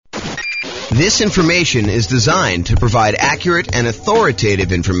This information is designed to provide accurate and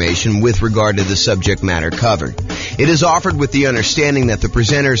authoritative information with regard to the subject matter covered. It is offered with the understanding that the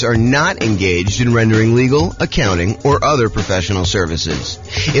presenters are not engaged in rendering legal, accounting, or other professional services.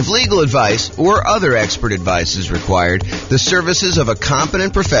 If legal advice or other expert advice is required, the services of a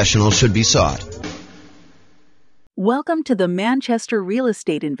competent professional should be sought. Welcome to the Manchester Real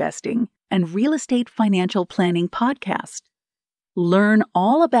Estate Investing and Real Estate Financial Planning podcast. Learn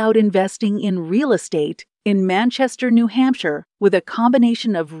all about investing in real estate in Manchester, New Hampshire, with a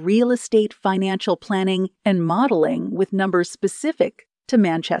combination of real estate financial planning and modeling with numbers specific to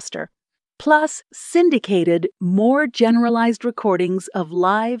Manchester, plus syndicated, more generalized recordings of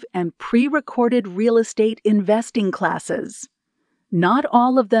live and pre-recorded real estate investing classes. Not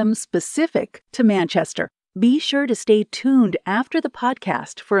all of them specific to Manchester. Be sure to stay tuned after the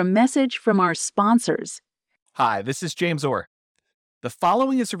podcast for a message from our sponsors. Hi, this is James Orr. The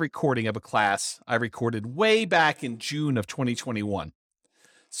following is a recording of a class I recorded way back in June of 2021.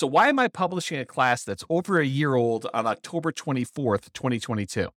 So why am I publishing a class that's over a year old on October 24th,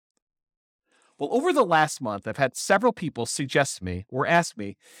 2022? Well, over the last month, I've had several people suggest to me or ask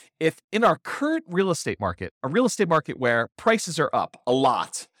me if in our current real estate market, a real estate market where prices are up a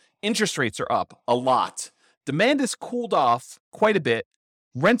lot, interest rates are up a lot, demand has cooled off quite a bit,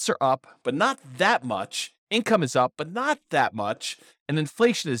 rents are up, but not that much, income is up, but not that much, and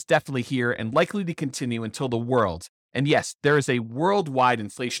inflation is definitely here and likely to continue until the world, and yes, there is a worldwide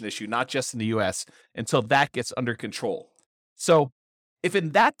inflation issue, not just in the US, until that gets under control. So, if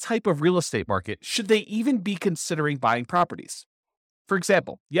in that type of real estate market, should they even be considering buying properties? For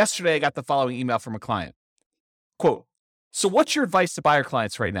example, yesterday I got the following email from a client. Quote, "So what's your advice to buyer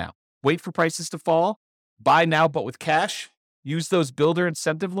clients right now? Wait for prices to fall? Buy now but with cash? Use those builder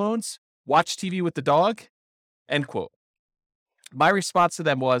incentive loans? Watch TV with the dog?" End quote. My response to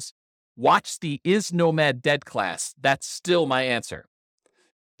them was, watch the Is Nomad Dead class. That's still my answer.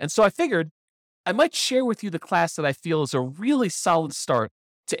 And so I figured I might share with you the class that I feel is a really solid start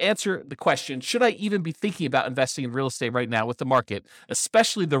to answer the question, should I even be thinking about investing in real estate right now with the market,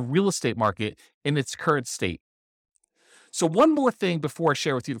 especially the real estate market in its current state? So one more thing before I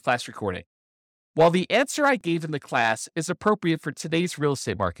share with you the class recording. While the answer I gave in the class is appropriate for today's real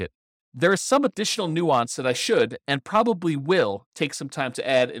estate market, there is some additional nuance that I should and probably will take some time to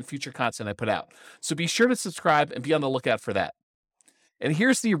add in future content I put out. So be sure to subscribe and be on the lookout for that. And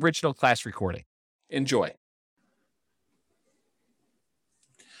here's the original class recording. Enjoy.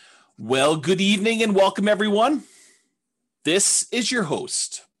 Well, good evening and welcome, everyone. This is your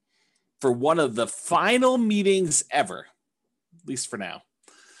host for one of the final meetings ever, at least for now,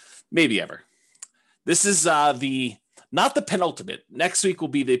 maybe ever. This is not the penultimate. Next week will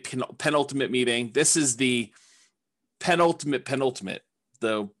be the penultimate meeting. This is the penultimate,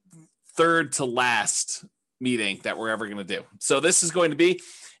 the third to last meeting that we're ever going to do. So this is going to be,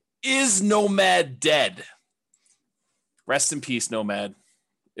 is Nomad dead? Rest in peace, Nomad.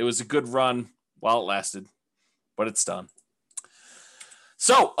 It was a good run while it lasted, but it's done.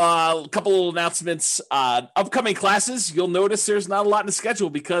 So a couple of announcements. Upcoming classes, you'll notice there's not a lot in the schedule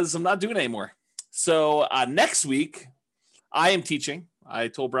because I'm not doing it anymore. So next week, I am teaching. I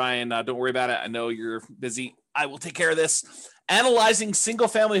told Brian, don't worry about it. I know you're busy. I will take care of this. Analyzing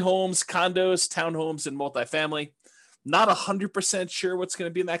single-family homes, condos, townhomes, and multifamily. Not 100% sure what's going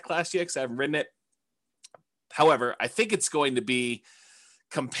to be in that class yet because I haven't written it. However, I think it's going to be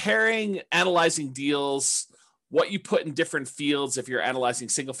comparing, analyzing deals, what you put in different fields if you're analyzing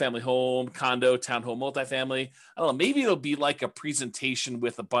single-family home, condo, townhome, multifamily. I don't know. Maybe it'll be like a presentation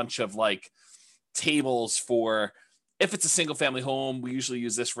with a bunch of like tables for, if it's a single family home, we usually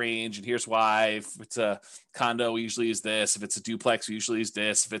use this range, and here's why. If it's a condo, we usually use this. If it's a duplex, we usually use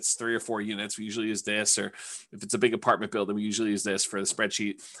this. If it's 3 or 4 units, we usually use this. Or if it's a big apartment building, we usually use this for the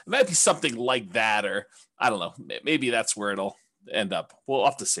spreadsheet. It might be something like that, or I don't know. Maybe that's where it'll end up. We'll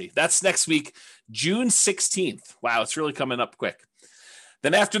have to see. That's next week, June 16th. Wow, it's really coming up quick.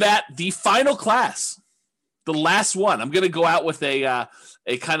 Then after that, the final class, the last one. I'm going to go out with a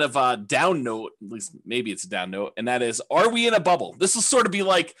kind of a down note, at least maybe it's a down note, and that is, are we in a bubble? This will sort of be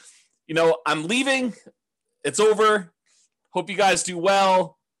like, I'm leaving. It's over. Hope you guys do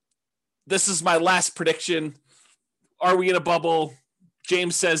well. This is my last prediction. Are we in a bubble?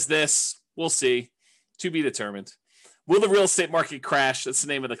 James says this. We'll see. To be determined. Will the real estate market crash? That's the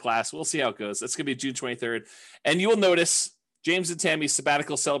name of the class. We'll see how it goes. That's going to be June 23rd. And you will notice James and Tammy's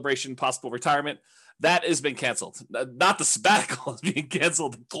sabbatical celebration, possible retirement. That has been canceled. Not the sabbatical is being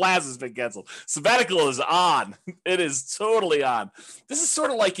canceled. The class has been canceled. Sabbatical is on. It is totally on. This is sort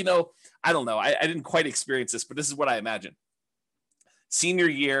of like, I don't know. I didn't quite experience this, but this is what I imagine. Senior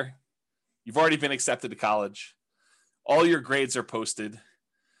year, You've already been accepted to college. All your grades are posted.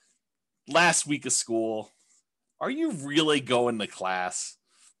 Last week of school. Are you really going to class?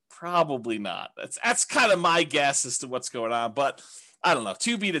 Probably not. That's kind of my guess as to what's going on, but I don't know.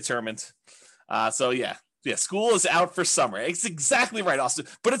 To be determined. So yeah, school is out for summer. It's exactly right, Austin.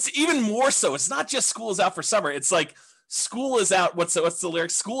 But it's even more so. It's not just school is out for summer. It's like school is out. What's the lyric?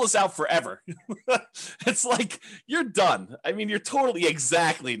 School is out forever. It's like you're done. I mean, you're totally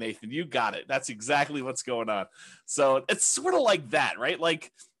exactly, Nathan. You got it. That's exactly what's going on. So it's sort of like that, right?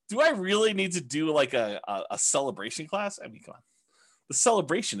 Like, do I really need to do like a celebration class? I mean, come on. The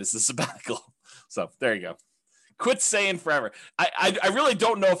celebration is the sabbatical. So there you go. Quit saying forever. I really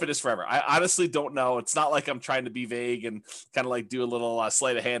don't know if it is forever. I honestly don't know. It's not like I'm trying to be vague and kind of like do a little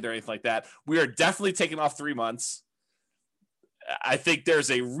sleight of hand or anything like that. We are definitely taking off 3 months. I think there's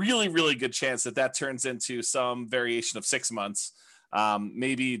a really, really good chance that turns into some variation of 6 months.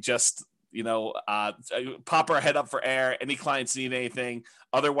 Maybe just, pop our head up for air. Any clients need anything.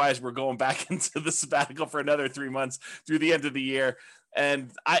 Otherwise, we're going back into the sabbatical for another 3 months through the end of the year.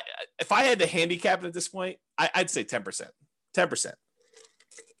 And if I had to handicap it at this point, I'd say 10%. 10%.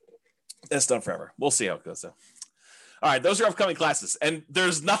 That's done forever. We'll see how it goes, though. All right, those are upcoming classes. And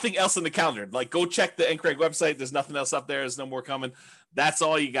there's nothing else in the calendar. Like, go check the NCRAG website. There's nothing else up there. There's no more coming. That's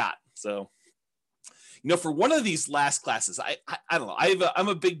all you got. So, for one of these last classes, I don't know. I'm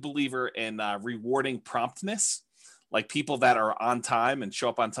a big believer in rewarding promptness. Like people that are on time and show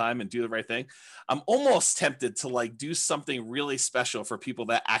up on time and do the right thing. I'm almost tempted to like do something really special for people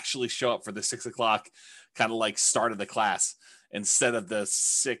that actually show up for the 6 o'clock kind of like start of the class instead of the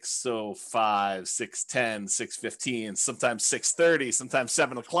 6:05, 6:10, 6:15, sometimes 6:30, sometimes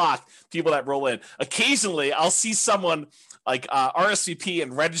 7 o'clock, people that roll in. Occasionally I'll see someone like RSVP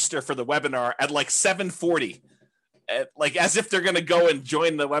and register for the webinar at like 7:40. Like as if they're going to go and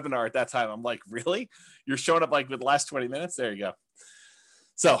join the webinar at that time. I'm like, really? You're showing up like with the last 20 minutes? There you go.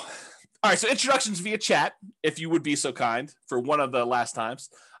 So, all right. So introductions via chat, if you would be so kind for one of the last times,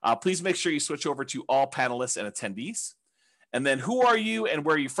 please make sure you switch over to all panelists and attendees. And then who are you and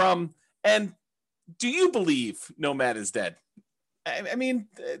where are you from? And do you believe Nomad is dead? I mean,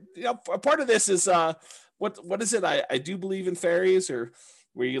 a part of this is what is it? I do believe in fairies, or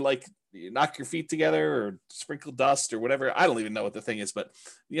where you like, you knock your feet together or sprinkle dust or whatever. I don't even know what the thing is, but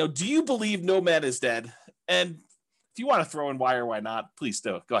do you believe Nomad is dead? And if you want to throw in why or why not, please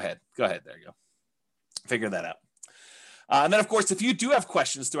do. Go ahead. There you go. Figure that out. And then of course, if you do have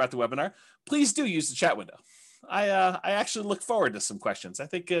questions throughout the webinar, please do use the chat window. I actually look forward to some questions. I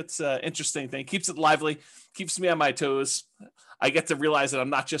think it's an interesting thing. Keeps it lively, keeps me on my toes. I get to realize that I'm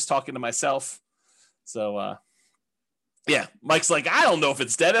not just talking to myself. So, yeah, Mike's like, I don't know if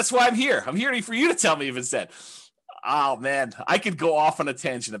it's dead. That's why I'm here. I'm here for you to tell me if it's dead. Oh, man, I could go off on a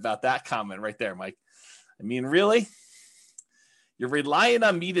tangent about that comment right there, Mike. I mean, really? You're relying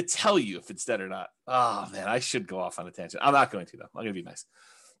on me to tell you if it's dead or not. Oh, man, I should go off on a tangent. I'm not going to, though. I'm going to be nice.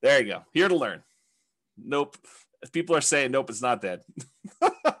 There you go. Here to learn. Nope. If people are saying, nope, it's not dead.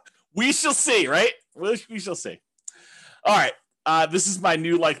 We shall see, right? We shall see. All right. This is my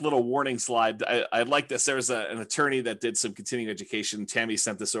new little warning slide. I like this. There was an attorney that did some continuing education. Tammy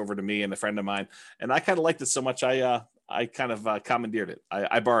sent this over to me and a friend of mine, and I kind of liked it so much I kind of commandeered it.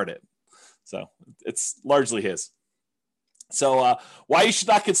 I borrowed it, so it's largely his. So why you should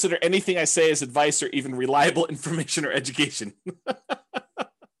not consider anything I say as advice or even reliable information or education.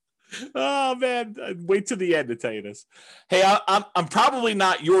 Oh man, I'd wait to the end to tell you this. Hey, I'm probably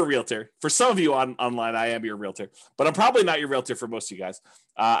not your realtor. For some of you online, I am your realtor, but I'm probably not your realtor for most of you guys.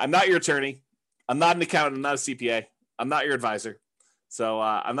 I'm not your attorney. I'm not an accountant. I'm not a CPA. I'm not your advisor. So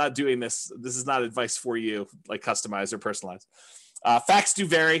I'm not doing this. This is not advice for you, like customized or personalized. Facts do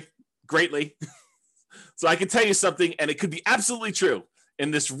vary greatly. So I can tell you something, and it could be absolutely true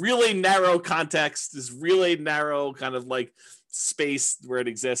in this really narrow context, this really narrow kind of like space where it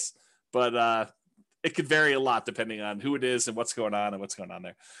exists. But it could vary a lot depending on who it is and what's going on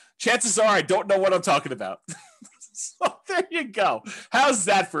there. Chances are I don't know what I'm talking about. So there you go. How's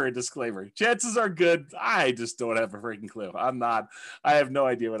that for a disclaimer? Chances are good. I just don't have a freaking clue. I have no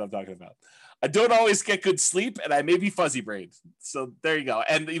idea what I'm talking about. I don't always get good sleep, and I may be fuzzy brained. So there you go.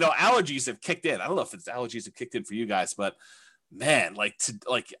 And allergies have kicked in. I don't know if it's allergies have kicked in for you guys, but man, like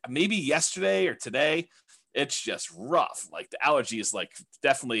maybe yesterday or today, it's just rough. Like the allergy is like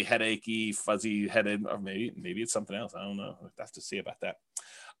definitely headachy, fuzzy headed, or maybe it's something else. I don't know. I have to see about that.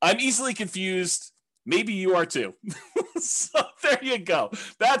 I'm easily confused. Maybe you are too. So there you go.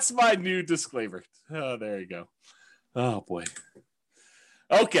 That's my new disclaimer. Oh, there you go. Oh boy.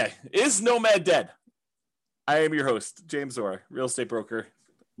 Okay. Is Nomad dead? I am your host, James Orr, real estate broker, at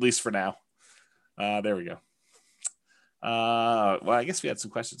least for now. There we go. Well, I guess we had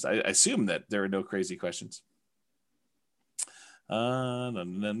some questions. I assume that there are no crazy questions.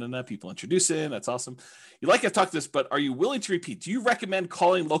 People introducing. That's awesome. You like I've talked this, but are you willing to repeat? Do you recommend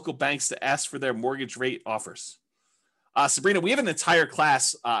calling local banks to ask for their mortgage rate offers? Sabrina, we have an entire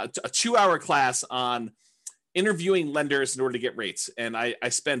class, a 2-hour class on interviewing lenders in order to get rates. And I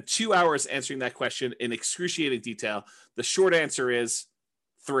spent 2 hours answering that question in excruciating detail. The short answer is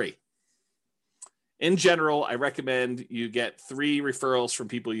 3. In general, I recommend you get 3 referrals from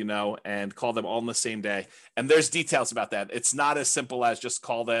people you know and call them all on the same day. And there's details about that. It's not as simple as just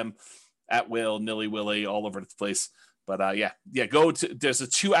call them at will, nilly-willy, all over the place. But there's a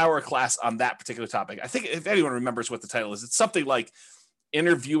 2-hour class on that particular topic. I think if anyone remembers what the title is, it's something like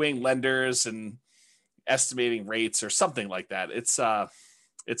interviewing lenders and estimating rates or something like that. It's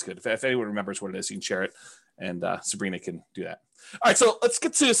good. If anyone remembers what it is, you can share it, and Sabrina can do that. All right, so let's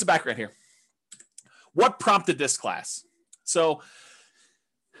get to some background here. What prompted this class? So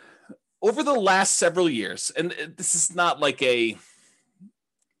over the last several years, and this is not like a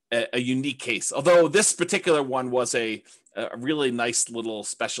unique case, although this particular one was a really nice little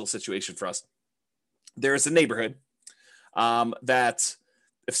special situation for us. There is a neighborhood that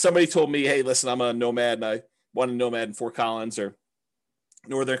if somebody told me, hey, listen, I'm a nomad and I want a nomad in Fort Collins or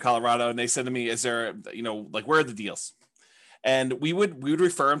Northern Colorado, and they said to me, is there, where are the deals? And we would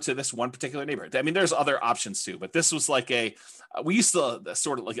refer them to this one particular neighborhood. I mean, there's other options too, but this was like we used to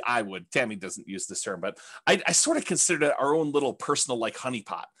sort of Tammy doesn't use this term, but I sort of considered it our own little personal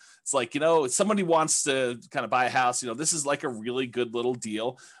honeypot. It's like, if somebody wants to kind of buy a house, this is like a really good little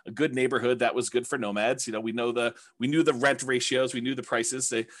deal, a good neighborhood that was good for nomads. We knew the rent ratios, we knew the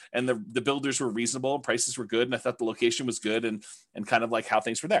prices, and the builders were reasonable, and prices were good, and I thought the location was good, and kind of like how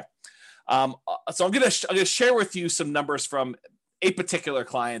things were there. So I'm gonna share with you some numbers from a particular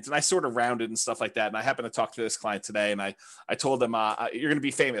client, and I sort of rounded and stuff like that. And I happened to talk to this client today, and I told them, you're going to be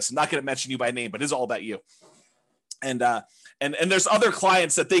famous. I'm not going to mention you by name, but it's all about you. And there's other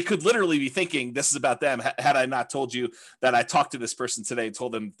clients that they could literally be thinking this is about them. Had I not told you that I talked to this person today and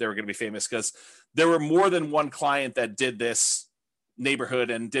told them they were going to be famous, because there were more than one client that did this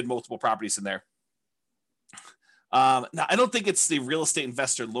neighborhood and did multiple properties in there. Now, I don't think it's the real estate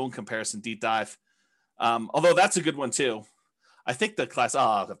investor loan comparison deep dive, although that's a good one too. I think the class,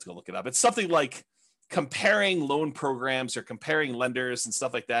 I'll have to go look it up. It's something like comparing loan programs or comparing lenders and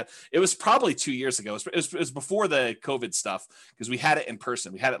stuff like that. It was probably 2 years ago. It was before the COVID stuff, because we had it in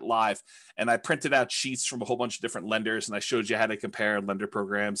person. We had it live, and I printed out sheets from a whole bunch of different lenders, and I showed you how to compare lender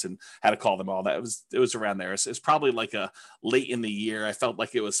programs and how to call them all. That it was around there. It's probably like a late in the year. I felt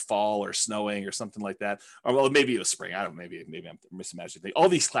like it was fall or snowing or something like that. Or well, maybe it was spring. I don't know. Maybe I'm misimagining. All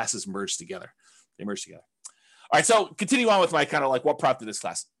these classes merged together. They merged together. All right, so continue on with my kind of like what prompted this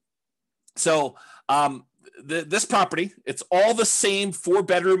class. So this property, it's all the same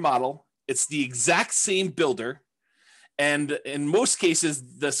 4-bedroom model. It's the exact same builder. And in most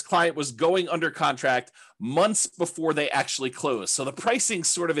cases, this client was going under contract months before they actually close. So the pricing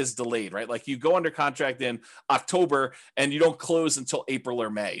sort of is delayed, right? Like you go under contract in October and you don't close until April or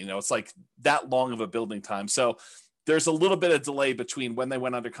May. It's like that long of a building time. So there's a little bit of delay between when they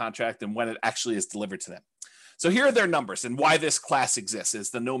went under contract and when it actually is delivered to them. So here are their numbers and why this class exists,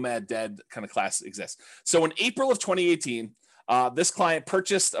 is the Nomad Dead kind of class exists. So in April of 2018, this client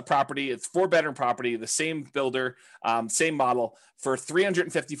purchased a property. It's 4-bedroom property, the same builder, same model, for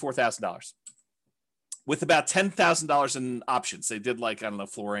 $354,000 with about $10,000 in options. They did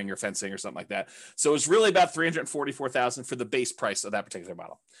flooring or fencing or something like that. So it was really about $344,000 for the base price of that particular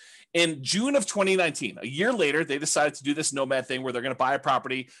model. In June of 2019, a year later, they decided to do this nomad thing where they're going to buy a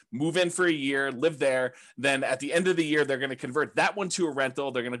property, move in for a year, live there. Then at the end of the year, they're going to convert that one to a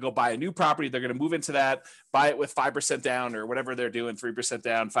rental. They're going to go buy a new property. They're going to move into that, buy it with 5% down or whatever they're doing, 3%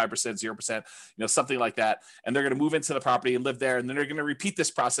 down, 5%, 0%, something like that. And they're going to move into the property and live there. And then they're going to repeat this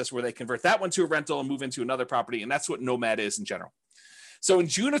process where they convert that one to a rental and move into another property. And that's what nomad is in general. So in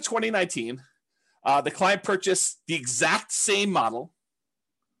June of 2019, the client purchased the exact same model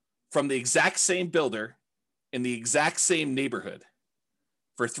from the exact same builder in the exact same neighborhood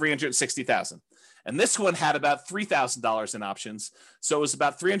for $360,000. And this one had about $3,000 in options. So it was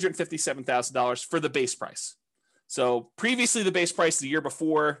about $357,000 for the base price. So previously the base price the year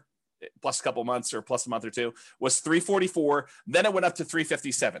before, plus a couple months or plus a month or two, was $344. Then it went up to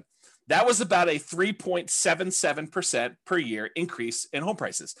 $357. That was about a 3.77% per year increase in home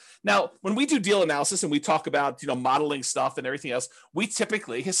prices. Now, when we do deal analysis and we talk about, modeling stuff and everything else, we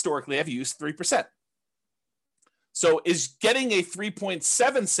typically, historically, have used 3%. So is getting a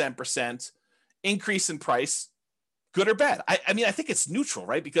 3.77% increase in price good or bad? I mean, I think it's neutral,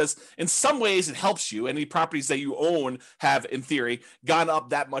 right? Because in some ways it helps you. Any properties that you own have, in theory, gone up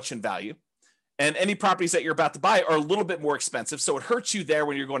that much in value. And any properties that you're about to buy are a little bit more expensive. So it hurts you there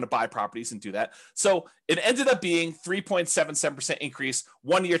when you're going to buy properties and do that. So it ended up being 3.77% increase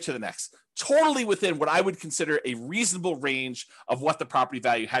 1 year to the next. Totally within what I would consider a reasonable range of what the property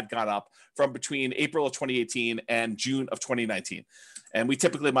value had gone up from between April of 2018 and June of 2019. And we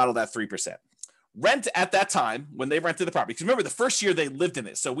typically model that 3%. Rent at that time when they rented the property, because remember the first year they lived in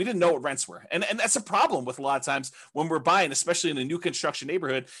it, so we didn't know what rents were, and that's a problem with a lot of times when we're buying, especially in a new construction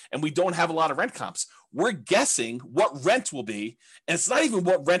neighborhood, and we don't have a lot of rent comps. We're guessing what rent will be, and it's not even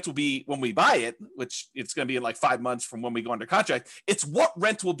what rent will be when we buy it, which it's going to be in like 5 months from when we go under contract. It's what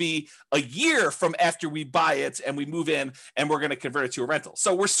rent will be a year from after we buy it and we move in, and we're going to convert it to a rental.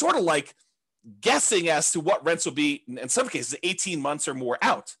 So we're sort of like guessing as to what rents will be in some cases 18 months or more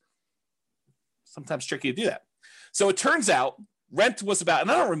out. Sometimes tricky to do that. So it turns out rent was about, and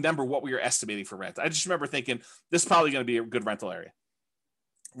I don't remember what we were estimating for rent. I just remember thinking this is probably going to be a good rental area.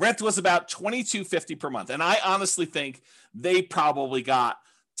 Rent was about $22.50 per month. And I honestly think they probably got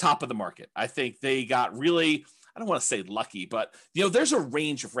top of the market. I think they got really, I don't want to say lucky, but there's a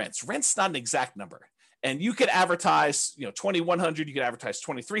range of rents. Rent's not an exact number. And you could advertise, $2,100, you could advertise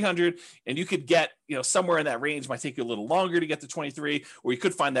 $2,300, and you could get, somewhere in that range. Might take you a little longer to get to 23, or you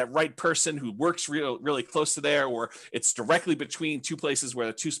could find that right person who works really close to there, or it's directly between two places where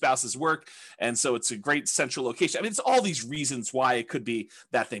the two spouses work. And so it's a great central location. I mean, it's all these reasons why it could be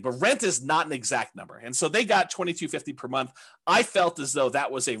that thing, but rent is not an exact number. And so they got $22.50 per month. I felt as though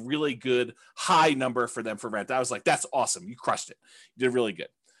that was a really good high number for them for rent. I was like, that's awesome. You crushed it. You did really good.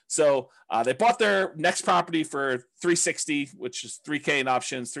 So they bought their next property for $360, which is $3K in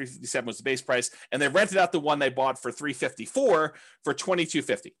options. $357 was the base price, and they rented out the one they bought for $354 for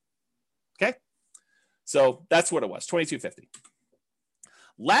 $22.50. Okay, so that's what it was, $22.50.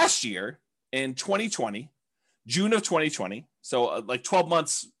 Last year in 2020, June of 2020, so like 12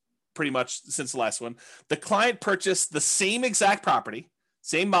 months pretty much since the last one, the client purchased the same exact property,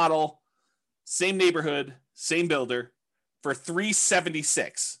 same model, same neighborhood, same builder for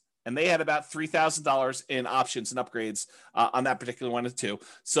 $376. And they had about $3,000 in options and upgrades on that particular one too.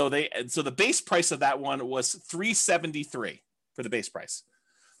 So the base price of that one was $373 for the base price.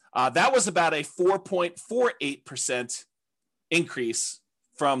 That was about a 4.48% increase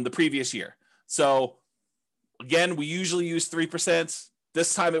from the previous year. So again, we usually use 3%.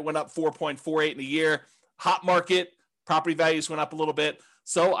 This time it went up 4.48 in a year. Hot market, property values went up a little bit.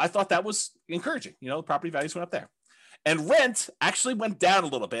 So I thought that was encouraging. Property values went up there. And rent actually went down a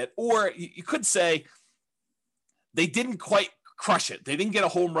little bit, or you could say they didn't quite crush it. They didn't get a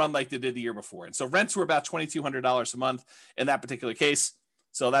home run like they did the year before. And so rents were about $2,200 a month in that particular case.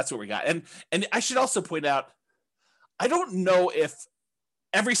 So that's what we got. And I should also point out, I don't know if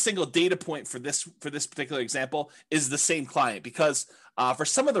every single data point for this particular example is the same client, because for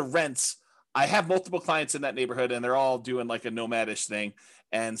some of the rents, I have multiple clients in that neighborhood and they're all doing like a nomadish thing.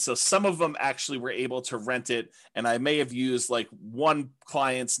 And so some of them actually were able to rent it. And I may have used like one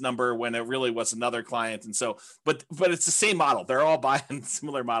client's number when it really was another client. And so, but it's the same model. They're all buying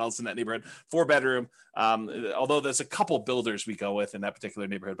similar models in that neighborhood, 4-bedroom. Although there's a couple builders we go with in that particular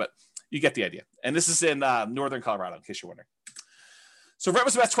neighborhood, but you get the idea. And this is in Northern Colorado, in case you're wondering. So rent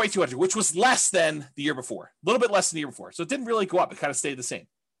was about $2,200, which was less than the year before, a little bit less than the year before. So it didn't really go up. It kind of stayed the same.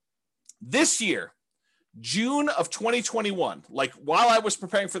 This year, June of 2021, like while I was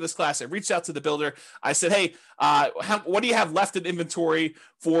preparing for this class, I reached out to the builder. I said, hey, what do you have left in inventory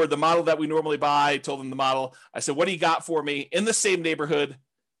for the model that we normally buy? I told them the model. I said, what do you got for me in the same neighborhood?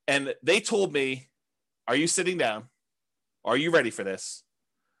 And they told me, are you sitting down? Are you ready for this?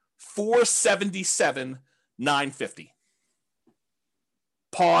 $477,950.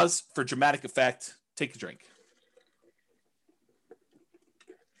 Pause for dramatic effect. Take a drink.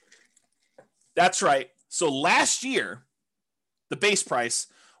 That's right. So last year, the base price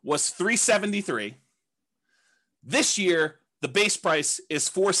was $373. This year, the base price is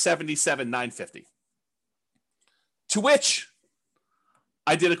 $477,950. To which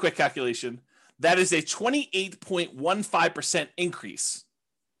I did a quick calculation. That is a 28.15% increase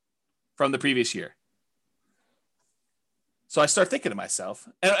from the previous year. So I start thinking to myself,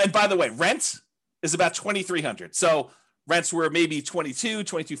 and by the way, rent is about $2,300. So rents were maybe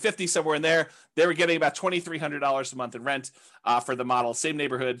 $2,250, somewhere in there. They were getting about $2,300 a month in rent for the model, same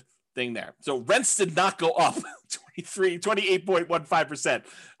neighborhood thing there. So rents did not go up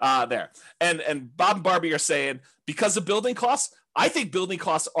 28.15% there. And Bob and Barbie are saying, because of building costs, I think building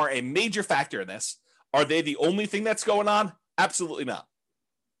costs are a major factor in this. Are they the only thing that's going on? Absolutely not.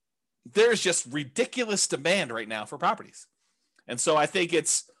 there's just ridiculous demand right now for properties. And so I think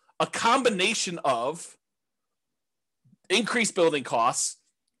it's a combination of increased building costs,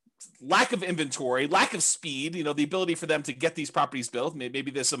 lack of inventory, lack of speed, the ability for them to get these properties built.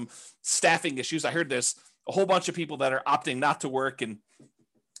 Maybe there's some staffing issues. I heard there's a whole bunch of people that are opting not to work and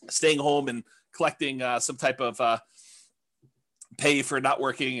staying home and collecting some type of pay for not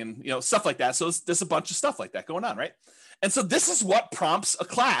working and, stuff like that. So there's a bunch of stuff like that going on, right? And so this is what prompts a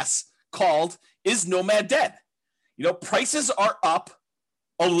class called Is Nomad Dead? Prices are up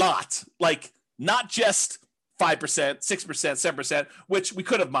a lot, like not just 5%, 6%, 7%, which we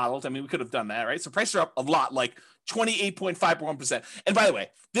could have modeled. I mean, we could have done that, right? So prices are up a lot, like 28.51%. And by the way,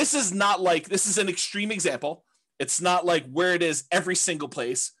 this is an extreme example. It's not like where it is every single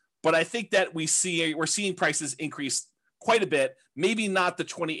place, but I think that we're seeing prices increase quite a bit, maybe not the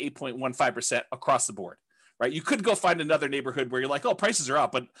 28.15% across the board, right? You could go find another neighborhood where you're like, oh, prices are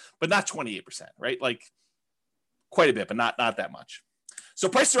up, but not 28%, right? Like quite a bit, but not that much. So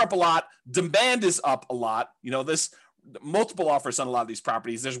prices are up a lot. Demand is up a lot. There's multiple offers on a lot of these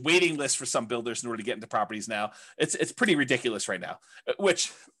properties. There's waiting lists for some builders in order to get into properties now. It's pretty ridiculous right now,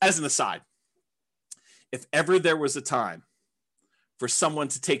 which, as an aside, if ever there was a time for someone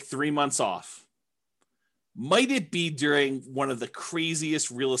to take 3 months off, might it be during one of the craziest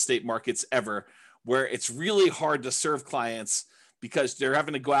real estate markets ever, where it's really hard to serve clients because they're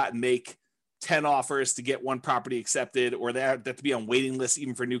having to go out and make 10 offers to get one property accepted, or they have to be on waiting lists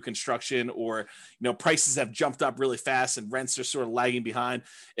even for new construction, or prices have jumped up really fast and rents are sort of lagging behind.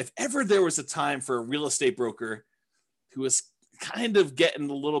 If ever there was a time for a real estate broker who was kind of getting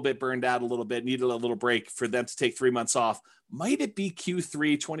a little bit burned out, a little bit, needed a little break, for them to take 3 months off, might it be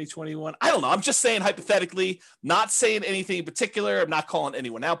Q3 2021? I don't know. I'm just saying hypothetically, not saying anything in particular. I'm not calling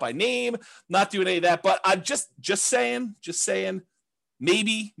anyone out by name, not doing any of that, but I'm just saying,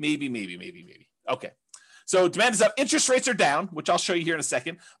 maybe. Okay. So demand is up. Interest rates are down, which I'll show you here in a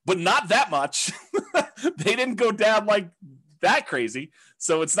second, but not that much. They didn't go down like that crazy.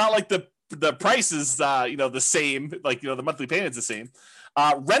 So it's not like the price is, the same, like, the monthly payment's the same.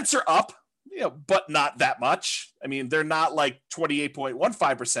 Rents are up, but not that much. I mean, they're not like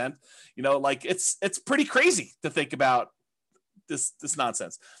 28.15%, like it's pretty crazy to think about this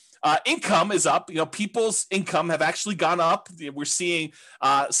nonsense. Income is up. People's income have actually gone up. We're seeing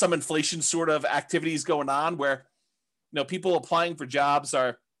some inflation sort of activities going on where, people applying for jobs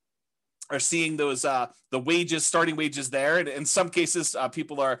are seeing those the starting wages there, and in some cases,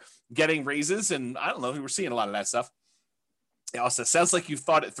 people are getting raises. And I don't know, we're seeing a lot of that stuff. It also sounds like you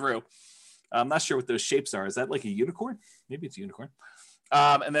thought it through. I'm not sure what those shapes are. Is that like a unicorn? Maybe it's a unicorn.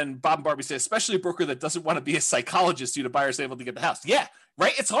 And then Bob and Barbie say, especially a broker that doesn't want to be a psychologist due to buyers able to get the house. Yeah,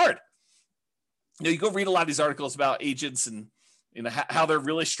 right. It's hard. You go read a lot of these articles about agents and how they're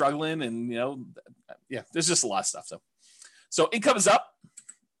really struggling, and there's just a lot of stuff. So income is up.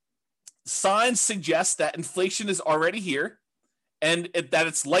 Signs suggest that inflation is already here, and that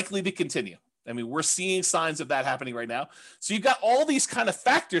it's likely to continue. I mean, we're seeing signs of that happening right now. So you've got all these kind of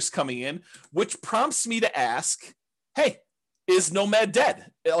factors coming in, which prompts me to ask, hey, is Nomad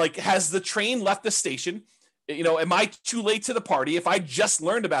dead? Like, has the train left the station? Am I too late to the party? If I just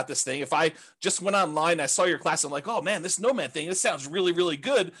learned about this thing, if I just went online, I saw your class, I'm like, oh man, this Nomad thing, this sounds really, really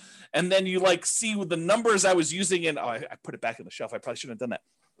good. And then you see the numbers I was using, and I put it back on the shelf. I probably shouldn't have done that.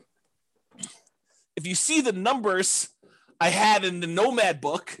 If you see the numbers I had in the Nomad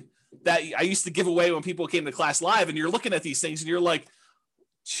book that I used to give away when people came to class live, and you're looking at these things and you're like,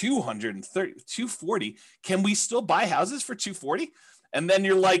 230, 240. Can we still buy houses for 240? And then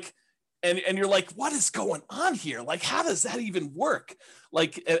you're like, and you're like, what is going on here? Like, how does that even work?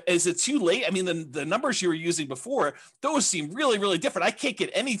 Like, is it too late? I mean, the numbers you were using before, those seem really, really different. I can't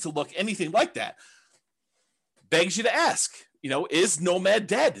get any to look anything like that. Begs you to ask, is Nomad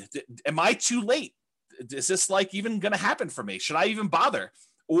dead? Am I too late? Is this like even going to happen for me? Should I even bother?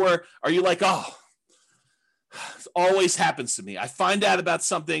 Or are you like, oh, it always happens to me. I find out about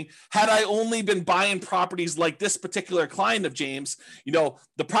something. Had I only been buying properties like this particular client of James,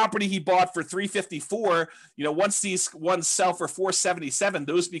 the property he bought for $354, once these ones sell for $477,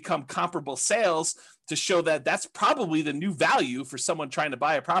 those become comparable sales to show that that's probably the new value for someone trying to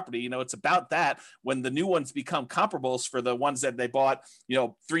buy a property. It's about that when the new ones become comparables for the ones that they bought,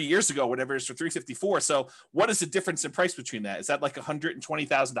 3 years ago, whatever it is, for $354. So what is the difference in price between that? Is that like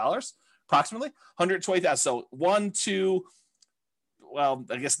 $120,000? Approximately 120,000. So 1, 2, well,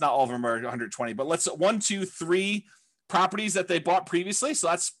 I guess not all of them are 120, but let's 1, 2, 3 properties that they bought previously. So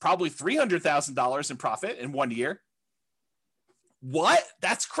that's probably $300,000 in profit in 1 year. What?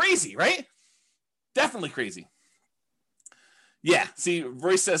 That's crazy, right? Definitely crazy. Yeah. See,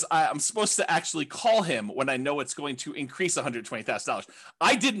 Royce says I'm supposed to actually call him when I know it's going to increase $120,000.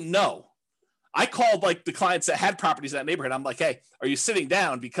 I didn't know. I called like the clients that had properties in that neighborhood. I'm like, hey, are you sitting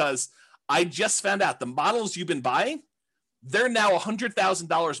down? Because I just found out the models you've been buying, they're now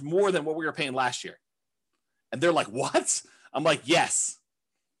 $100,000 more than what we were paying last year. And they're like, what? I'm like, yes.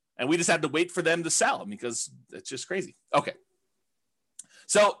 And we just had to wait for them to sell because it's just crazy. Okay.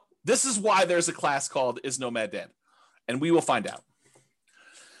 So this is why there's a class called Is Nomad Dead? And we will find out.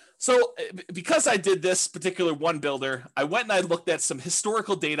 So because I did this particular one builder, I went and I looked at some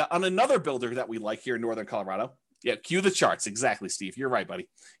historical data on another builder that we like here in Northern Colorado. Yeah, cue the charts. Exactly, Steve. You're right, buddy.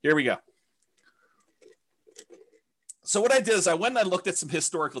 Here we go. So what I did is I went and I looked at some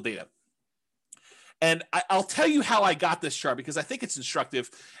historical data. And I'll tell you how I got this chart because I think it's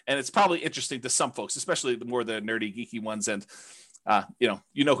instructive and it's probably interesting to some folks, especially the more the nerdy, geeky ones. And, you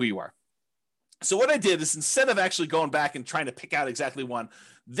know who you are. So what I did is instead of actually going back and trying to pick out exactly one,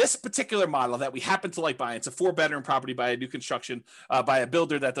 this particular model that we happen to like buying, it's a 4-bedroom property by a new construction, by a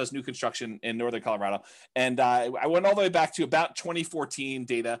builder that does new construction in Northern Colorado. And I went all the way back to about 2014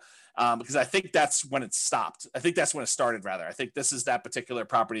 data because I think that's when it stopped. I think that's when it started, rather. I think this is that particular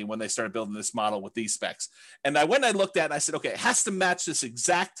property when they started building this model with these specs. And I went and I looked at it and I said, okay, it has to match this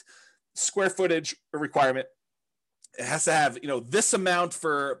exact square footage requirement. It has to have, this amount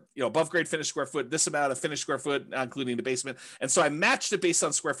for, above grade finished square foot, this amount of finished square foot, including the basement. And so I matched it based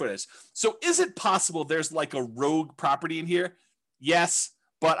on square footage. So is it possible there's like a rogue property in here? Yes.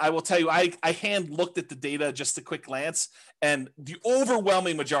 But I will tell you, I hand looked at the data just a quick glance, and the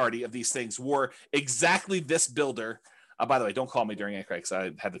overwhelming majority of these things were exactly this builder. By the way, don't call me during Anchor because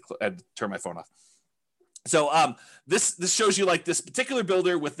I had to turn my phone off. So this shows you like this particular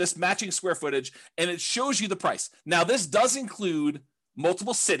builder with this matching square footage, and it shows you the price. Now, this does include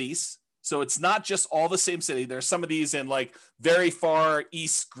multiple cities, so it's not just all the same city. There's some of these in like very far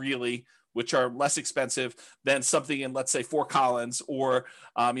east Greeley, which are less expensive than something in, let's say, Fort Collins or,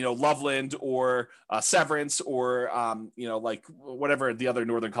 Loveland or Severance or, like whatever the other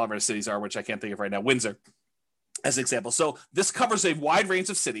Northern Colorado cities are, which I can't think of right now, Windsor, as an example. So this covers a wide range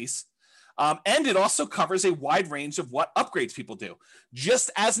of cities. And it also covers a wide range of what upgrades people do.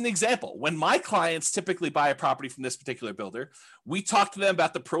 Just as an example, when my clients typically buy a property from this particular builder, we talk to them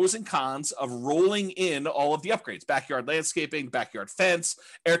about the pros and cons of rolling in all of the upgrades: backyard landscaping, backyard fence,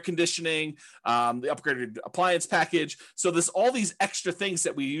 air conditioning, the upgraded appliance package. So there's all these extra things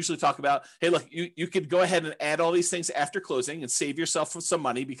that we usually talk about. Hey, look, you could go ahead and add all these things after closing and save yourself some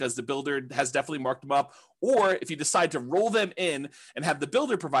money because the builder has definitely marked them up. Or if you decide to roll them in and have the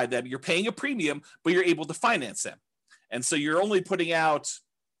builder provide them, you're paying a premium, but you're able to finance them. And so you're only putting out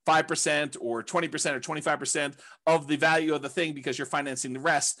 5% or 20% or 25% of the value of the thing because you're financing the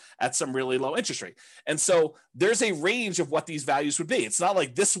rest at some really low interest rate. And so there's a range of what these values would be. It's not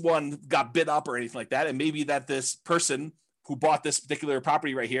like this one got bid up or anything like that. And maybe that this person who bought this particular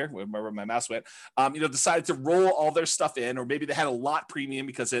property right here, where my mouse went, decided to roll all their stuff in, or maybe they had a lot premium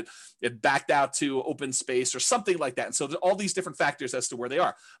because it backed out to open space or something like that. And so there's all these different factors as to where they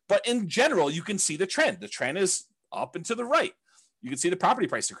are. But in general, you can see the trend. The trend is up and to the right. You can see the property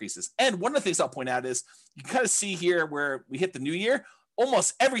price increases. And one of the things I'll point out is you kind of see here where we hit the new year,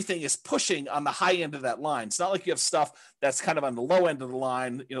 almost everything is pushing on the high end of that line. It's not like you have stuff that's kind of on the low end of the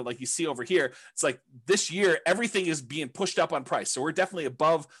line, like you see over here. It's like this year, everything is being pushed up on price. So we're definitely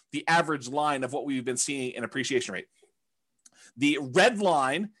above the average line of what we've been seeing in appreciation rate. The red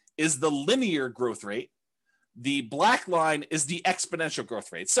line is the linear growth rate. The black line is the exponential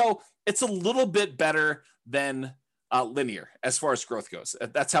growth rate. So it's a little bit better than linear as far as growth goes.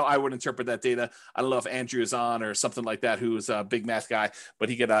 That's how I would interpret that data. I don't know if Andrew is on or something like that, who's a big math guy, but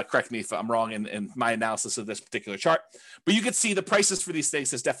he could correct me if I'm wrong in my analysis of this particular chart. But you can see the prices for these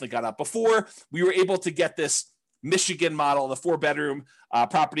things has definitely gone up. Before, we were able to get this Michigan model, the 4-bedroom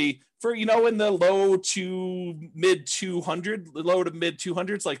property for, in the low to mid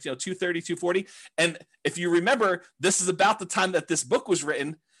 200s, like, 230, 240. And if you remember, this is about the time that this book was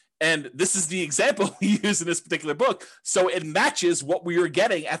written. And this is the example we use in this particular book. So it matches what we were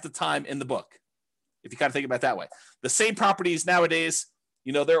getting at the time in the book, if you kind of think about it that way. The same properties nowadays,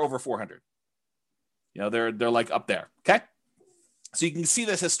 they're over 400. They're like up there, okay? So you can see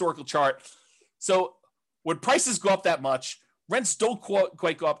this historical chart. So when prices go up that much, rents don't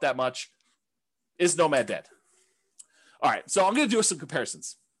quite go up that much. Is Nomad dead? All right, so I'm going to do some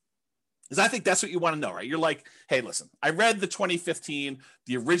comparisons, because I think that's what you want to know, right? You're like, hey, listen, I read the 2015,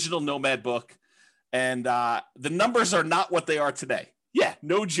 the original Nomad book, and the numbers are not what they are today. Yeah,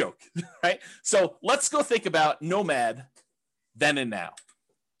 no joke, right? So let's go think about Nomad then and now.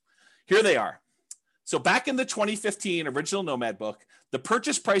 Here they are. So back in the 2015 original Nomad book, the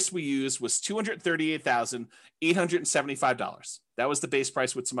purchase price we used was $238,875. That was the base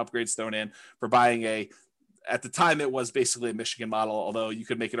price with some upgrades thrown in for buying at the time, it was basically a Michigan model, although you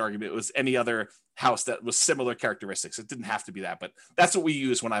could make an argument it was any other house that was similar characteristics. It didn't have to be that, but that's what we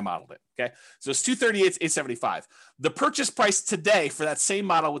used when I modeled it. Okay. So it's $238,875. The purchase price today for that same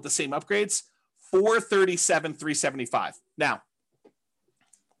model with the same upgrades, $437,375. Now,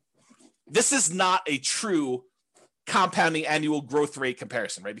 this is not a true compounding annual growth rate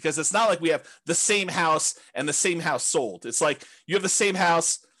comparison, right? Because it's not like we have the same house and the same house sold. It's like you have the same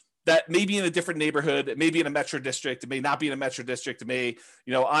house that may be in a different neighborhood, it may be in a metro district, it may not be in a metro district, it may,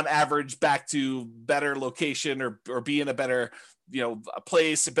 on average back to better location or be in a better, a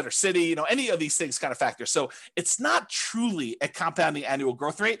place, a better city, any of these things kind of factor. So it's not truly a compounding annual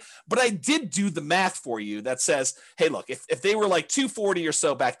growth rate, but I did do the math for you that says, hey, look, if they were like 240 or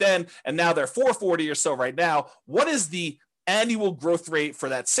so back then, and now they're 440 or so right now, what is the annual growth rate for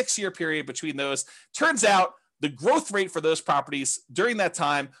that 6-year period between those? Turns out the growth rate for those properties during that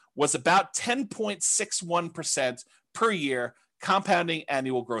time was about 10.61% per year, compounding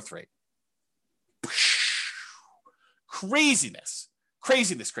annual growth rate. Craziness.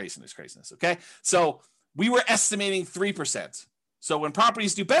 Okay. So we were estimating 3%. So when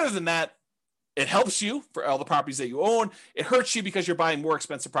properties do better than that, it helps you for all the properties that you own. It hurts you because you're buying more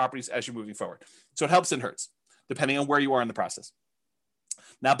expensive properties as you're moving forward. So it helps and hurts depending on where you are in the process.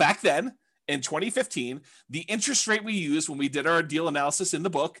 Now, back then, in 2015, the interest rate we used when we did our deal analysis in the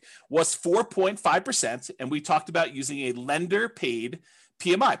book was 4.5%. And we talked about using a lender paid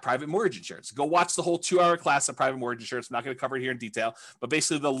PMI, private mortgage insurance. Go watch the whole 2-hour class on private mortgage insurance. I'm not going to cover it here in detail, but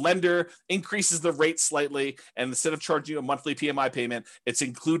basically the lender increases the rate slightly. And instead of charging you a monthly PMI payment, it's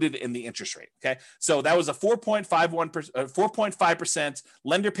included in the interest rate. Okay. So that was a 4.5%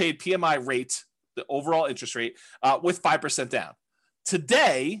 lender paid PMI rate, the overall interest rate with 5% down.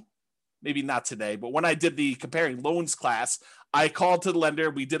 Today, maybe not today, but when I did the comparing loans class, I called to the lender.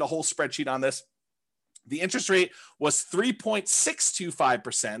 We did a whole spreadsheet on this. The interest rate was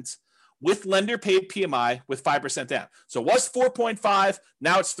 3.625% with lender paid PMI with 5% down. So it was 4.5.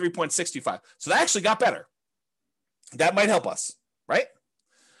 Now it's 3.625. So that actually got better. That might help us, right?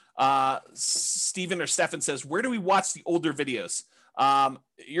 Steven or Stefan says, where do we watch the older videos?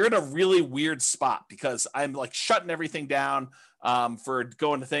 You're in a really weird spot because I'm like shutting everything down for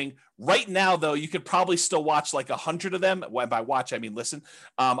going to thing. Right now, though, you could probably still watch like 100 of them. By watch, I mean listen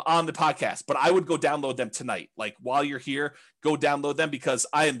on the podcast. But I would go download them tonight. Like while you're here, go download them because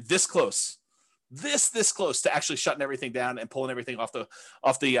I am this close to actually shutting everything down and pulling everything off the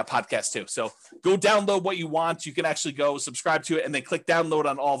podcast too. So go download what you want. You can actually go subscribe to it and then click download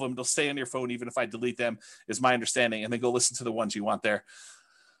on all of them. They'll stay on your phone even if I delete them, is my understanding. And then go listen to the ones you want there.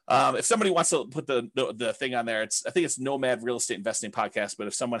 If somebody wants to put the thing on there, I think it's Nomad Real Estate Investing Podcast. But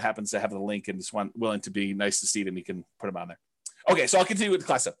if someone happens to have the link and is willing to be nice to Steven, he can put them on there. Okay, so I'll continue with the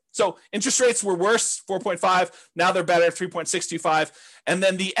class up. So interest rates were worse, 4.5. Now they're better, 3.625. And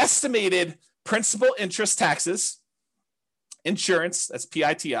then the estimated principal, interest, taxes, insurance, that's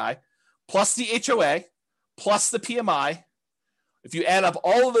PITI, plus the HOA, plus the PMI. If you add up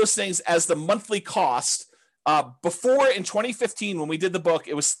all of those things as the monthly cost, before in 2015, when we did the book,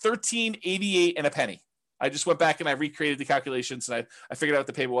 it was $13.88 and a penny. I just went back and I recreated the calculations and I figured out what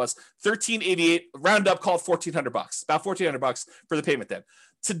the payment was. $13.88, round up, called $1,400, about $1,400 for the payment then.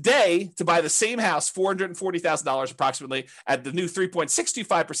 Today, to buy the same house, $440,000 approximately at the new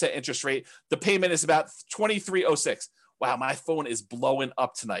 3.625% interest rate, the payment is about $2,306. Wow, my phone is blowing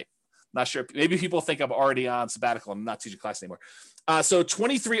up tonight. Not sure. Maybe people think I'm already on sabbatical. I'm not teaching class anymore. So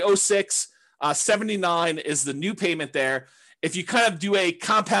 $2,306, 79 is the new payment there. If you kind of do a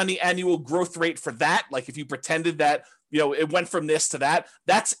compounding annual growth rate for that, like if you pretended that, it went from this to that,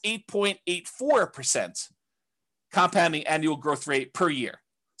 that's 8.84% compounding annual growth rate per year.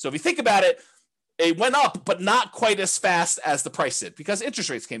 So if you think about it, it went up, but not quite as fast as the price did because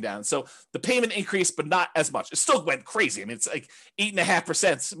interest rates came down. So the payment increased, but not as much. It still went crazy. I mean, it's like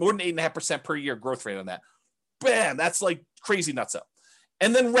 8.5%, more than 8.5% per year growth rate on that. Bam, that's like crazy nuts up.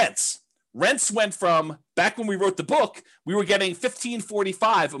 And then rents. Rents went from, back when we wrote the book, we were getting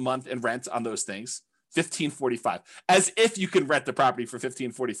 $1,545 a month in rent on those things. $1,545, as if you can rent the property for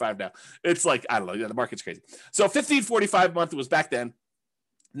 $1,545 now. It's like, I don't know, the market's crazy. So $1,545 a month was back then.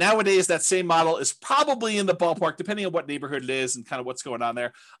 Nowadays, that same model is probably in the ballpark, depending on what neighborhood it is and kind of what's going on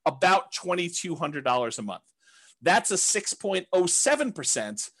there, about $2,200 a month. That's a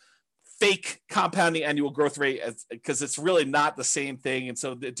 6.07% fake compounding annual growth rate because it's really not the same thing. And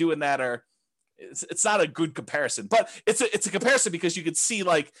so doing that It's not a good comparison, but it's a comparison because you can see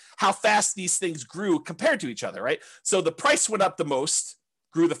like how fast these things grew compared to each other, right? So the price went up the most,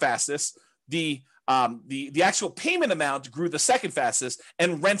 grew the fastest. The actual payment amount grew the second fastest,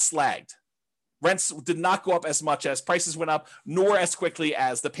 and rents lagged. Rents did not go up as much as prices went up, nor as quickly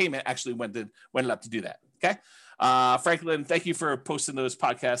as the payment actually went up to do that. Okay, Franklin, thank you for posting those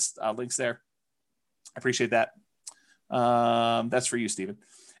podcast links there. I appreciate that. That's for you, Stephen.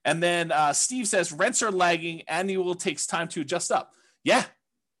 And then Steve says rents are lagging. Annual takes time to adjust up. Yeah,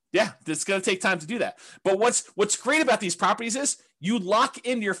 it's going to take time to do that. But what's great about these properties is you lock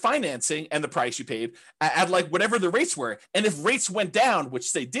in your financing and the price you paid at like whatever the rates were. And if rates went down,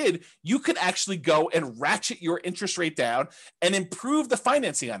 which they did, you could actually go and ratchet your interest rate down and improve the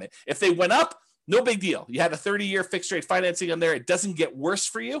financing on it. If they went up, no big deal. You had a 30-year fixed rate financing on there. It doesn't get worse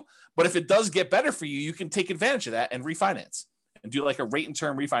for you. But if it does get better for you, you can take advantage of that and refinance and do like a rate and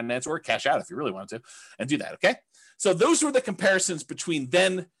term refinance or cash out if you really want to and do that. Okay. So those were the comparisons between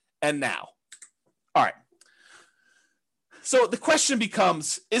then and now. All right. So the question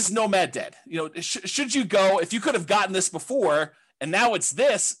becomes, is Nomad dead? Should you go, if you could have gotten this before and now it's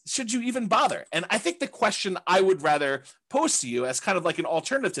this, should you even bother? And I think the question I would rather pose to you as kind of like an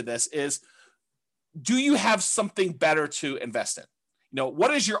alternative to this is, do you have something better to invest in?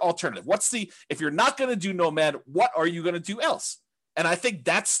 What is your alternative? If you're not going to do Nomad, what are you going to do else? And I think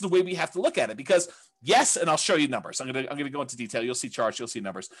that's the way we have to look at it because yes, and I'll show you numbers. I'm going to go into detail. You'll see charts, you'll see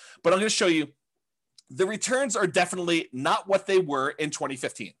numbers, but I'm going to show you the returns are definitely not what they were in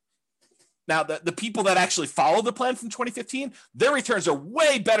 2015. Now, the people that actually follow the plan from 2015, their returns are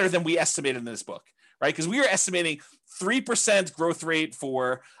way better than we estimated in this book, right? Because we are estimating 3% growth rate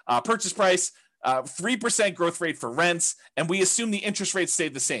for purchase price, 3% growth rate for rents, and we assume the interest rate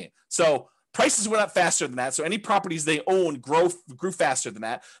stayed the same. So prices went up faster than that. So any properties they own grew faster than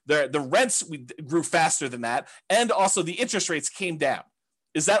that. The rents grew faster than that. And also the interest rates came down.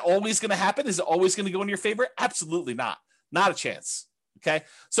 Is that always going to happen? Is it always going to go in your favor? Absolutely not. Not a chance. Okay.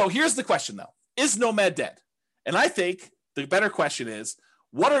 So here's the question though. Is Nomad dead? And I think the better question is,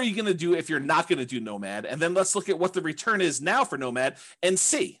 what are you going to do if you're not going to do Nomad? And then let's look at what the return is now for Nomad and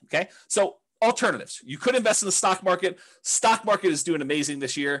see. Okay. So alternatives. You could invest in the stock market. Stock market is doing amazing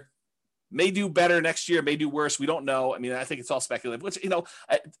this year. May do better next year, may do worse. We don't know. I mean, I think it's all speculative, which,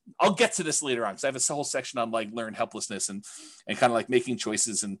 I'll get to this later on because I have a whole section on like learned helplessness and kind of like making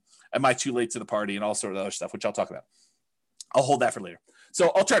choices and am I too late to the party and all sort of other stuff, which I'll talk about. I'll hold that for later. So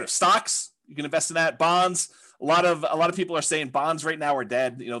alternative stocks, you can invest in that. Bonds. A lot of people are saying bonds right now are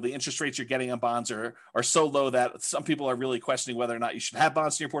dead. The interest rates you're getting on bonds are so low that some people are really questioning whether or not you should have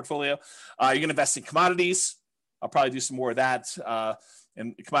bonds in your portfolio. You're going to invest in commodities. I'll probably do some more of that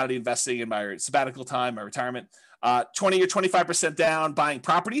in commodity investing in my sabbatical time, my retirement. 20 or 25% down buying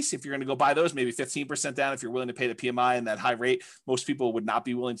properties. If you're going to go buy those, maybe 15% down if you're willing to pay the PMI and that high rate. Most people would not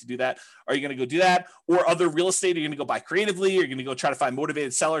be willing to do that. Are you going to go do that? Or other real estate? Are you going to go buy creatively? Are you going to go try to find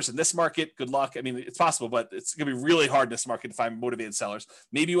motivated sellers in this market? Good luck. I mean, it's possible, but it's going to be really hard in this market to find motivated sellers.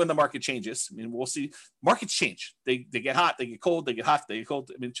 Maybe when the market changes. I mean, we'll see. Markets change. They get hot, they get cold, they get hot, they get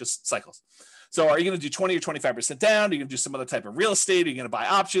cold. I mean, it's just cycles. So are you going to do 20 or 25% down? Are you going to do some other type of real estate? Are you going to buy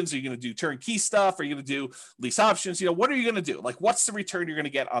options? Are you going to do turnkey stuff? Are you going to do lease options? What are you going to do? Like, what's the return you're going to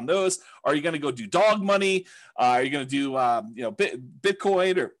get on those? Are you going to go do dog money? Are you going to do,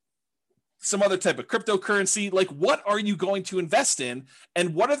 Bitcoin or some other type of cryptocurrency? Like, what are you going to invest in?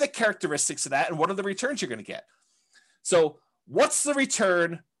 And what are the characteristics of that? And what are the returns you're going to get? So what's the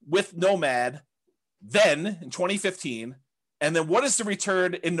return with Nomad then in 2015? And then what is the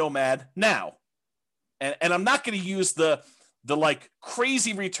return in Nomad now? And I'm not going to use the like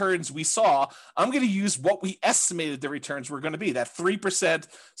crazy returns we saw. I'm going to use what we estimated the returns were going to be, that 3%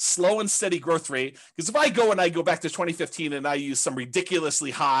 slow and steady growth rate. Because if I go back to 2015 and I use some ridiculously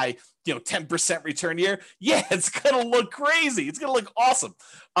high, 10% return year, yeah, it's going to look crazy. It's going to look awesome.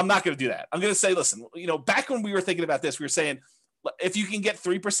 I'm not going to do that. I'm going to say, listen, back when we were thinking about this, we were saying, if you can get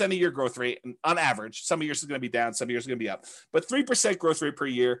 3% a year growth rate on average, some years is going to be down, some years is going to be up, but 3% growth rate per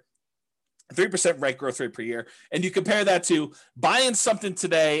year, 3% rate growth rate per year. And you compare that to buying something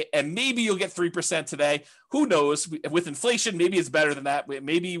today and maybe you'll get 3% today. Who knows? With inflation, maybe it's better than that.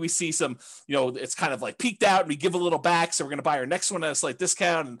 Maybe we see some, it's kind of like peaked out and we give a little back. So we're going to buy our next one at a slight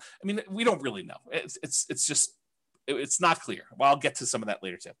discount. And I mean, we don't really know. It's not clear. Well, I'll get to some of that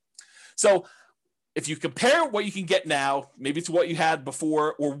later too. So if you compare what you can get now, maybe to what you had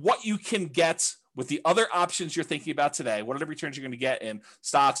before, or what you can get with the other options you're thinking about today, what are the returns you're going to get in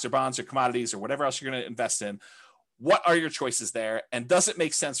stocks or bonds or commodities or whatever else you're going to invest in? What are your choices there? And does it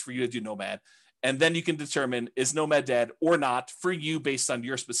make sense for you to do Nomad? And then you can determine, is Nomad Dead or not for you based on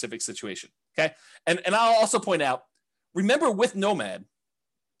your specific situation. Okay. And I'll also point out, remember with Nomad,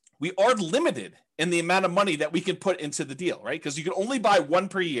 we are limited in the amount of money that we can put into the deal, right? Because you can only buy one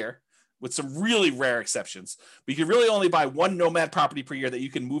per year with some really rare exceptions. But you can really only buy one Nomad property per year that you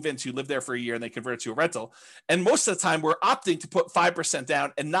can move into, live there for a year, and then convert it to a rental. And most of the time, we're opting to put 5%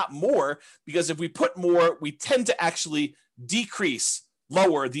 down and not more, because if we put more, we tend to actually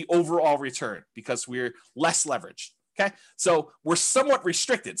lower the overall return because we're less leveraged. Okay. So we're somewhat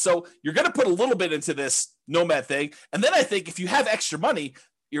restricted. So you're going to put a little bit into this Nomad thing. And then I think if you have extra money,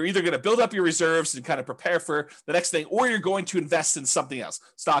 you're either going to build up your reserves and kind of prepare for the next thing, or you're going to invest in something else,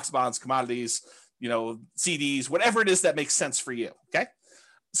 stocks, bonds, commodities, CDs, whatever it is that makes sense for you. Okay.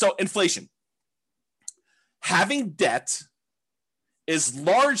 So inflation, having debt is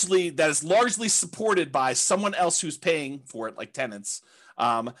largely supported by someone else who's paying for it, like tenants,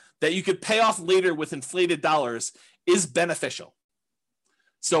 that you could pay off later with inflated dollars is beneficial.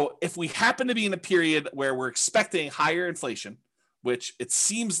 So if we happen to be in a period where we're expecting higher inflation, which it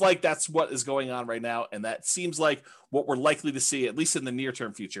seems like that's what is going on right now, and that seems like what we're likely to see, at least in the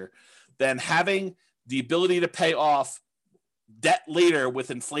near-term future, then having the ability to pay off debt later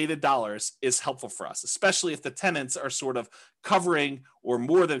with inflated dollars is helpful for us, especially if the tenants are sort of covering or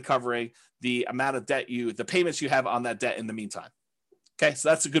more than covering the amount of debt the payments you have on that debt in the meantime. Okay, so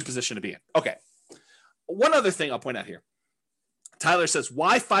that's a good position to be in. Okay, one other thing I'll point out here. Tyler says,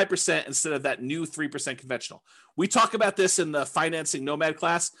 why 5% instead of that new 3% conventional? We talk about this in the financing Nomad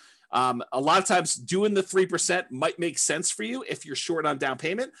class. A lot of times doing the 3% might make sense for you if you're short on down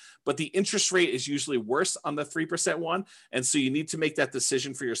payment, but the interest rate is usually worse on the 3% one. And so you need to make that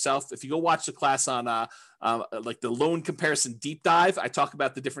decision for yourself. If you go watch the class on like the loan comparison deep dive, I talk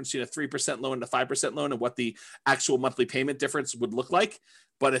about the difference between a 3% loan and a 5% loan and what the actual monthly payment difference would look like.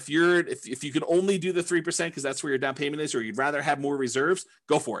 But if you can only do the 3% because that's where your down payment is, or you'd rather have more reserves,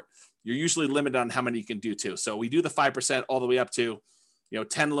 go for it. You're usually limited on how many you can do too. So we do the 5% all the way up to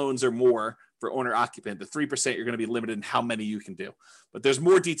 10 loans or more for owner occupant. The 3%, you're going to be limited in how many you can do. But there's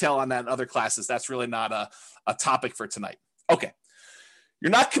more detail on that in other classes. That's really not a topic for tonight. Okay.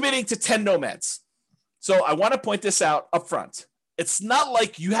 You're not committing to 10 nomads. So I want to point this out up front. It's not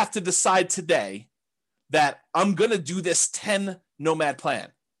like you have to decide today that I'm going to do this 10 nomad plan.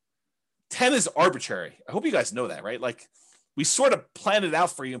 10 is arbitrary. I hope you guys know that, right? Like we sort of plan it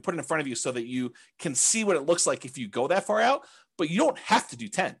out for you and put it in front of you so that you can see what it looks like if you go that far out, but you don't have to do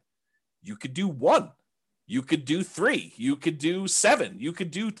 10. You could do 1. You could do 3. You could do 7. You could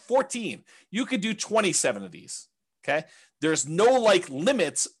do 14. You could do 27 of these. Okay. There's no like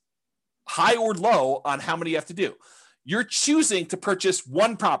limits, high or low, on how many you have to do. You're choosing to purchase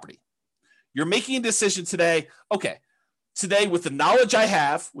one property. You're making a decision today. Okay. Today, with the knowledge I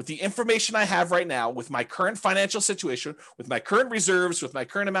have, with the information I have right now, with my current financial situation, with my current reserves, with my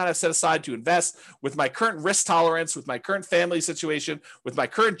current amount I've set aside to invest, with my current risk tolerance, with my current family situation, with my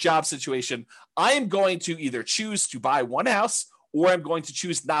current job situation, I am going to either choose to buy one house or I'm going to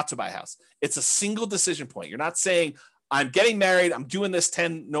choose not to buy a house. It's a single decision point. You're not saying, I'm getting married, I'm doing this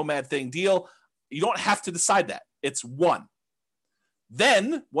 10 nomad thing deal. You don't have to decide that. It's one.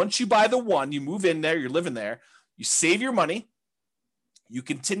 Then, once you buy the one, you move in there, you're living there, you save your money. You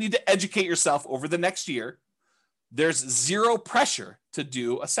continue to educate yourself over the next year. There's zero pressure to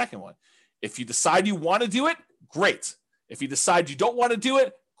do a second one. If you decide you want to do it, great. If you decide you don't want to do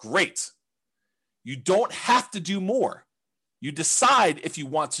it, great. You don't have to do more. You decide if you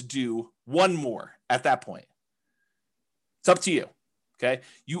want to do one more at that point. It's up to you. Okay.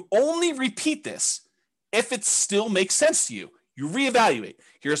 You only repeat this if it still makes sense to you. You reevaluate.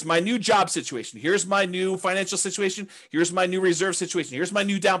 Here's my new job situation. Here's my new financial situation. Here's my new reserve situation. Here's my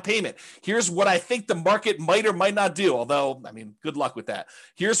new down payment. Here's what I think the market might or might not do. Although, I mean, good luck with that.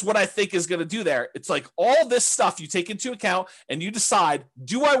 Here's what I think is going to do there. It's like all this stuff you take into account and you decide,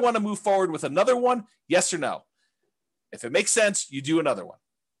 do I want to move forward with another one? Yes or no? If it makes sense, you do another one.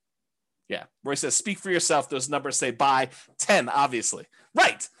 Yeah. Roy says, speak for yourself. Those numbers say buy 10, obviously.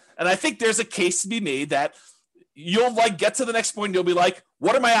 Right. And I think there's a case to be made that you'll like get to the next point and you'll be like,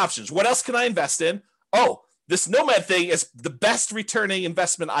 what are my options? What else can I invest in? Oh, this Nomad thing is the best returning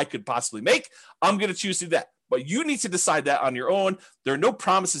investment I could possibly make. I'm going to choose to do that. But you need to decide that on your own. There are no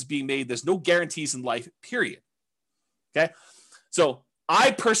promises being made. There's no guarantees in life, period. Okay. So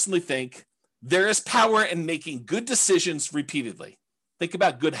I personally think there is power in making good decisions repeatedly. Think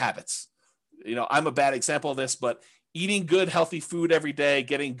about good habits. I'm a bad example of this, but eating good, healthy food every day,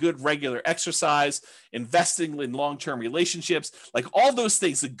 getting good regular exercise, investing in long-term relationships, like all those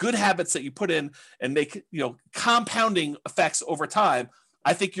things, the good habits that you put in and make, compounding effects over time,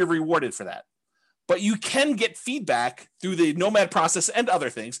 I think you're rewarded for that. but you can get feedback through the Nomad process and other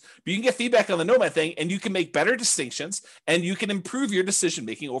things. But you can get feedback on the Nomad thing, and you can make better distinctions, and you can improve your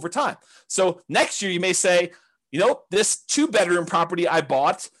decision-making over time. So next year, you may say, this 2-bedroom property I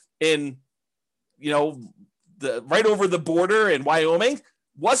bought in, the right over the border in Wyoming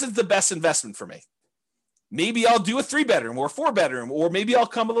wasn't the best investment for me. Maybe I'll do a 3-bedroom or 4-bedroom, or maybe I'll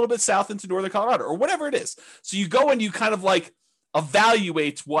come a little bit south into northern Colorado or whatever it is. So you go and you kind of like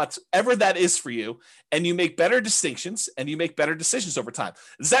evaluate whatever that is for you, and you make better distinctions and you make better decisions over time.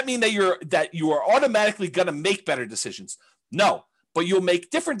 Does that mean that you are automatically going to make better decisions? No, but you'll make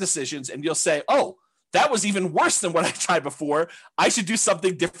different decisions and you'll say, oh, that was even worse than what I tried before. I should do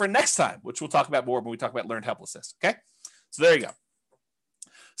something different next time, which we'll talk about more when we talk about learned helplessness. Okay. So there you go.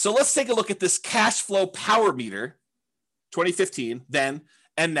 So let's take a look at this cash flow power meter, 2015, then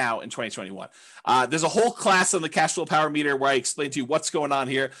and now in 2021. There's a whole class on the cash flow power meter where I explain to you what's going on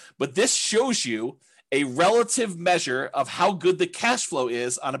here, but this shows you a relative measure of how good the cash flow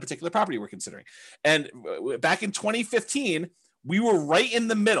is on a particular property we're considering. And back in 2015, we were right in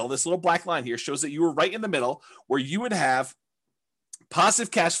the middle. This little black line here shows that you were right in the middle where you would have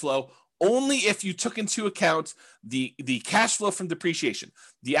positive cash flow only if you took into account the cash flow from depreciation,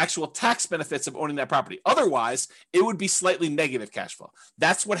 the actual tax benefits of owning that property. Otherwise, it would be slightly negative cash flow.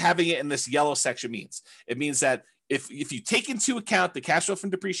 That's what having it in this yellow section means. It means that if you take into account the cash flow from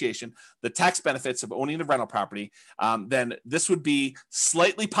depreciation, the tax benefits of owning the rental property, then this would be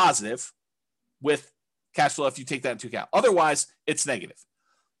slightly positive with cash flow if you take that into account. Otherwise, it's negative.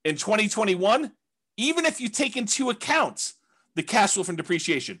 In 2021, even if you take into account the cash flow from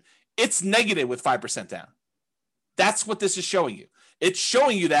depreciation, it's negative with 5% down. That's what this is showing you. It's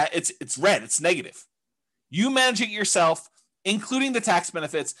showing you that it's red, it's negative. You manage it yourself, including the tax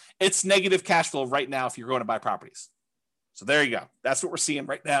benefits, it's negative cash flow right now if you're going to buy properties. So there you go. That's what we're seeing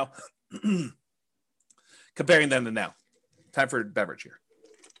right now. Comparing them to now. Time for a beverage here.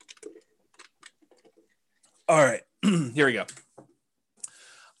 All right, here we go.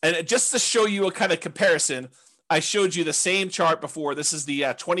 And just to show you a kind of comparison, I showed you the same chart before. This is the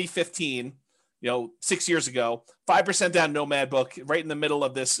 2015, 6 years ago, 5% down Nomad book, right in the middle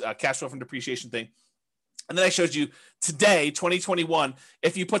of this cash flow from depreciation thing. And then I showed you today, 2021,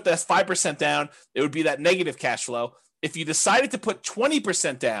 if you put that 5% down, it would be that negative cash flow. If you decided to put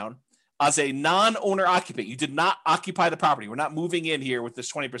 20% down as a non-owner occupant, you did not occupy the property, we're not moving in here with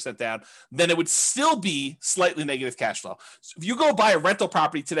this 20% down, then it would still be slightly negative cash flow. So if you go buy a rental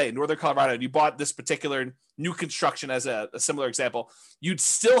property today in northern Colorado and you bought this particular new construction as a similar example, you'd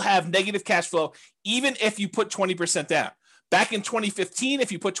still have negative cash flow even if you put 20% down. Back in 2015,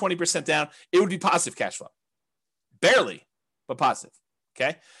 if you put 20% down, it would be positive cash flow. Barely, but positive,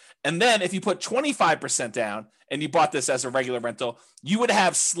 okay? And then if you put 25% down and you bought this as a regular rental, you would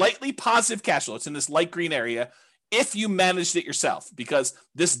have slightly positive cash flow. It's in this light green area if you managed it yourself, because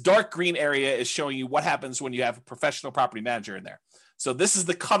this dark green area is showing you what happens when you have a professional property manager in there. So this is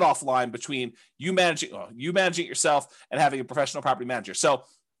the cutoff line between you managing it yourself and having a professional property manager. So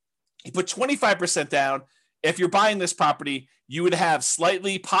you put 25% down. If you're buying this property, you would have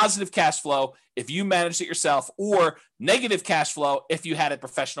slightly positive cash flow if you managed it yourself, or negative cash flow if you had a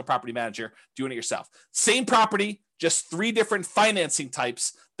professional property manager doing it yourself. Same property, just 3 different financing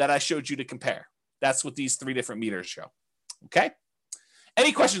types that I showed you to compare. That's what these 3 different meters show. Okay.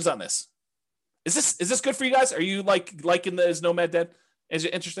 Any questions on this? Is this good for you guys? Are you liking the Is Nomad Dead? Is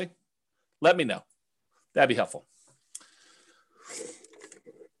it interesting? Let me know. That'd be helpful.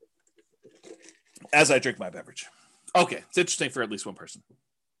 As I drink my beverage. Okay, it's interesting for at least one person.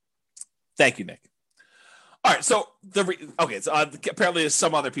 Thank you, Nick. All right, so apparently there's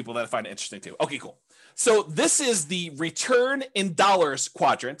some other people that find it interesting too. Okay, cool. So this is the return in dollars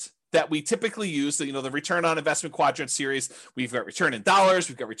quadrant that we typically use. So, the return on investment quadrant series. We've got return in dollars.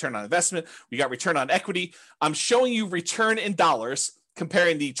 We've got return on investment. We got return on equity. I'm showing you return in dollars,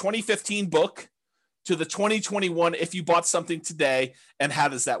 comparing the 2015 book to the 2021 if you bought something today, and how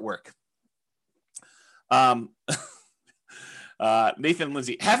does that work? Nathan and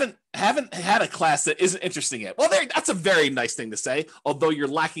Lindsay haven't had a class that isn't interesting yet. Well, that's a very nice thing to say, although you're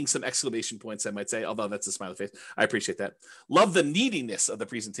lacking some exclamation points, I might say, although that's a smiley face. I appreciate that. Love the neediness of the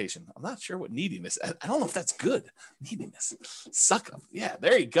presentation. I'm not sure what neediness. I don't know if that's good. Neediness. Suck up. Yeah,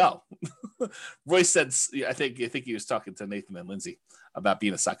 there you go. Roy said, I think he was talking to Nathan and Lindsay about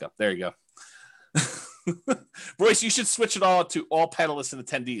being a suck up. There you go. Royce, you should switch it all to all panelists and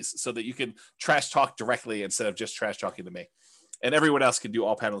attendees so that you can trash talk directly instead of just trash talking to me. And everyone else can do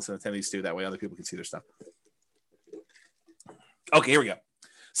all panelists and attendees too. That way other people can see their stuff. Okay, here we go.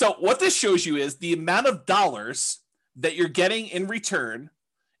 So what this shows you is the amount of dollars that you're getting in return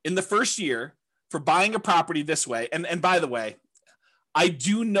in the first year for buying a property this way, and by the way, I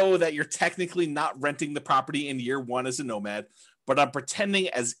do know that you're technically not renting the property in year one as a nomad, but I'm pretending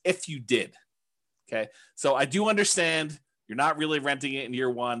as if you did. Okay. So I do understand you're not really renting it in year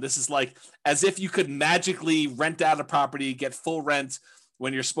one. This is like as if you could magically rent out a property, get full rent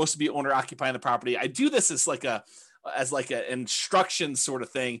when you're supposed to be owner occupying the property. I do this as like an instruction sort of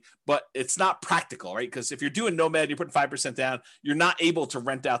thing, but it's not practical, right? Because if you're doing nomad, you're putting 5% down, you're not able to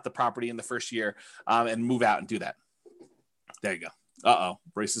rent out the property in the first year and move out and do that. There you go.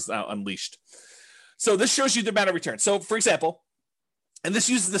 Brace is now unleashed. So this shows you the amount of return. So for example, and this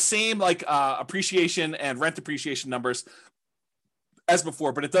uses the same like appreciation and rent appreciation numbers as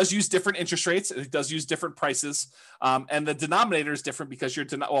before, but it does use different interest rates. It does use different prices. And the denominator is different because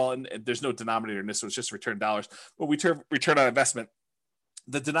and there's no denominator in this, so it's just return dollars. But we return on investment,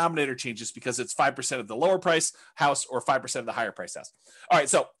 the denominator changes because it's 5% of the lower price house or 5% of the higher price house. All right,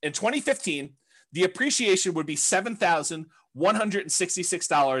 so in 2015, the appreciation would be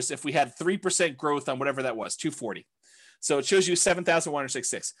 $7,166 if we had 3% growth on whatever that was, 240. So it shows you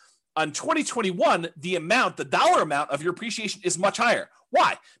 7,166. On 2021, the dollar amount of your appreciation is much higher.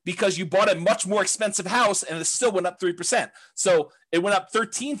 Why? Because you bought a much more expensive house and it still went up 3%. So it went up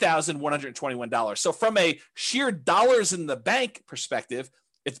 $13,121. So from a sheer dollars in the bank perspective,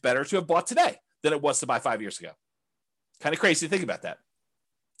 it's better to have bought today than it was to buy 5 years ago. Kind of crazy to think about that.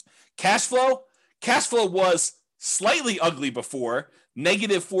 Cash flow was slightly ugly before,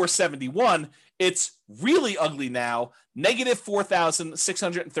 negative 471. It's really ugly now, negative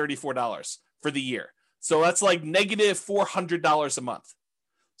 $4,634 for the year. So that's like negative $400 a month.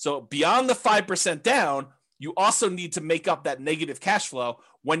 So beyond the 5% down, you also need to make up that negative cash flow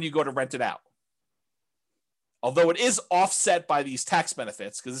when you go to rent it out. Although it is offset by these tax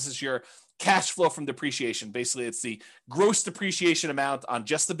benefits, because this is your cash flow from depreciation. Basically, it's the gross depreciation amount on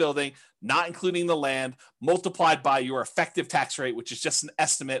just the building, not including the land, multiplied by your effective tax rate, which is just an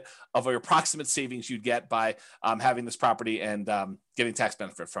estimate of your approximate savings you'd get by having this property and getting tax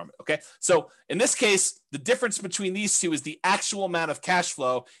benefit from it. Okay. So in this case, the difference between these two is the actual amount of cash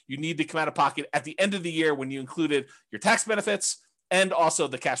flow you need to come out of pocket at the end of the year when you included your tax benefits and also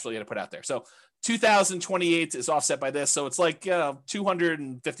the cash flow you had to put out there. So 2028 is offset by this. So it's like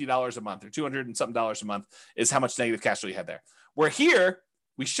 $250 a month or $200 and something dollars a month is how much negative cash flow you had there. Where here,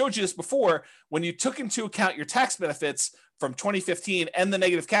 we showed you this before, when you took into account your tax benefits from 2015 and the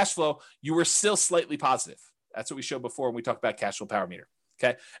negative cash flow, you were still slightly positive. That's what we showed before when we talked about cash flow power meter.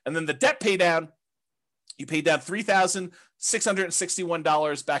 Okay. And then the debt pay down, you paid down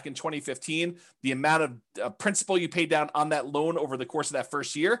 $3,661 back in 2015. The amount of principal you paid down on that loan over the course of that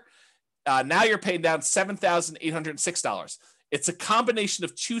first year. Now you're paying down $7,806. It's a combination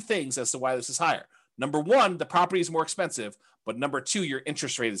of two things as to why this is higher. Number one, the property is more expensive, but number two, your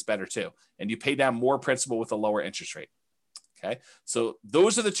interest rate is better too. And you pay down more principal with a lower interest rate. Okay. So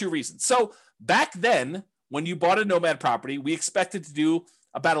those are the two reasons. So back then, when you bought a Nomad property, we expected to do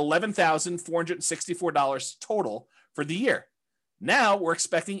about $11,464 total for the year. Now we're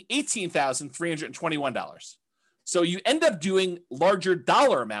expecting $18,321. So you end up doing larger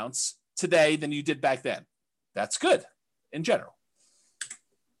dollar amounts today than you did back then. That's good in general.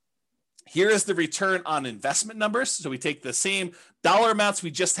 Here is the return on investment numbers. So we take the same dollar amounts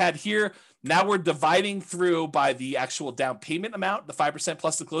we just had here. Now we're dividing through by the actual down payment amount, the 5%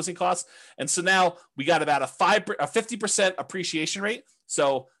 plus the closing costs. And so now we got about a 50% appreciation rate.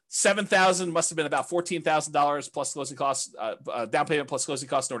 So $7,000 must have been about $14,000 plus closing costs, down payment plus closing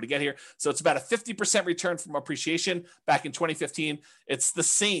costs in order to get here. So it's about a 50% return from appreciation back in 2015. It's the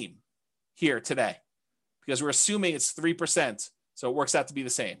same here today because we're assuming it's 3%. So it works out to be the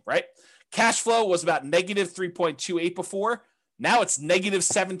same, right? Cash flow was about negative 3.28 before. Now it's negative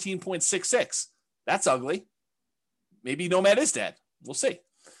 17.66. That's ugly. Maybe Nomad is dead. We'll see.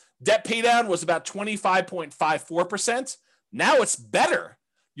 Debt paydown was about 25.54%. Now it's better.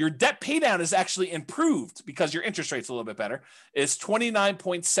 Your debt paydown is actually improved because your interest rate's a little bit better. Is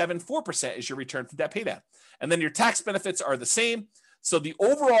 29.74% is your return from debt paydown. And then your tax benefits are the same. So the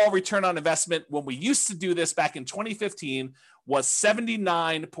overall return on investment when we used to do this back in 2015 was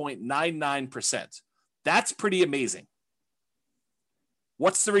 79.99%. That's pretty amazing.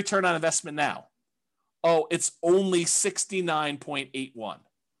 What's the return on investment now? Oh, it's only 69.81.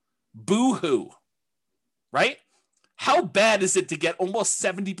 Boo-hoo, right? How bad is it to get almost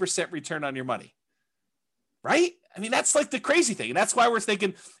 70% return on your money? Right? I mean, that's like the crazy thing. And that's why we're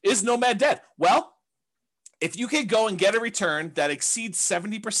thinking, is Nomad dead? Well, if you could go and get a return that exceeds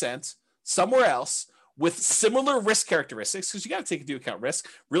 70% somewhere else with similar risk characteristics, because you got to take into account risk.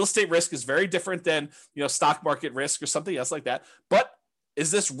 Real estate risk is very different than, stock market risk or something else like that. But is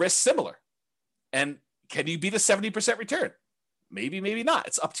this risk similar? And can you beat a 70% return? Maybe, maybe not.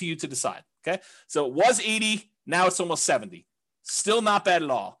 It's up to you to decide. Okay. So it was 80. Now it's almost 70. Still not bad at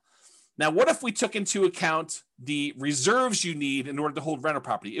all. Now, what if we took into account the reserves you need in order to hold rental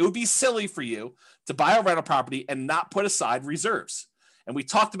property? It would be silly for you to buy a rental property and not put aside reserves. And we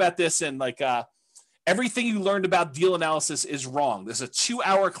talked about this in everything you learned about deal analysis is wrong. There's a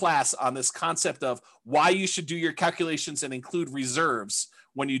 2-hour class on this concept of why you should do your calculations and include reserves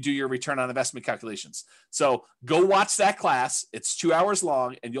when you do your return on investment calculations. So go watch that class. It's 2 hours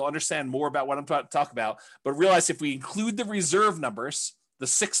long, and you'll understand more about what I'm talking about. But realize if we include the reserve numbers, the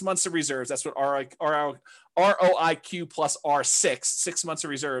 6 months of reserves, that's what ROIQ plus R6, 6 months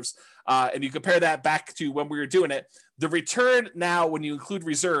of reserves, and you compare that back to when we were doing it, the return now when you include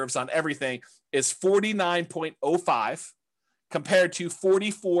reserves on everything is 49.05 compared to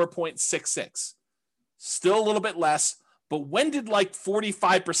 44.66. Still a little bit less, but when did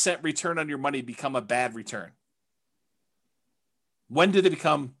 45% return on your money become a bad return? When did it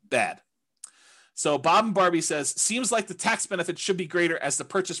become bad? So Bob and Barbie says, seems like the tax benefit should be greater as the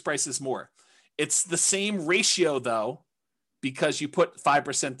purchase price is more. It's the same ratio though, because you put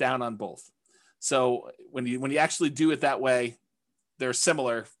 5% down on both. So when you actually do it that way, they're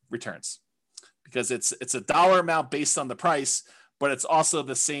similar returns because it's a dollar amount based on the price, but it's also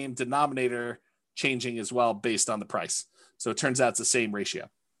the same denominator changing as well based on the price. So it turns out it's the same ratio.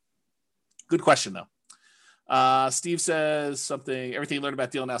 Good question though. Steve says something, everything you learned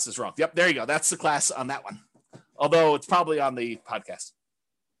about deal analysis is wrong. Yep, there you go. That's the class on that one. Although it's probably on the podcast.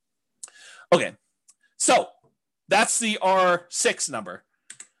 Okay, so that's the R6 number.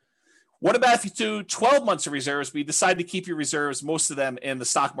 What about if you do 12 months of reserves, but you decide to keep your reserves, most of them in the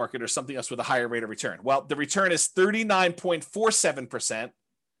stock market or something else with a higher rate of return? Well, the return is 39.47%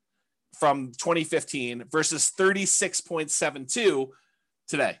 from 2015 versus 36.72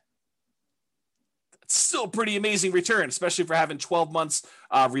 today. Still pretty amazing return, especially for having 12 months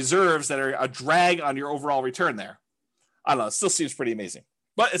reserves that are a drag on your overall return there. I don't know. It still seems pretty amazing,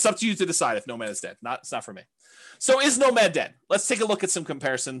 but it's up to you to decide if Nomad is dead. It's not for me. So is Nomad dead? Let's take a look at some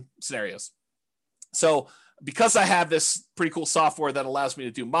comparison scenarios. So because I have this pretty cool software that allows me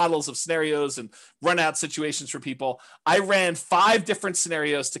to do models of scenarios and run out situations for people, I ran 5 different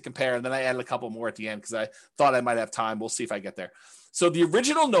scenarios to compare, and then I added a couple more at the end because I thought I might have time. We'll see if I get there. So the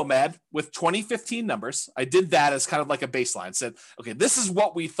original Nomad with 2015 numbers, I did that as kind of like a baseline. Said, okay, this is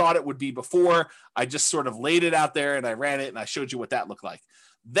what we thought it would be before. I just sort of laid it out there and I ran it and I showed you what that looked like.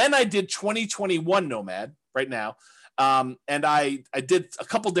 Then I did 2021 Nomad right now. And I did a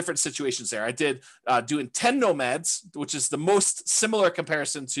couple different situations there. I did doing 10 Nomads, which is the most similar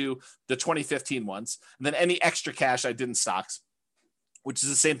comparison to the 2015 ones. And then any extra cash I did in stocks, which is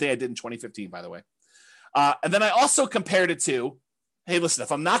the same thing I did in 2015, by the way. And then I also compared it to, hey, listen,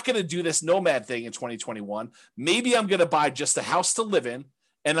 if I'm not going to do this Nomad thing in 2021, maybe I'm going to buy just a house to live in,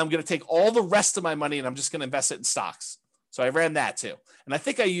 and I'm going to take all the rest of my money and I'm just going to invest it in stocks. So I ran that too. And I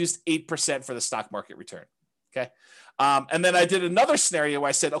think I used 8% for the stock market return. Okay. And then I did another scenario where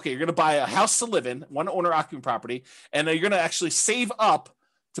I said, okay, you're going to buy a house to live in, one owner occupant property, and you're going to actually save up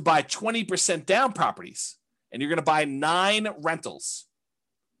to buy 20% down properties. And you're going to buy 9 rentals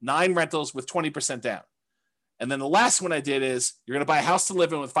with 20% down. And then the last one I did is you're going to buy a house to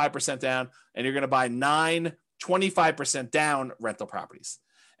live in with 5% down, and you're going to buy 9 25% down rental properties.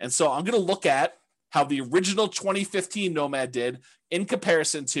 And so I'm going to look at how the original 2015 Nomad did in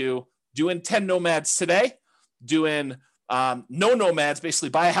comparison to doing 10 Nomads today, doing no Nomads, basically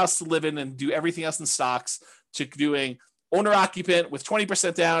buy a house to live in and do everything else in stocks, to doing owner occupant with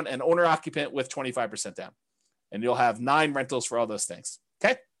 20% down and owner occupant with 25% down. And you'll have 9 rentals for all those things.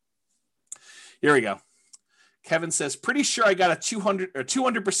 Okay. Here we go. Kevin says, pretty sure I got a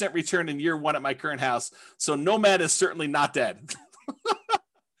 200% return in year 1 at my current house. So Nomad is certainly not dead.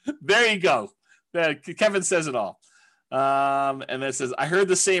 There you go. Kevin says it all. And then it says, I heard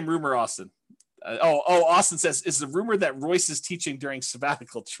the same rumor, Austin. Austin says, is the rumor that Royce is teaching during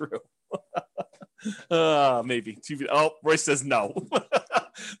sabbatical true? Maybe. Royce says no.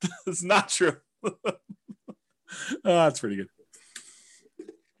 It's not true. That's pretty good.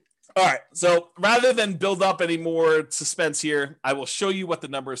 All right. So rather than build up any more suspense here, I will show you what the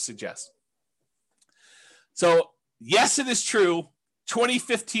numbers suggest. So yes, it is true.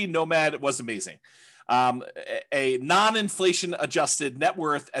 2015 Nomad was amazing. A non-inflation adjusted net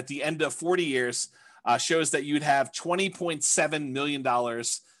worth at the end of 40 years shows that you'd have $20.7 million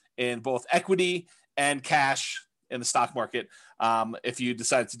in both equity and cash in the stock market if you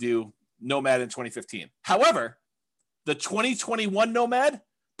decide to do Nomad in 2015. However, the 2021 Nomad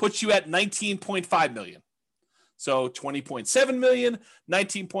puts you at 19.5 million. So 20.7 million,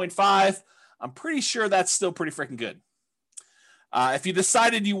 19.5. I'm pretty sure that's still pretty freaking good. If you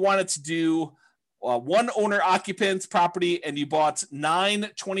decided you wanted to do one owner occupant property and you bought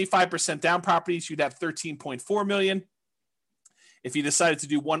 9 25% down properties, you'd have 13.4 million. If you decided to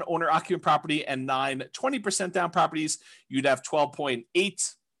do one owner occupant property and 9 20% down properties, you'd have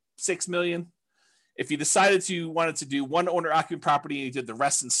 12.86 million. If you decided you wanted to do one owner occupant property and you did the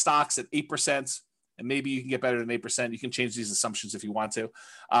rest in stocks at 8%, and maybe you can get better than 8%, you can change these assumptions if you want to,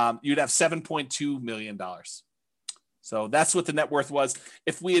 you'd have $7.2 million. So that's what the net worth was.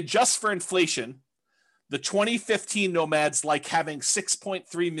 If we adjust for inflation, the 2015 Nomads like having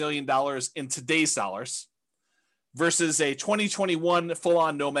 $6.3 million in today's dollars versus a 2021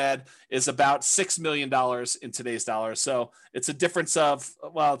 full-on Nomad is about $6 million in today's dollars. So it's a difference of,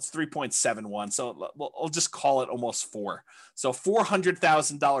 well, it's 3.71. So I'll just call it almost 4. So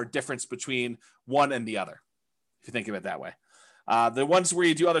 $400,000 difference between one and the other, if you think of it that way. The ones where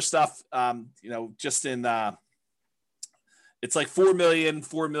you do other stuff, just in, it's like 4 million, and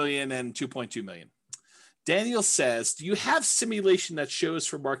 2.2 million. Daniel says, do you have simulation that shows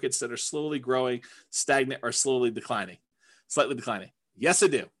for markets that are slowly growing, stagnant, or slightly declining? Yes, I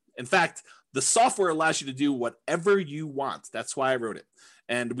do. In fact, the software allows you to do whatever you want. That's why I wrote it.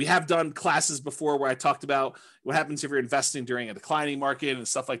 And we have done classes before where I talked about what happens if you're investing during a declining market and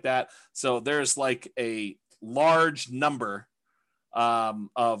stuff like that. So there's like a large number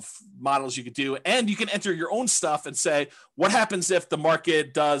of models you could do, and you can enter your own stuff and say, what happens if the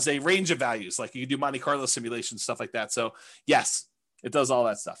market does a range of values? Like you can do Monte Carlo simulations, stuff like that. So yes, it does all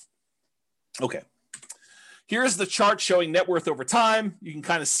that stuff. Okay. Here's the chart showing net worth over time. You can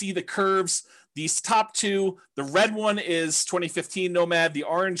kind of see the curves. These top two, the red one is 2015 Nomad. The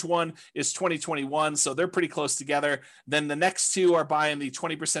orange one is 2021. So they're pretty close together. Then the next two are buying the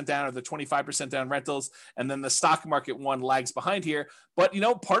 20% down or the 25% down rentals. And then the stock market one lags behind here. But,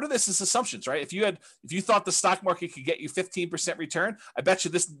 part of this is assumptions, right? If you thought the stock market could get you 15% return, I bet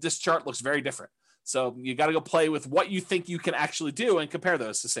you this chart looks very different. So you got to go play with what you think you can actually do and compare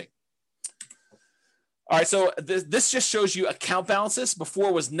those to see. All right, so this just shows you account balances.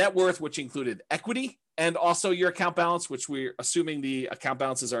 Before was net worth, which included equity, and also your account balance, which we're assuming the account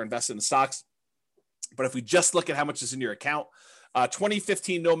balances are invested in stocks. But if we just look at how much is in your account,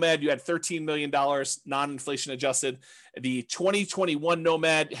 2015 Nomad, you had $13 million, non-inflation adjusted. The 2021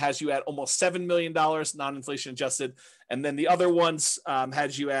 Nomad has you at almost $7 million, non-inflation adjusted. And then the other ones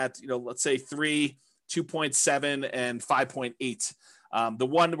had you at, let's say 3, 2.7, and 5.8. The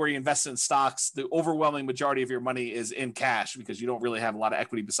one where you invest in stocks, the overwhelming majority of your money is in cash because you don't really have a lot of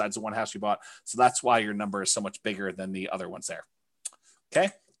equity besides the one house you bought. So that's why your number is so much bigger than the other ones there. Okay.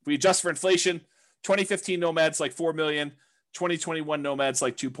 If we adjust for inflation, 2015 Nomads like 4 million, 2021 Nomads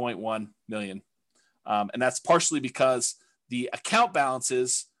like 2.1 million. And that's partially because the account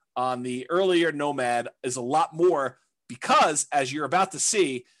balances on the earlier Nomad is a lot more because, as you're about to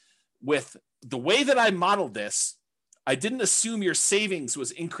see, with the way that I modeled this, I didn't assume your savings was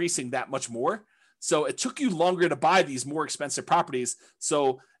increasing that much more. So it took you longer to buy these more expensive properties.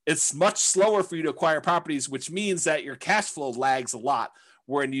 So it's much slower for you to acquire properties, which means that your cash flow lags a lot.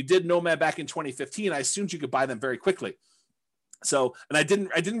 When you did Nomad back in 2015, I assumed you could buy them very quickly. So, and I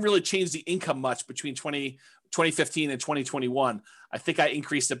didn't really change the income much between 2015 and 2021. I think I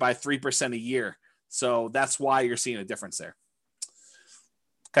increased it by 3% a year. So that's why you're seeing a difference there.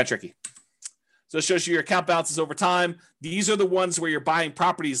 Kind of tricky. So it shows you your account balances over time. These are the ones where you're buying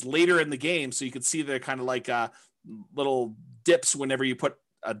properties later in the game. So you can see they're kind of like little dips whenever you put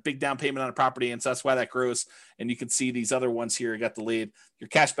a big down payment on a property. And so that's why that grows. And you can see these other ones here, you got the lead. Your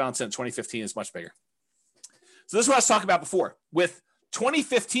cash balance in 2015 is much bigger. So this is what I was talking about before. With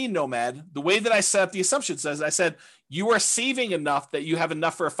 2015 Nomad, the way that I set up the assumptions is I said, you are saving enough that you have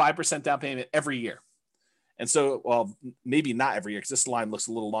enough for a 5% down payment every year. And so, well, maybe not every year because this line looks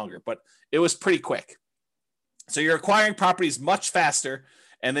a little longer, but it was pretty quick. So you're acquiring properties much faster,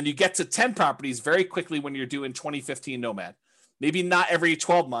 and then you get to 10 properties very quickly when you're doing 2015 Nomad. Maybe not every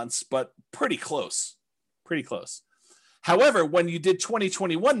 12 months, but pretty close. Pretty close. However, when you did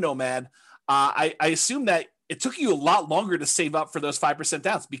 2021 Nomad, I assume that it took you a lot longer to save up for those 5%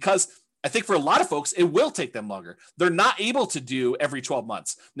 downs because I think for a lot of folks, it will take them longer. They're not able to do every 12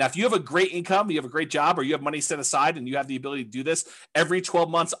 months. Now, if you have a great income, you have a great job, or you have money set aside and you have the ability to do this every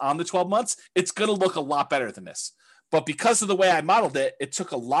 12 months on the 12 months, it's going to look a lot better than this. But because of the way I modeled it, it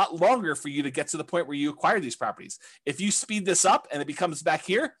took a lot longer for you to get to the point where you acquire these properties. If you speed this up and it becomes back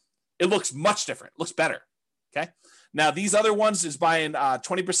here, it looks much different. It looks better. Okay. Now, these other ones is buying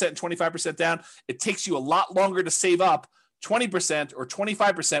 20% and 25% down. It takes you a lot longer to save up 20% or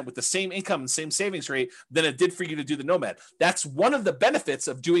 25% with the same income and same savings rate than it did for you to do the Nomad. That's one of the benefits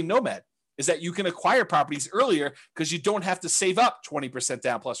of doing Nomad. is that you can acquire properties earlier because you don't have to save up 20%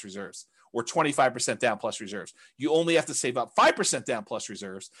 down plus reserves or 25% down plus reserves. You only have to save up 5% down plus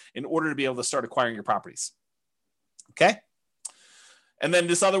reserves in order to be able to start acquiring your properties. Okay? And then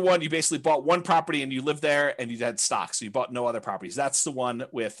this other one, you basically bought one property and you lived there and you had stocks. So you bought no other properties. That's the one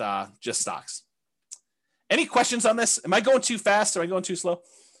with just stocks. Any questions on this? Am I going too fast? Am I going too slow?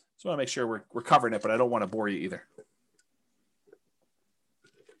 Just want to make sure we're covering it, but I don't want to bore you either.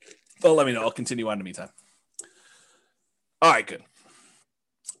 Well, let me know. I'll continue on in the meantime. All right, good.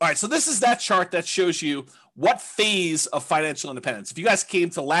 All right, so this is that chart that shows you what phase of financial independence. If you guys came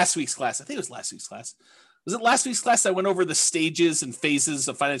to last week's class, I think it was last week's class. Was it last week's class that went over the stages and phases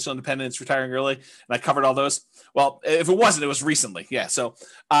of financial independence, retiring early, and I covered all those? Well, if it wasn't, it was recently. Yeah. So,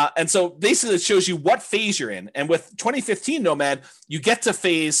 and so basically it shows you what phase you're in. And with 2015 Nomad, you get to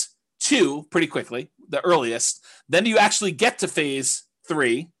phase 2 pretty quickly, the earliest. Then you actually get to phase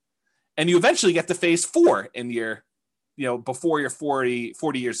 3, and you eventually get to phase 4 in your, before your 40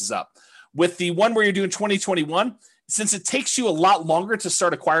 years is up. With the one where you're doing 2021, since it takes you a lot longer to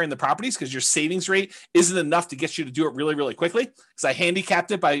start acquiring the properties because your savings rate isn't enough to get you to do it really, really quickly, because I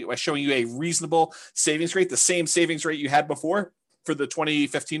handicapped it by showing you a reasonable savings rate, the same savings rate you had before for the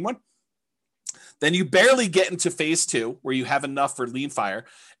 2015 one. Then you barely get into phase 2 where you have enough for lean fire,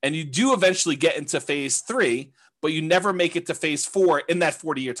 and you do eventually get into phase 3, but you never make it to phase 4 in that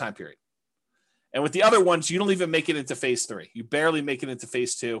 40-year time period. And with the other ones, you don't even make it into phase 3. You barely make it into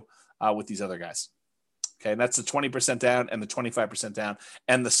phase 2 with these other guys. Okay, and that's the 20% down and the 25% down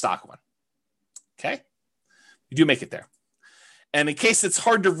and the stock one. Okay, you do make it there. And in case it's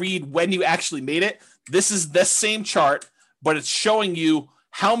hard to read when you actually made it, this is the same chart, but it's showing you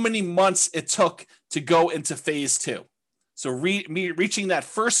how many months it took to go into phase 2. So reaching that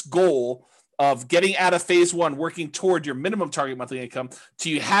first goal of getting out of phase 1, working toward your minimum target monthly income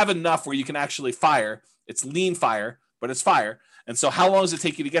till you have enough where you can actually fire. It's lean fire, but it's fire. And so how long does it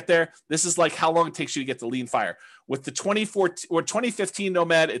take you to get there? This is like how long it takes you to get to lean fire. With the 2015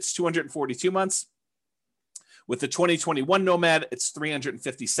 Nomad, it's 242 months. With the 2021 Nomad, it's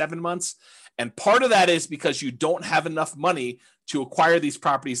 357 months. And part of that is because you don't have enough money to acquire these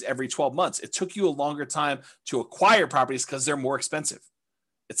properties every 12 months. It took you a longer time to acquire properties because they're more expensive.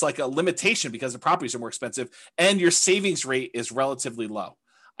 It's like a limitation because the properties are more expensive and your savings rate is relatively low.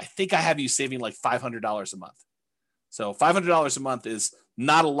 I think I have you saving like $500 a month. So $500 a month is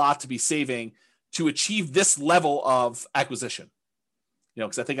not a lot to be saving to achieve this level of acquisition.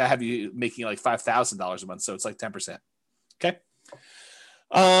 Because I think I have you making like $5,000 a month. So it's like 10%. Okay.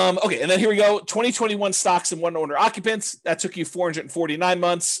 Okay. And then here we go. 2021 stocks and one owner occupants. That took you 449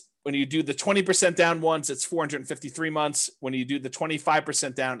 months. When you do the 20% down ones, it's 453 months. When you do the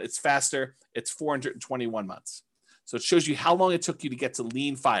 25% down, it's faster. It's 421 months. So it shows you how long it took you to get to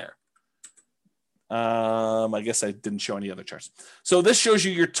lean fire. I guess I didn't show any other charts. So this shows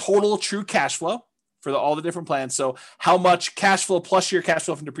you your total true cash flow for all the different plans. So how much cash flow plus your cash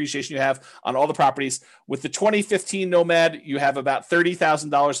flow from depreciation you have on all the properties. With the 2015 Nomad, you have about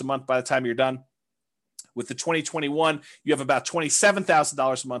 $30,000 a month by the time you're done. With the 2021, you have about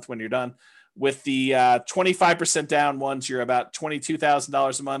 $27,000 a month when you're done. With the 25% down ones, you're about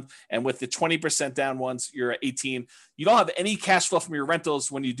 $22,000 a month. And with the 20% down ones, you're at $18,000. You don't have any cash flow from your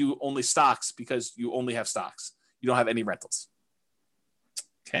rentals when you do only stocks because you only have stocks. You don't have any rentals.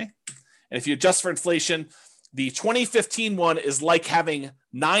 Okay. And if you adjust for inflation, the 2015 one is like having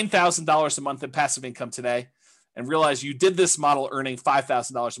 $9,000 a month in passive income today. And realize you did this model earning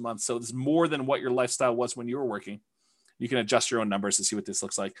 $5,000 a month. So it's more than what your lifestyle was when you were working. You can adjust your own numbers to see what this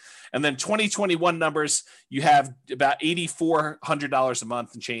looks like. And then 2021 numbers, you have about $8,400 a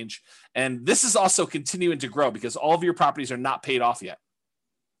month and change. And this is also continuing to grow because all of your properties are not paid off yet.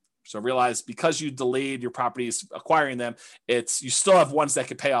 So realize because you delayed your properties acquiring them, you still have ones that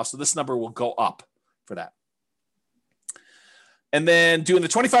could pay off. So this number will go up for that. And then doing the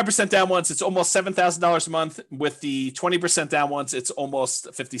 25% down ones, it's almost $7,000 a month. With the 20% down ones, it's almost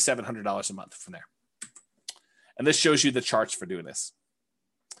 $5,700 a month from there. And this shows you the charts for doing this.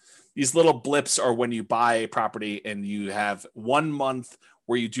 These little blips are when you buy a property and you have 1 month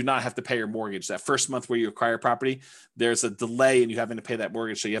where you do not have to pay your mortgage. That first month where you acquire property, there's a delay and you having to pay that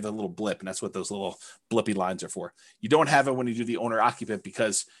mortgage. So you have a little blip, and that's what those little blippy lines are for. You don't have it when you do the owner occupant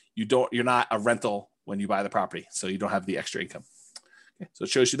because you're not a rental when you buy the property. So you don't have the extra income. Okay, so it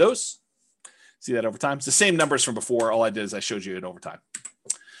shows you those. See that over time. It's the same numbers from before. All I did is I showed you it over time.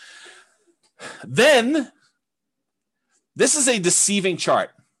 Then this is a deceiving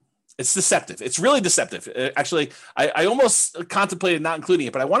chart. It's deceptive. It's really deceptive. Actually, I almost contemplated not including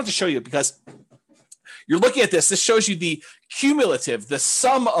it, but I wanted to show you because you're looking at this. This shows you the cumulative, the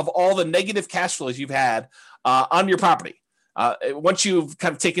sum of all the negative cash flows you've had on your property. Once you've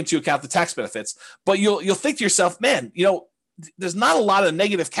kind of taken into account the tax benefits, but you'll think to yourself, man, there's not a lot of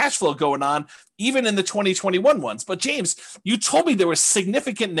negative cash flow going on, even in the 2021 ones. But James, you told me there was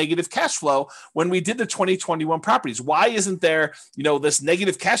significant negative cash flow when we did the 2021 properties. Why isn't there, this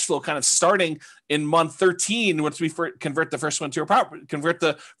negative cash flow kind of starting in month 13 once we convert the first one to a property, convert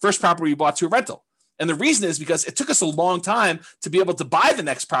the first property we bought to a rental? And the reason is because it took us a long time to be able to buy the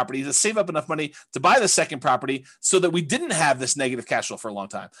next property, to save up enough money to buy the second property so that we didn't have this negative cash flow for a long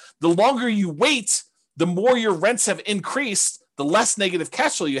time. The longer you wait, the more your rents have increased, the less negative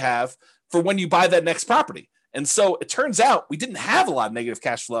cash flow you have for when you buy that next property. And so it turns out we didn't have a lot of negative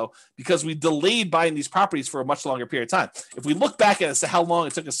cash flow because we delayed buying these properties for a much longer period of time. If we look back at as to how long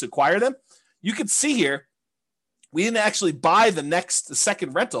it took us to acquire them, you can see here, we didn't actually buy the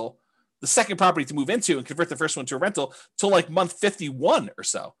second rental, the second property to move into and convert the first one to a rental till like month 51 or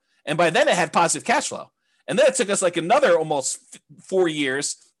so. And by then it had positive cash flow. And then it took us like another almost 4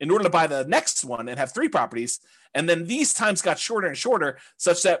 years in order to buy the next one and have 3 properties. And then these times got shorter and shorter,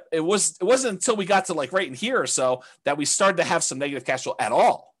 such that it wasn't until we got to like right in here or so that we started to have some negative cash flow at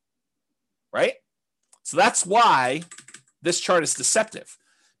all. Right? So that's why this chart is deceptive.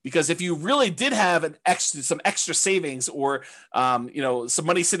 Because if you really did have some extra savings or some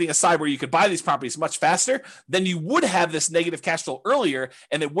money sitting aside where you could buy these properties much faster, then you would have this negative cash flow earlier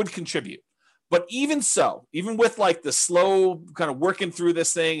and it would contribute. But even so, even with like the slow kind of working through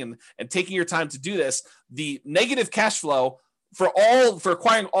this thing and taking your time to do this, the negative cash flow for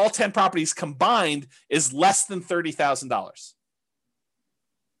acquiring all 10 properties combined is less than $30,000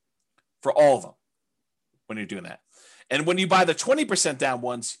 for all of them when you're doing that. And when you buy the 20% down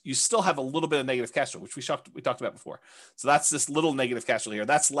ones, you still have a little bit of negative cash flow, which we talked about before. So that's this little negative cash flow here.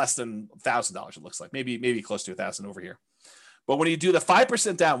 That's less than $1,000. It looks like maybe close to 1,000 over here. But when you do the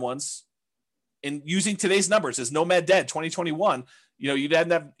 5% down ones, and using today's numbers as Nomad Dead 2021, you'd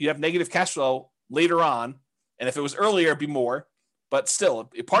have negative cash flow later on, and if it was earlier, it'd be more. But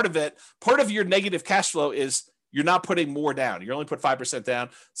still, part of your negative cash flow is you're not putting more down. You're only put 5%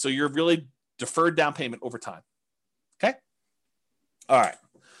 down, so you're really deferred down payment over time. Okay. All right.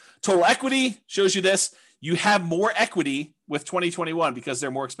 Total equity shows you this. You have more equity with 2021 because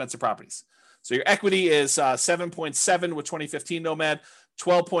they're more expensive properties. So your equity is 7.7 with 2015 Nomad,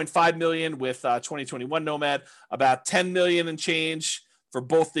 12.5 million with 2021 Nomad, about 10 million and change for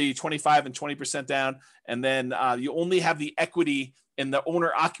both the 25 and 20% down. And then you only have the equity in the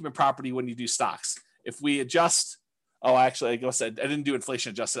owner occupant property when you do stocks. If we adjust, I guess I didn't do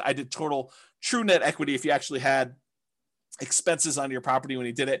inflation adjusted. I did total true net equity if you actually had expenses on your property when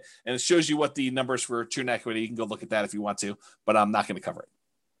you did it. And it shows you what the numbers for true net equity. You can go look at that if you want to, but I'm not going to cover it.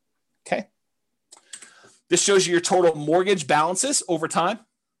 Okay. This shows you your total mortgage balances over time.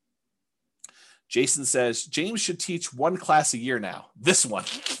 Jason says, James should teach one class a year now. This one.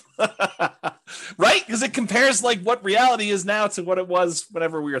 Right? Because it compares like what reality is now to what it was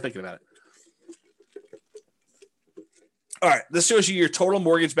whenever we were thinking about it. All right. This shows you your total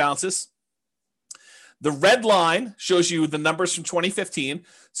mortgage balances. The red line shows you the numbers from 2015.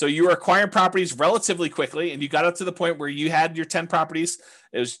 So you were acquiring properties relatively quickly, and you got up to the point where you had your 10 properties.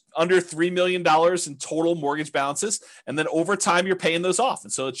 It was under $3 million in total mortgage balances. And then over time, you're paying those off.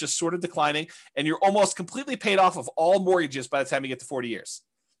 And so it's just sort of declining, and you're almost completely paid off of all mortgages by the time you get to 40 years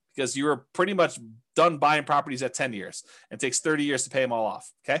because you were pretty much done buying properties at 10 years. It takes 30 years to pay them all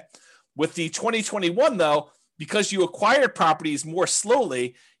off. Okay. With the 2021, though, because you acquired properties more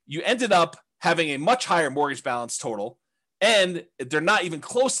slowly, you ended up having a much higher mortgage balance total, and they're not even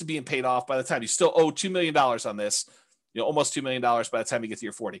close to being paid off by the time you still owe $2 million on this, almost $2 million by the time you get to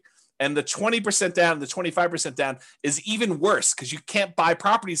your 40. And the 20% down, the 25% down is even worse because you can't buy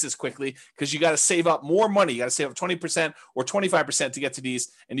properties as quickly because you got to save up more money. You got to save up 20% or 25% to get to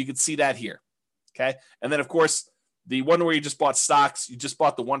these. And you can see that here. Okay. And then of course, the one where you just bought stocks, you just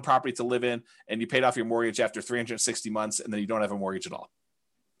bought the one property to live in and you paid off your mortgage after 360 months. And then you don't have a mortgage at all.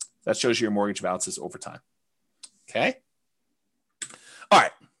 That shows you your mortgage balances over time. Okay. All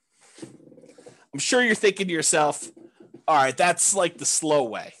right. I'm sure you're thinking to yourself, all right, that's like the slow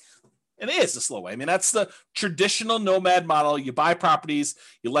way. And it is the slow way. I mean, that's the traditional nomad model. You buy properties,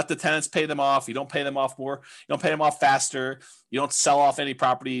 you let the tenants pay them off. You don't pay them off more. You don't pay them off faster. You don't sell off any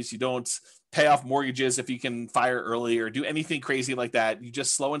properties. You don't pay off mortgages if you can fire early or do anything crazy like that. You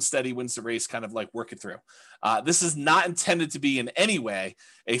just slow and steady wins the race, kind of like work it through. This is not intended to be in any way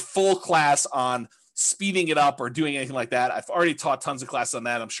a full class on speeding it up or doing anything like that. I've already taught tons of classes on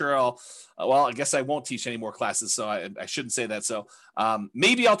that. I'm sure I guess I won't teach any more classes, so I shouldn't say that. So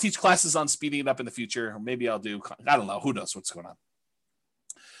maybe I'll teach classes on speeding it up in the future, or maybe I don't know. Who knows what's going on?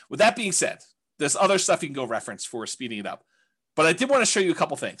 With that being said, there's other stuff you can go reference for speeding it up. But I did want to show you a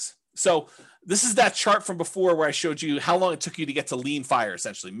couple things. So this is that chart from before where I showed you how long it took you to get to lean fire,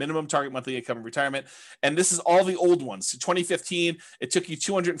 essentially, minimum target monthly income in retirement. And this is all the old ones. So 2015, it took you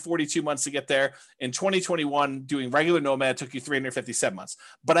 242 months to get there. In 2021, doing regular Nomad took you 357 months.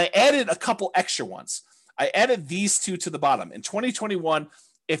 But I added a couple extra ones. I added these two to the bottom. In 2021,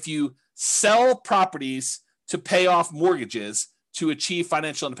 if you sell properties to pay off mortgages to achieve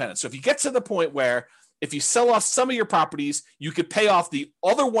financial independence. So if you get to the point where if you sell off some of your properties, you could pay off the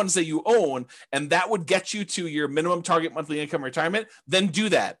other ones that you own, and that would get you to your minimum target monthly income retirement, then do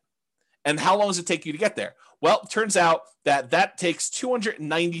that. And how long does it take you to get there? Well, it turns out that takes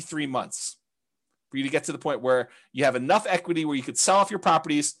 293 months for you to get to the point where you have enough equity where you could sell off your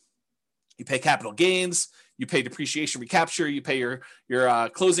properties, you pay capital gains, you pay depreciation recapture, you pay your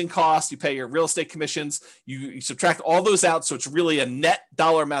closing costs, you pay your real estate commissions, you subtract all those out. So it's really a net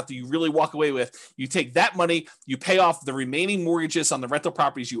dollar amount that you really walk away with. You take that money, you pay off the remaining mortgages on the rental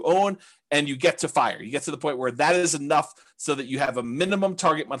properties you own, and you get to fire. You get to the point where that is enough so that you have a minimum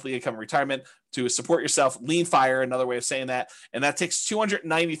target monthly income in retirement to support yourself, lean fire, another way of saying that. And that takes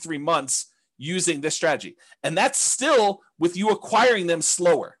 293 months using this strategy. And that's still with you acquiring them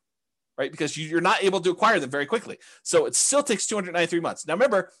slower. Right? Because you're not able to acquire them very quickly. So it still takes 293 months. Now,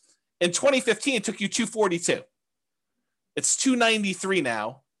 remember, in 2015, it took you 242. It's 293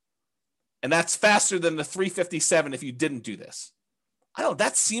 now. And that's faster than the 357 if you didn't do this. I don't know.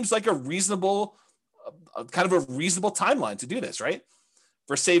 That seems like a reasonable, kind of a reasonable timeline to do this, right?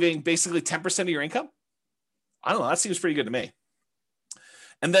 For saving basically 10% of your income. I don't know. That seems pretty good to me.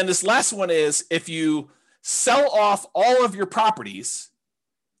 And then this last one is if you sell off all of your properties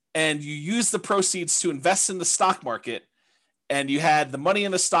and you use the proceeds to invest in the stock market, and you had the money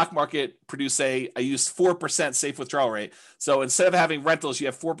in the stock market produce I used 4% safe withdrawal rate. So instead of having rentals, you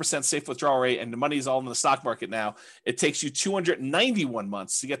have 4% safe withdrawal rate, and the money is all in the stock market now. It takes you 291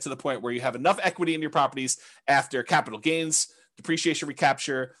 months to get to the point where you have enough equity in your properties after capital gains, depreciation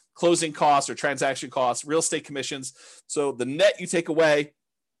recapture, closing costs or transaction costs, real estate commissions. So the net you take away,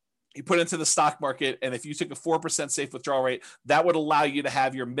 you put into the stock market, and if you took a 4% safe withdrawal rate, that would allow you to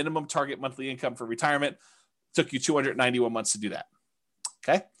have your minimum target monthly income for retirement. It took you 291 months to do that,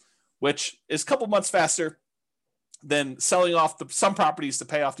 okay? Which is a couple months faster than selling off some properties to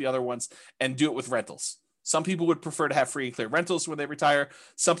pay off the other ones and do it with rentals. Some people would prefer to have free and clear rentals when they retire.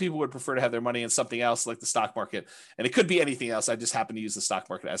 Some people would prefer to have their money in something else like the stock market, and it could be anything else. I just happen to use the stock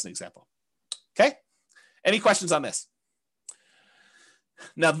market as an example, okay? Any questions on this?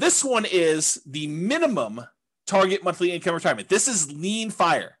 Now, this one is the minimum target monthly income retirement. This is lean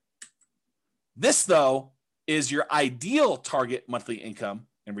fire. This, though, is your ideal target monthly income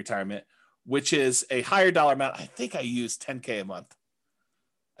in retirement, which is a higher dollar amount. I think I use $10K a month.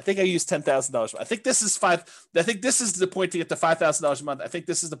 I think I use $10,000. I think this is the point to get to $5,000 a month. I think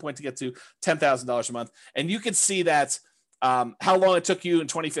this is the point to get to $10,000 a month. And you can see that how long it took you in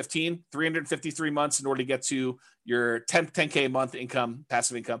 2015, 353 months in order to get to your 10K a month income,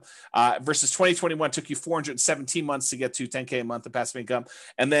 passive income, versus 2021 took you 417 months to get to 10K a month of passive income.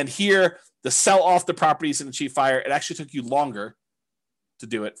 And then here, the sell off the properties and achieve fire, it actually took you longer to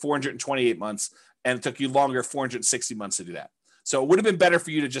do it, 428 months, and it took you longer, 460 months to do that. So it would have been better for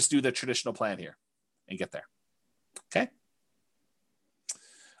you to just do the traditional plan here and get there. Okay.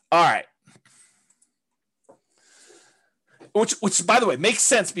 All right. Which, by the way, makes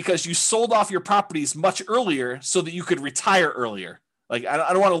sense because you sold off your properties much earlier so that you could retire earlier. Like,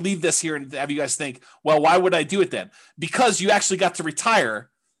 I don't want to leave this here and have you guys think, well, why would I do it then? Because you actually got to retire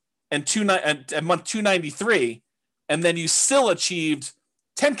at month 293, and then you still achieved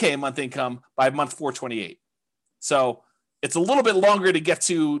 10K a month income by month 428. So it's a little bit longer to get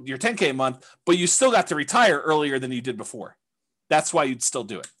to your 10K a month, but you still got to retire earlier than you did before. That's why you'd still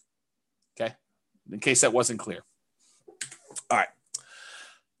do it. Okay? In case that wasn't clear. All right.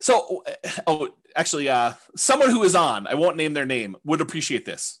 So, someone who is on, I won't name their name, would appreciate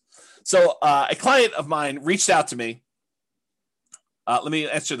this. So a client of mine reached out to me. Let me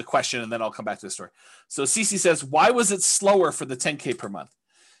answer the question and then I'll come back to the story. So Cece says, why was it slower for the 10K per month?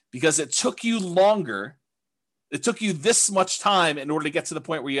 Because it took you longer. It took you this much time in order to get to the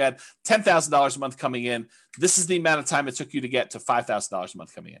point where you had $10,000 a month coming in. This is the amount of time it took you to get to $5,000 a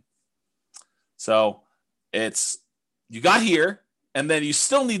month coming in. So you got here, and then you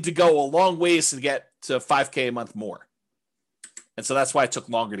still need to go a long ways to get to 5K a month more. And so that's why it took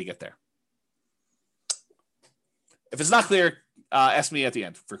longer to get there. If it's not clear, ask me at the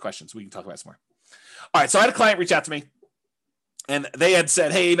end for questions. We can talk about it some more. All right. So I had a client reach out to me, and they had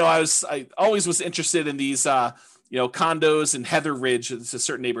said, hey, I always was interested in these, condos in Heather Ridge. It's a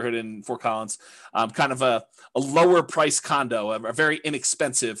certain neighborhood in Fort Collins, kind of a lower price condo, a very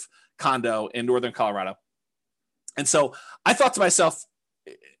inexpensive condo in Northern Colorado. And so I thought to myself,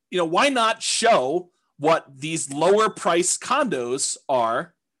 why not show what these lower price condos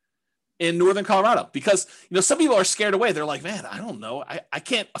are in Northern Colorado? Because, some people are scared away. They're like, man, I don't know. I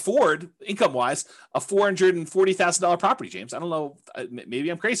can't afford, income wise, a $440,000 property, James. I don't know. Maybe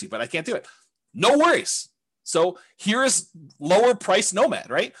I'm crazy, but I can't do it. No worries. So here's lower price Nomad,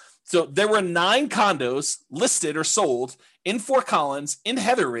 right? So there were 9 condos listed or sold in Fort Collins, in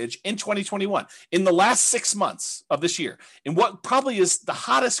Heather Ridge in 2021, in the last 6 months of this year, in what probably is the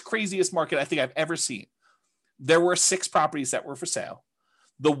hottest, craziest market I think I've ever seen. There were 6 properties that were for sale.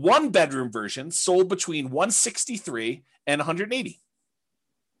 The 1-bedroom version sold between $163,000 and $180,000.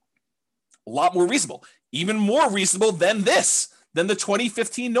 A lot more reasonable, even more reasonable than the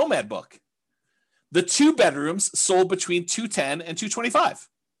 2015 Nomad book. The 2 bedrooms sold between $210,000 and $225,000.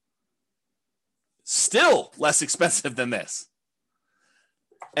 Still less expensive than this.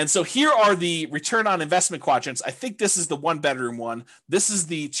 And so here are the return on investment quadrants. I think this is the 1-bedroom one. This is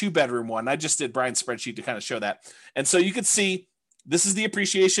the 2-bedroom one. I just did Brian's spreadsheet to kind of show that. And so you can see this is the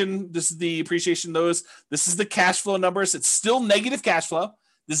appreciation. This is the appreciation. This is the cash flow numbers. It's still negative cash flow.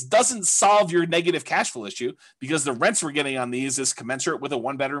 This doesn't solve your negative cash flow issue because the rents we're getting on these is commensurate with a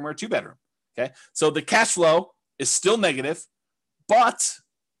 1-bedroom or a 2-bedroom. Okay. So the cash flow is still negative, but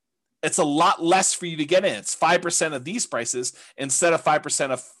it's a lot less for you to get in. It's 5% of these prices instead of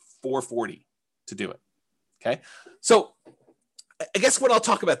 5% of 440 to do it. Okay. So I guess what I'll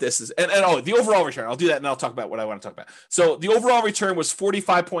talk about this is, the overall return, I'll do that and I'll talk about what I want to talk about. So the overall return was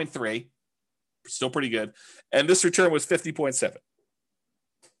 45.3, still pretty good. And this return was 50.7.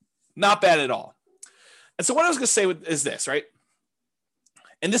 Not bad at all. And so what I was going to say is this, right?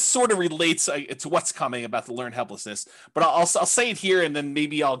 And this sort of relates to what's coming about the learned helplessness, but I'll say it here, and then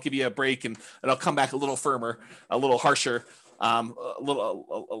maybe I'll give you a break, and I'll come back a little firmer, a little harsher, a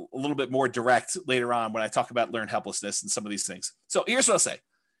little bit more direct later on when I talk about learned helplessness and some of these things. So here's what I'll say: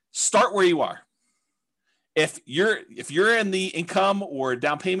 start where you are. If you're in the income or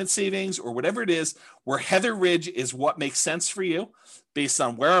down payment savings or whatever it is, where Heather Ridge is what makes sense for you based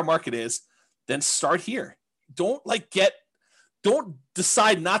on where our market is, then start here. Don't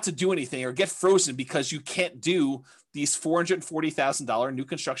decide not to do anything or get frozen because you can't do these $440,000 new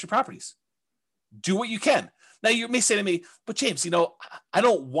construction properties. Do what you can. Now you may say to me, but James, I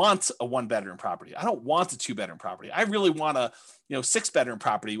don't want a 1-bedroom property. I don't want a 2-bedroom property. I really want a 6-bedroom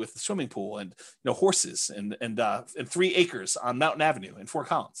property with a swimming pool and horses and 3 acres on Mountain Avenue in Fort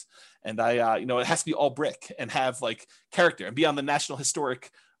Collins. And it has to be all brick and have like character and be on the National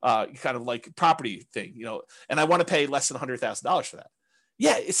Historic kind of like property thing, and I want to pay less than $100,000 for that.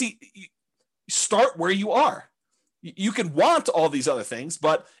 Yeah. See, start where you are. You can want all these other things,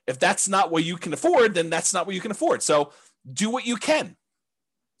 but if that's not what you can afford, then that's not what you can afford. So do what you can.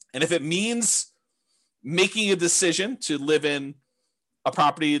 And if it means making a decision to live in a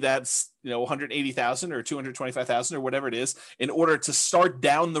property that's, $180,000 or $225,000 or whatever it is, in order to start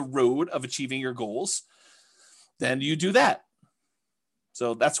down the road of achieving your goals, then you do that.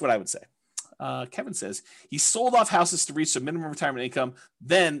 So that's what I would say. Kevin says he sold off houses to reach the minimum retirement income.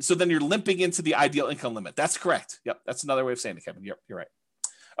 Then you're limping into the ideal income limit. That's correct. Yep. That's another way of saying it, Kevin. Yep. You're right.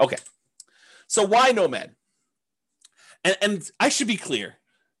 Okay. So why Nomad? And I should be clear.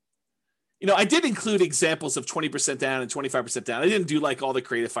 I did include examples of 20% down and 25% down. I didn't do like all the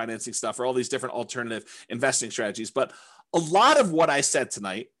creative financing stuff or all these different alternative investing strategies, but a lot of what I said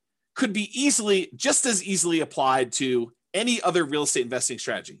tonight could be just as easily applied to any other real estate investing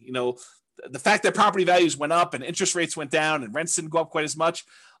strategy. The fact that property values went up and interest rates went down and rents didn't go up quite as much.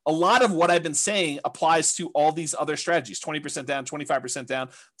 A lot of what I've been saying applies to all these other strategies: 20% down, 25% down,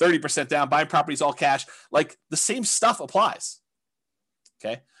 30% down, buying properties all cash. Like the same stuff applies.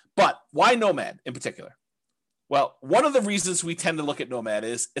 Okay. But why Nomad in particular? Well, one of the reasons we tend to look at Nomad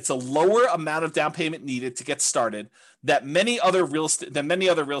is it's a lower amount of down payment needed to get started than many other real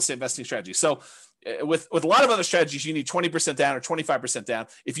estate investing strategies. So with a lot of other strategies, you need 20% down or 25% down.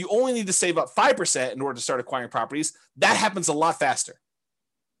 If you only need to save up 5% in order to start acquiring properties, that happens a lot faster.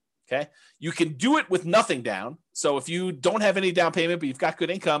 Okay. You can do it with nothing down. So if you don't have any down payment, but you've got good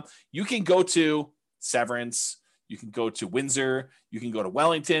income, you can go to Severance, you can go to Windsor, you can go to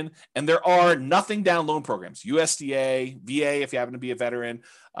Wellington, and there are nothing down loan programs, USDA, VA, if you happen to be a veteran.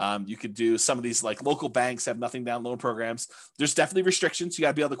 You could do some of these like local banks have nothing down loan programs. There's definitely restrictions. You got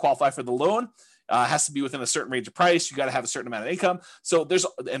to be able to qualify for the loan. has to be within a certain range of price. You got to have a certain amount of income. So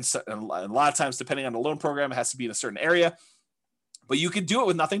and a lot of times, depending on the loan program, it has to be in a certain area. But you can do it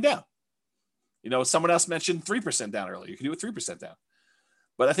with nothing down. Someone else mentioned 3% down earlier. You can do it 3% down.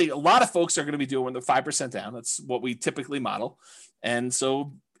 But I think a lot of folks are going to be doing the 5% down. That's what we typically model. And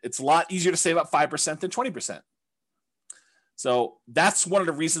so it's a lot easier to save up 5% than 20%. So that's one of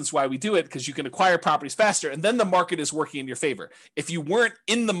the reasons why we do it, because you can acquire properties faster, and then the market is working in your favor. If you weren't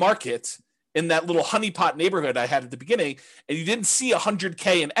in the market in that little honeypot neighborhood I had at the beginning, and you didn't see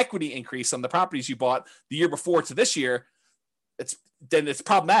 $100K in equity increase on the properties you bought the year before to this year, then it's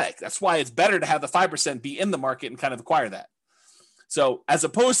problematic. That's why it's better to have the 5% be in the market and kind of acquire that. So as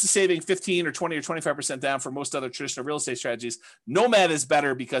opposed to saving 15 or 20 or 25% down for most other traditional real estate strategies, Nomad is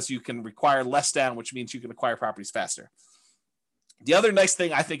better because you can require less down, which means you can acquire properties faster. The other nice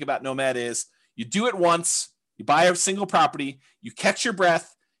thing I think about Nomad is you do it once, you buy a single property, you catch your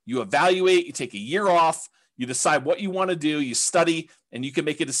breath, you evaluate, you take a year off, you decide what you want to do, you study, and you can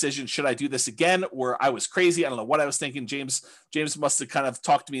make a decision. Should I do this again? Or I was crazy. I don't know what I was thinking. James must have kind of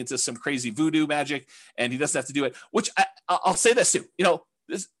talked me into some crazy voodoo magic, and he doesn't have to do it, which I'll say this too.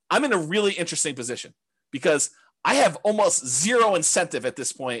 I'm in a really interesting position because I have almost zero incentive at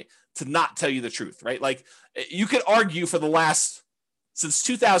this point to not tell you the truth, right? Like you could argue since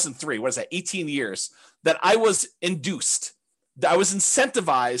 2003, what is that, 18 years, that I was induced, that I was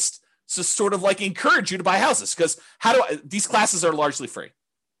incentivized to sort of like encourage you to buy houses, because these classes are largely free.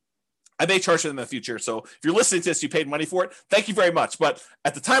 I may charge them in the future. So if you're listening to this, you paid money for it. Thank you very much. But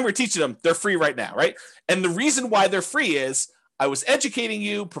at the time we're teaching them, they're free right now, right? And the reason why they're free is I was educating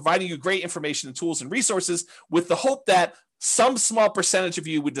you, providing you great information and tools and resources with the hope that some small percentage of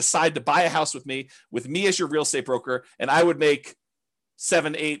you would decide to buy a house with me as your real estate broker, and I would make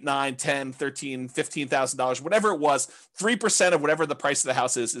 $7, $8, $9, $10, $13, $15,000, whatever it was. 3% of whatever the price of the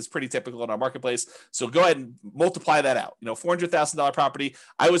house is pretty typical in our marketplace. So go ahead and multiply that out. $400,000 property,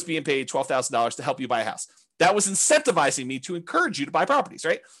 I was being paid $12,000 to help you buy a house. That was incentivizing me to encourage you to buy properties,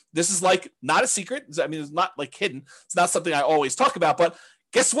 right? This is like not a secret. I mean, it's not like hidden. It's not something I always talk about, but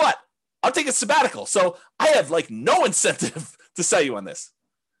guess what? I'm taking a sabbatical. So I have like no incentive to sell you on this.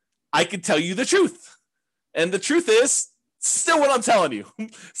 I can tell you the truth. And the truth is, still what I'm telling you.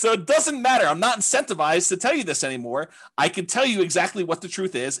 So it doesn't matter. I'm not incentivized to tell you this anymore. I can tell you exactly what the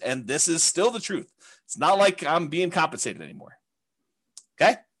truth is, and this is still the truth. It's not like I'm being compensated anymore.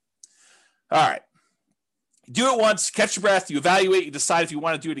 Okay? All right. Do it once, catch your breath, you evaluate, you decide if you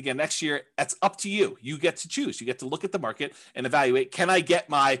want to do it again next year. That's up to you. You get to choose. You get to look at the market and evaluate, can I get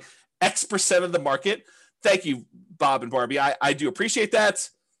my X percent of the market? Thank you, Bob and Barbie. I do appreciate that.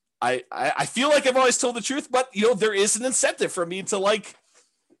 I feel like I've always told the truth, but there is an incentive for me to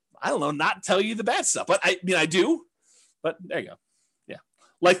not tell you the bad stuff. But I do. But there you go. Yeah.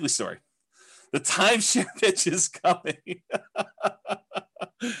 Likely story. The timeshare pitch is coming.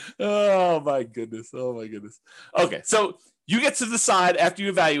 Oh my goodness. Okay. So you get to decide after you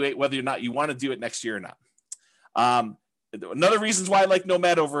evaluate whether or not you want to do it next year or not. Another reasons why I like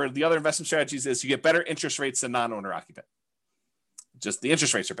Nomad over the other investment strategies is you get better interest rates than non-owner occupant. Just the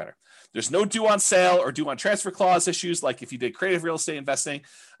interest rates are better. There's no due on sale or due on transfer clause issues like if you did creative real estate investing,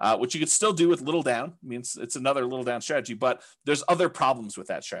 which you could still do with little down. I mean, it's another little down strategy, but there's other problems with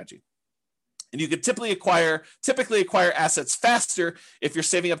that strategy. And you could typically acquire assets faster if you're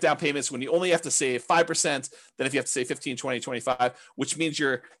saving up down payments when you only have to save 5% than if you have to save 15, 20, 25, which means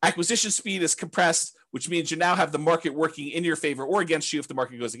your acquisition speed is compressed, which means you now have the market working in your favor or against you if the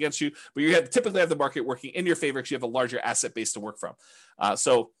market goes against you, but you typically have the market working in your favor because you have a larger asset base to work from.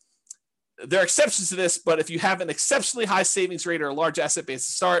 So there are exceptions to this, but if you have an exceptionally high savings rate or a large asset base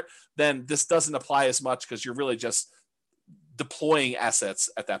to start, then this doesn't apply as much because you're really just deploying assets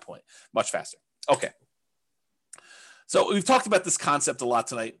at that point much faster. Okay. So we've talked about this concept a lot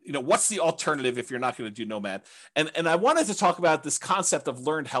tonight. What's the alternative if you're not going to do Nomad? And I wanted to talk about this concept of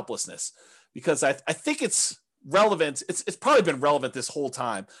learned helplessness because I think it's relevant. It's probably been relevant this whole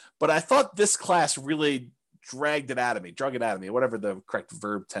time, but I thought this class really drug it out of me, whatever the correct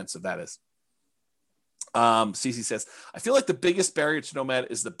verb tense of that is. Cece says, I feel like the biggest barrier to Nomad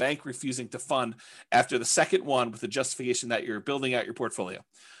is the bank refusing to fund after the second one with the justification that you're building out your portfolio.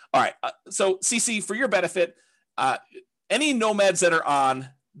 All right. So Cece, for your benefit, any Nomads that are on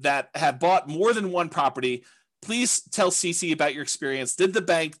that have bought more than one property, please tell Cece about your experience. Did the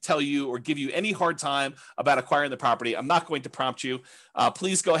bank tell you or give you any hard time about acquiring the property? I'm not going to prompt you.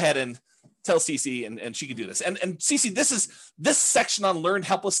 Please go ahead and tell Cece and she can do this. And Cece, this section on learned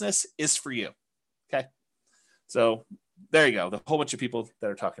helplessness is for you. Okay. So there you go. The whole bunch of people that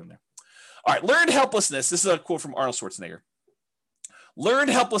are talking there. All right. Learned helplessness. This is a quote from Arnold Schwarzenegger.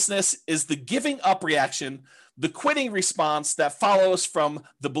 Learned helplessness is the giving up reaction, the quitting response that follows from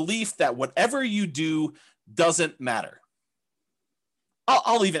the belief that whatever you do doesn't matter.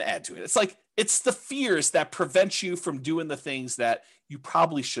 I'll even add to it. It's like, it's the fears that prevent you from doing the things that you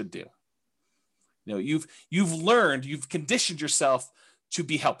probably should do. You know, you've learned, you've conditioned yourself to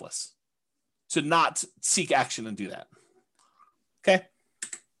be helpless, to not seek action and do that. Okay.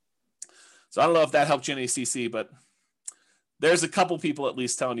 So I don't know if that helped you in ACC, but there's a couple people at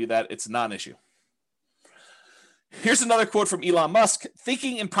least telling you that it's a non-issue. Here's another quote from Elon Musk.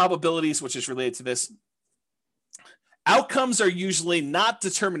 Thinking in probabilities, which is related to this. Outcomes are usually not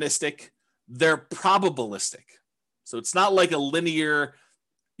deterministic. They're probabilistic. So it's not like a linear,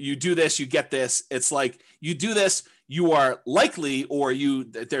 you do this, you get this. It's like you do this, you are likely, or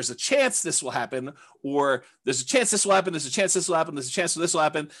there's a chance this will happen, or there's a chance this will happen, there's a chance this will happen, there's a chance this will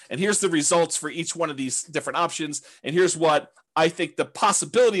happen. And here's the results for each one of these different options. And here's what I think the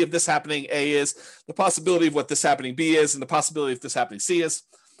possibility of this happening A is, the possibility of what this happening B is, and the possibility of this happening C is.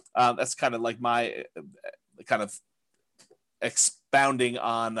 That's kind of like my kind of expounding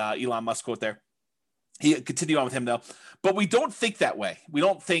on Elon Musk's quote there. He continue on with him though, but we don't think that way. We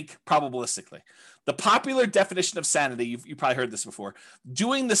don't think probabilistically. The popular definition of sanity, you've probably heard this before,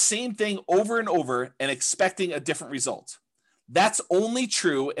 doing the same thing over and over and expecting a different result. That's only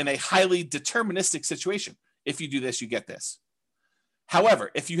true in a highly deterministic situation. If you do this, you get this.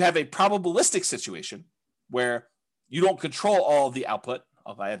 However, if you have a probabilistic situation where you don't control all of the output,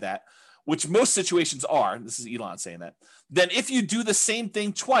 I'll add that, which most situations are, this is Elon saying that, then if you do the same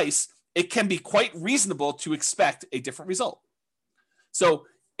thing twice, it can be quite reasonable to expect a different result. So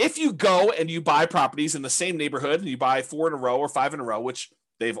if you go and you buy properties in the same neighborhood and you buy 4 in a row or 5 in a row, which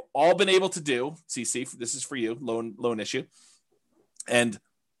they've all been able to do, CC, this is for you, loan issue. And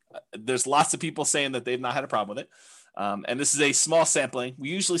there's lots of people saying that they've not had a problem with it. And this is a small sampling. We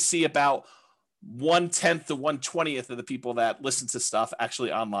usually see about 1/10 to 1/20 of the people that listen to stuff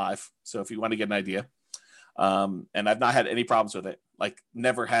actually on live. So if you want to get an idea, and I've not had any problems with it, like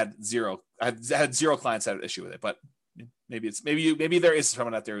never had zero. I've had 0 clients that had an issue with it, but maybe there is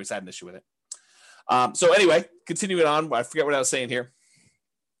someone out there who's had an issue with it. So anyway, continuing on, I forget what I was saying here.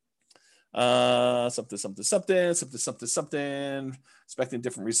 Something, expecting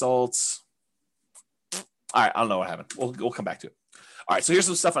different results. All right, I don't know what happened. We'll come back to it. All right, so here's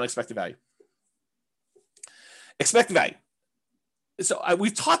some stuff on expected value. Expected value. So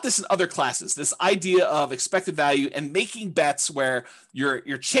we've taught this in other classes, this idea of expected value and making bets where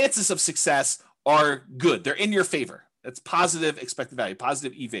your chances of success are good. They're in your favor. That's positive expected value,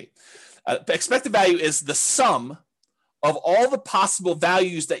 positive EV. Expected value is the sum of all the possible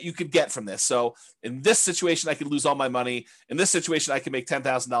values that you could get from this. So in this situation, I could lose all my money. In this situation, I can make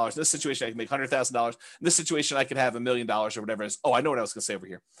 $10,000. In this situation, I can make $100,000. In this situation, I could have $1 million or whatever it is. Oh, I know what I was going to say over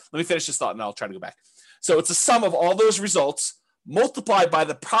here. Let me finish this thought and I'll try to go back. So it's a sum of all those results multiplied by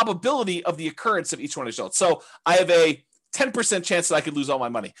the probability of the occurrence of each one of the results. So I have a 10% chance that I could lose all my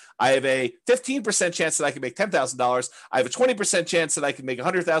money. I have a 15% chance that I can make $10,000. I have a 20% chance that I can make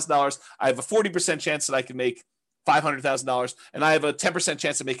 $100,000. I have a 40% chance that I can make $500,000, and I have a 10%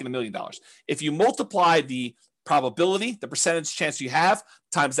 chance of making $1 million. If you multiply the probability, the percentage chance you have,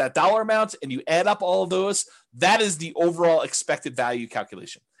 times that dollar amount, and you add up all of those, that is the overall expected value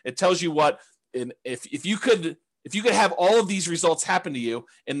calculation. It tells you what, if you could have all of these results happen to you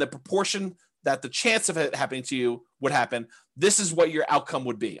in the proportion that the chance of it happening to you would happen, this is what your outcome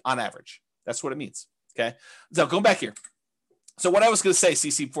would be on average. That's what it means. Okay. So going back here. So what I was going to say,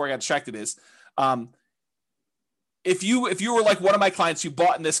 CC, before I got distracted is, if you were like one of my clients who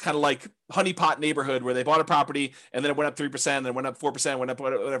bought in this kind of like honeypot neighborhood where they bought a property and then it went up 3%, then it went up 4%, went up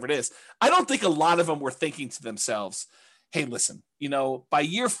whatever it is, I don't think a lot of them were thinking to themselves, hey, listen, by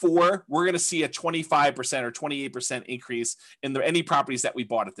year 4, we're going to see a 25% or 28% increase in any properties that we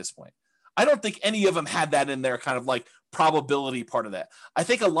bought at this point. I don't think any of them had that in their kind of like probability part of that. I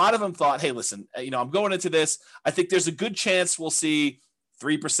think a lot of them thought, hey, listen, I'm going into this. I think there's a good chance we'll see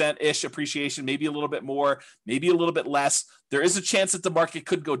 3%-ish appreciation, maybe a little bit more, maybe a little bit less. There is a chance that the market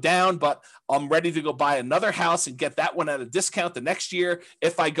could go down, but I'm ready to go buy another house and get that one at a discount the next year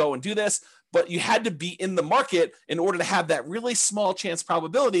if I go and do this. But you had to be in the market in order to have that really small chance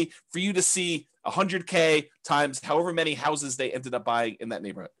probability for you to see 100K times however many houses they ended up buying in that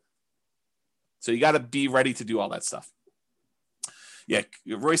neighborhood. So you got to be ready to do all that stuff. Yeah,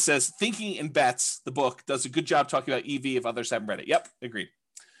 Roy says, Thinking in Bets, the book, does a good job talking about EV if others haven't read it. Yep, agreed.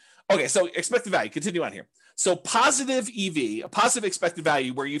 Okay, so expected value, continue on here. So positive EV, a positive expected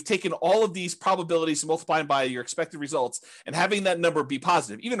value, where you've taken all of these probabilities and multiplying by your expected results and having that number be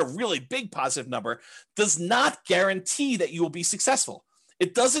positive, even a really big positive number, does not guarantee that you will be successful.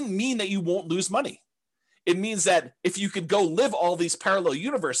 it doesn't mean that you won't lose money. It means that if you could go live all these parallel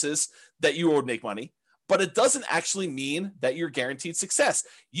universes, that you would make money, but it doesn't actually mean that you're guaranteed success.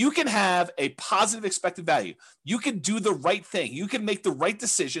 You can have a positive expected value. You can do the right thing. You can make the right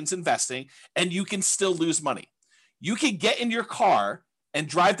decisions investing, and you can still lose money. You can get in your car and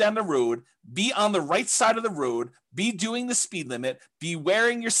drive down the road, be on the right side of the road, be doing the speed limit, be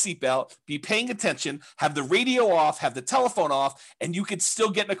wearing your seatbelt, be paying attention, have the radio off, have the telephone off, and you could still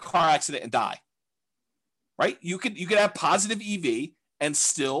get in a car accident and die. Right? You could have positive EV and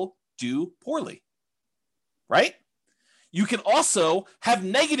still do poorly. Right? You can also have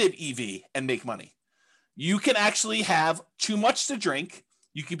negative EV and make money. You can actually have too much to drink.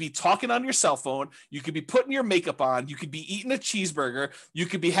 You could be talking on your cell phone. You could be putting your makeup on. You could be eating a cheeseburger. You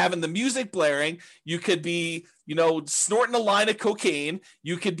could be having the music blaring. You could be, snorting a line of cocaine.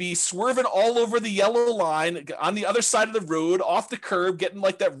 You could be swerving all over the yellow line on the other side of the road, off the curb, getting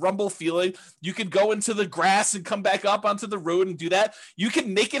like that rumble feeling. You could go into the grass and come back up onto the road and do that. You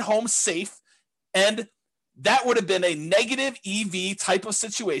can make it home safe. And that would have been a negative EV type of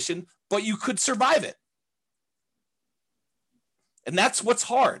situation, but you could survive it. And that's what's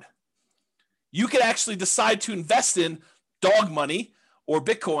hard. You could actually decide to invest in dog money or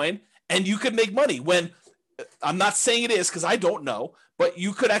Bitcoin, and you could make money when I'm not saying it is because I don't know, but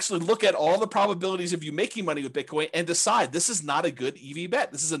you could actually look at all the probabilities of you making money with Bitcoin and decide this is not a good EV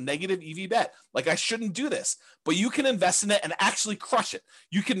bet. This is a negative EV bet. Like I shouldn't do this, but you can invest in it and actually crush it.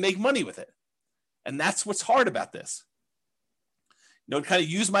 You can make money with it. And that's what's hard about this. To kind of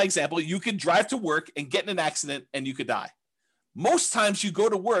use my example, you could drive to work and get in an accident and you could die. Most times you go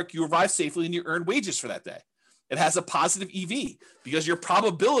to work, you arrive safely, and you earn wages for that day. It has a positive EV because your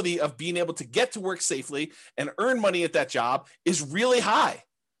probability of being able to get to work safely and earn money at that job is really high.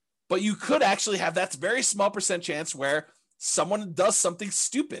 But you could actually have that very small percent chance where someone does something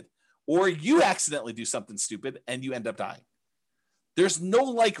stupid or you accidentally do something stupid and you end up dying. There's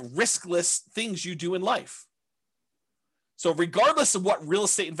no riskless things you do in life. So regardless of what real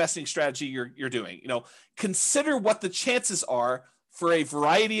estate investing strategy you're doing, consider what the chances are for a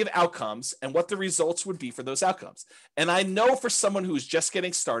variety of outcomes and what the results would be for those outcomes. And I know for someone who's just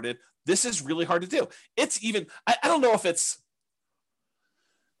getting started, this is really hard to do. It's even, I don't know if it's,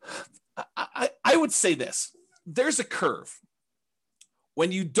 I would say this, there's a curve.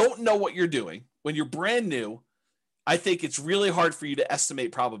 When you don't know what you're doing, when you're brand new, I think it's really hard for you to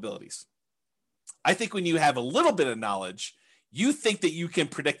estimate probabilities. I think when you have a little bit of knowledge, you think that you can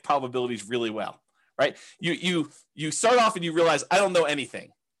predict probabilities really well, right? You start off and you realize, I don't know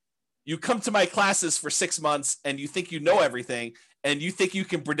anything. You come to my classes for 6 months and you think you know everything and you think you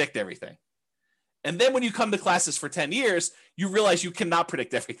can predict everything. And then when you come to classes for 10 years, you realize you cannot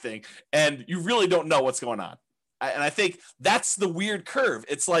predict everything and you really don't know what's going on. And I think that's the weird curve.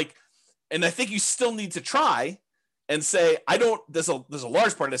 It's like, and I think you still need to try and say, there's a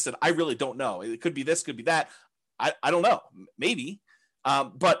large part of this that I really don't know. It could be this, could be that. I don't know, maybe.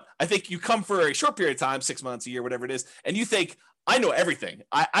 But I think you come for a short period of time, 6 months, a year, whatever it is, and you think, I know everything.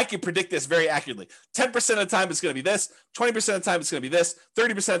 I can predict this very accurately. 10% of the time it's going to be this, 20% of the time it's going to be this, 30%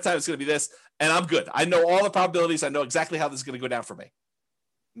 of the time it's going to be this, and I'm good. I know all the probabilities. I know exactly how this is going to go down for me.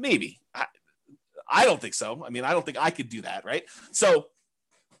 Maybe. I don't think so. I mean, I don't think I could do that, right? So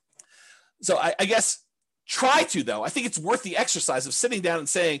I guess try to, though. I think it's worth the exercise of sitting down and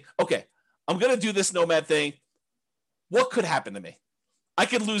saying, okay, I'm going to do this Nomad thing. What could happen to me? I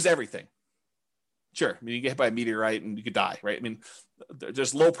could lose everything. Sure. I mean, you get hit by a meteorite and you could die, right? I mean,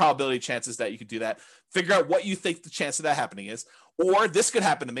 there's low probability chances that you could do that. Figure out what you think the chance of that happening is. Or this could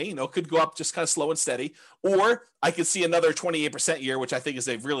happen to me, it could go up just kind of slow and steady. Or I could see another 28% year, which I think is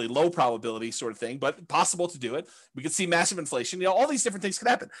a really low probability sort of thing, but possible to do it. We could see massive inflation. All these different things could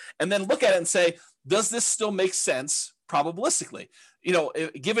happen. And then look at it and say, does this still make sense probabilistically?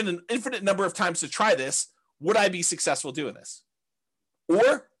 Given an infinite number of times to try this, would I be successful doing this?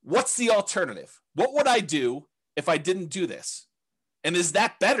 Or what's the alternative? What would I do if I didn't do this? And is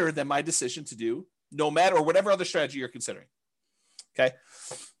that better than my decision to do Nomad or whatever other strategy you're considering? Okay.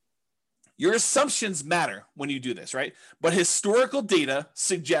 Your assumptions matter when you do this, right? But historical data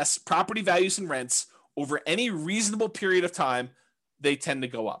suggests property values and rents over any reasonable period of time, they tend to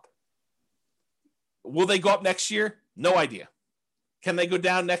go up. Will they go up next year? No idea. Can they go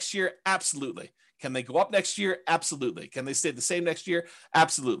down next year? Absolutely. Can they go up next year? Absolutely. Can they stay the same next year?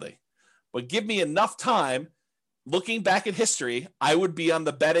 Absolutely. But give me enough time, looking back at history, I would be on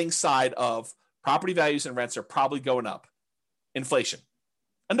the betting side of property values and rents are probably going up. Inflation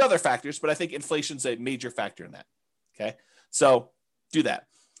and other factors, but I think inflation is a major factor in that. Okay. So do that.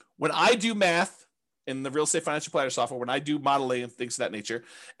 When I do math, in the real estate financial planner software when I do modeling and things of that nature.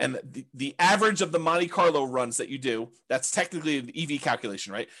 And the average of the Monte Carlo runs that you do, that's technically an EV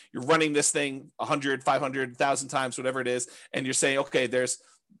calculation, right? You're running this thing 100, 500, 1,000 times, whatever it is. And you're saying, okay, there's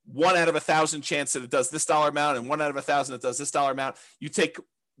 1 out of 1,000 chance that it does this dollar amount and 1 out of 1,000 it does this dollar amount. You take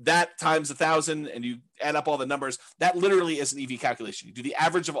that times 1,000 and you add up all the numbers. That literally is an EV calculation. You do the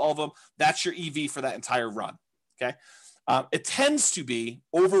average of all of them. That's your EV for that entire run. Okay. It tends to be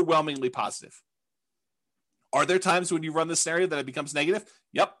overwhelmingly positive. Are there times when you run this scenario that it becomes negative?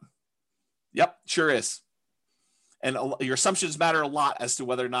 Yep, sure is. And your assumptions matter a lot as to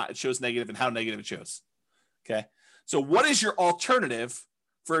whether or not it shows negative and how negative it shows. Okay. So what is your alternative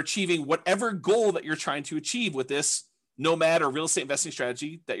for achieving whatever goal that you're trying to achieve with this nomad or real estate investing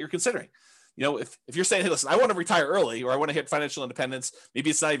strategy that you're considering? You know, if you're saying, hey, listen, I want to retire early, or I want to hit financial independence, maybe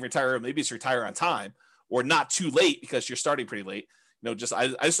it's not even retire, maybe it's retire on time, or not too late because you're starting pretty late. You know, I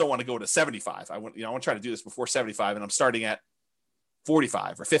just don't want to go to 75. I want to try to do this before 75, and I'm starting at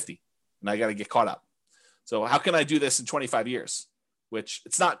 45 or 50, and I got to get caught up. So how can I do this in 25 years? Which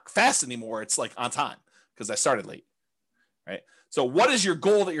it's not fast anymore. It's like on time because I started late, right? So what is your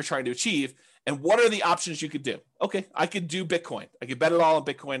goal that you're trying to achieve, and what are the options you could do? Okay, I could do Bitcoin. I could bet it all on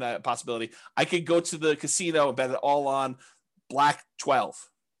Bitcoin possibility. I could go to the casino and bet it all on Black 12.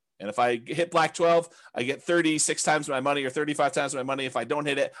 And if I hit Black 12, I get 36 times my money or 35 times my money. If I don't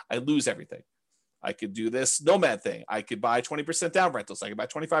hit it, I lose everything. I could do this Nomad thing. I could buy 20% down rentals. I could buy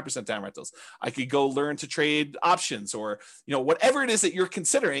 25% down rentals. I could go learn to trade options, or, whatever it is that you're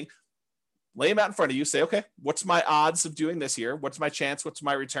considering, lay them out in front of you. Say, okay, what's my odds of doing this here? What's my chance? What's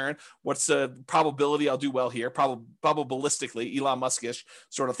my return? What's the probability I'll do well here? Probabilistically, Elon Musk-ish,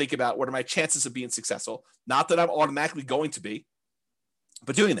 sort of think about what are my chances of being successful? Not that I'm automatically going to be,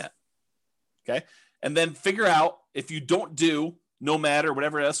 but doing that. Okay. And then figure out, if you don't do Nomad or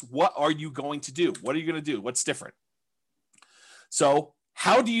whatever else, what are you going to do? What are you going to do? What's different? So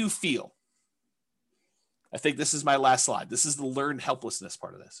how do you feel? I think this is my last slide. This is the learned helplessness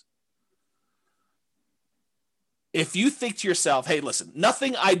part of this. If you think to yourself, hey, listen,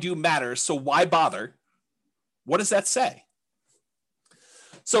 nothing I do matters, so why bother? What does that say?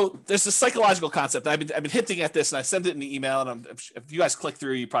 So there's a psychological concept. I've been hinting at this, and I sent it in the email. And if you guys click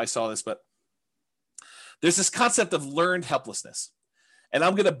through, you probably saw this. But there's this concept of learned helplessness, and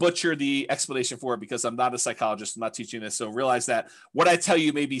I'm going to butcher the explanation for it because I'm not a psychologist. I'm not teaching this, so realize that what I tell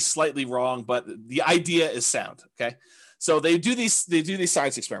you may be slightly wrong, but the idea is sound. Okay, so they do these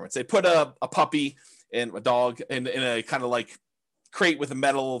science experiments. They put a puppy and a dog in a kind of like crate with a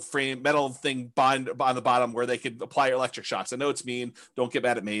metal thing on the bottom where they could apply electric shocks. I know it's mean. Don't get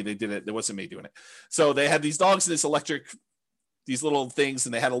mad at me. They did it. It wasn't me doing it. So they had these dogs in these little things,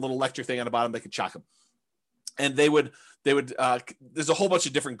 and they had a little electric thing on the bottom that could shock them. And they would there's a whole bunch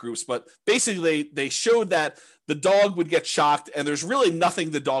of different groups, but basically they showed that the dog would get shocked, and there's really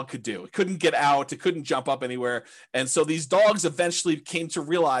nothing the dog could do. It couldn't get out. It couldn't jump up anywhere. And so these dogs eventually came to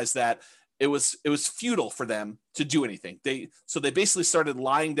realize that it was futile for them to do anything. So they basically started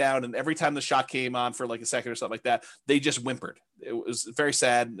lying down, and every time the shock came on for like a second or something like that, they just whimpered. It was very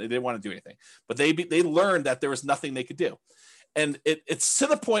sad. They didn't want to do anything, but they learned that there was nothing they could do. And it's to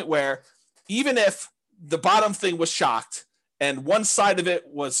the point where even if the bottom thing was shocked and one side of it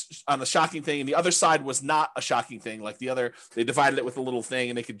was on the shocking thing and the other side was not a shocking thing, like they divided it with a little thing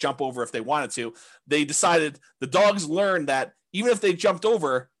and they could jump over if they wanted to. They decided, the dogs learned that even if they jumped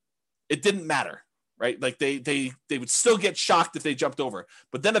over, it didn't matter, right? Like they would still get shocked if they jumped over.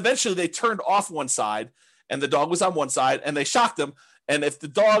 But then eventually they turned off one side, and the dog was on one side, and they shocked them. And if the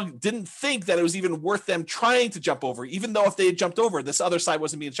dog didn't think that it was even worth them trying to jump over, even though if they had jumped over, this other side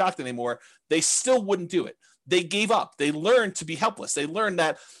wasn't being shocked anymore, they still wouldn't do it. They gave up. They learned to be helpless. They learned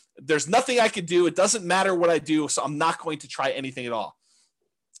that there's nothing I could do. It doesn't matter what I do, so I'm not going to try anything at all.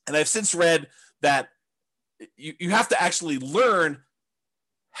 And I've since read that you have to actually learn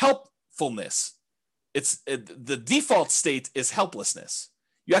helpfulness. The default state is helplessness.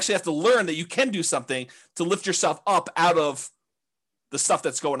 You actually have to learn that you can do something to lift yourself up out of the stuff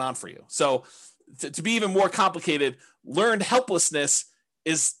that's going on for you. So to be even more complicated, learned helplessness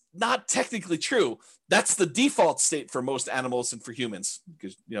is not technically true. That's the default state for most animals and for humans,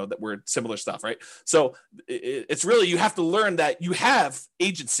 because that we're similar stuff, right? So it's really, you have to learn that you have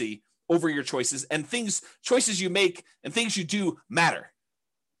agency over your choices, and choices you make and things you do matter.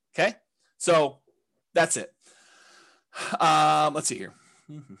 Okay, so that's it. Let's see here.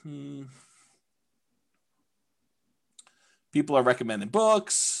 People are recommending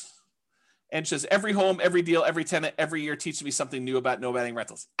books. And says, every home, every deal, every tenant, every year teaches me something new about nomading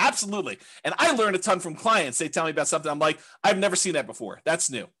rentals. Absolutely. And I learn a ton from clients. They tell me about something. I'm like, I've never seen that before.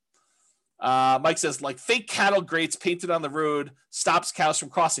 That's new. Mike says, like fake cattle grates painted on the road stops cows from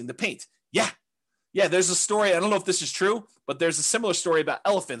crossing the paint. Yeah, there's a story. I don't know if this is true, but there's a similar story about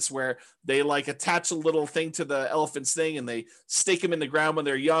elephants where they like attach a little thing to the elephant's thing and they stake them in the ground when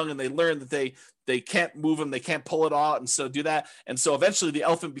they're young, and they learn that they can't move them, they can't pull it out, and so do that. And so eventually the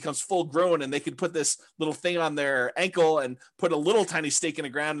elephant becomes full grown, and they can put this little thing on their ankle and put a little tiny stake in the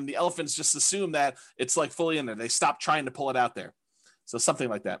ground, and the elephants just assume that it's like fully in there. They stop trying to pull it out there. So something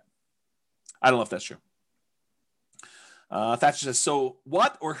like that. I don't know if that's true. Thatcher says, so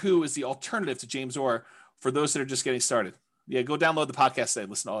what or who is the alternative to James Orr for those that are just getting started? Yeah, go download the podcast today,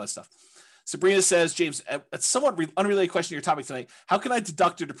 listen to all that stuff. Sabrina says, James, a somewhat unrelated question to your topic tonight. How can I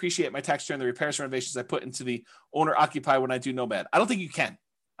deduct or depreciate my tax return the repairs and renovations I put into the owner occupy when I do Nomad? I don't think you can.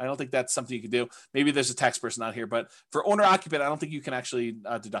 I don't think that's something you can do. Maybe there's a tax person out here, but for owner occupied, I don't think you can actually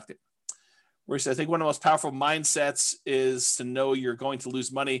deduct it. Where he says, I think one of the most powerful mindsets is to know you're going to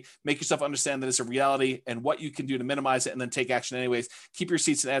lose money. Make yourself understand that it's a reality and what you can do to minimize it, and then take action anyways. Keep your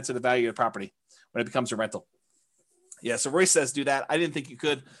receipts and add to the value of the property when it becomes a rental. Yeah, so Royce says do that. I didn't think you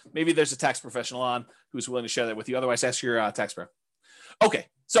could. Maybe there's a tax professional on who's willing to share that with you. Otherwise, ask your tax pro. Okay,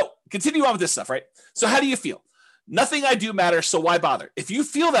 so continue on with this stuff, right? So how do you feel? Nothing I do matters, so why bother? If you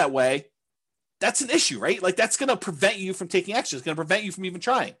feel that way, that's an issue, right? Like that's going to prevent you from taking action. It's going to prevent you from even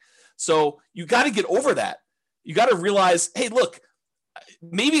trying. So you got to get over that. You got to realize, hey, look,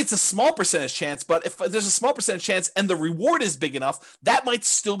 maybe it's a small percentage chance, but if there's a small percentage chance and the reward is big enough, that might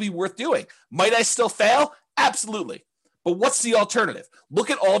still be worth doing. Might I still fail? Absolutely. But what's the alternative?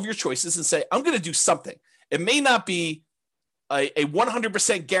 Look at all of your choices and say, I'm going to do something. It may not be a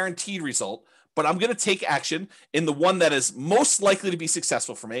 100% guaranteed result, but I'm going to take action in the one that is most likely to be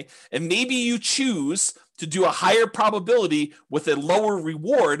successful for me. And maybe you choose to do a higher probability with a lower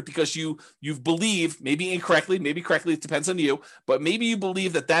reward because you've believed, maybe incorrectly, maybe correctly, it depends on you, but maybe you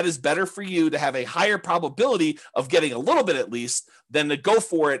believe that that is better for you to have a higher probability of getting a little bit at least than to go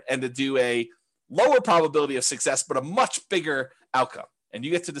for it and to do a lower probability of success, but a much bigger outcome. And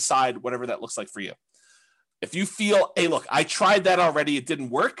you get to decide whatever that looks like for you. If you feel, hey, look, I tried that already, it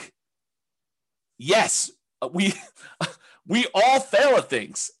didn't work. Yes, we all fail at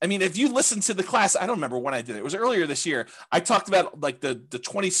things. I mean, if you listen to the class, I don't remember when I did it. It was earlier this year. I talked about like the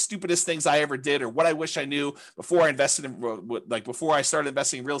 20 stupidest things I ever did or what I wish I knew before I invested in, like before I started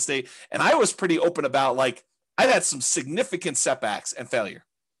investing in real estate. And I was pretty open about like, I've had some significant setbacks and failure.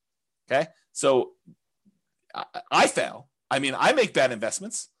 Okay. So I fail. I mean, I make bad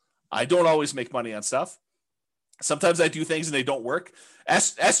investments. I don't always make money on stuff. Sometimes I do things and they don't work.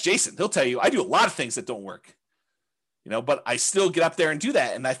 Ask Jason. He'll tell you I do a lot of things that don't work, but I still get up there and do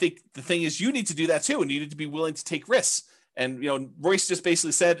that. And I think the thing is you need to do that too. And you need to be willing to take risks. And, Royce just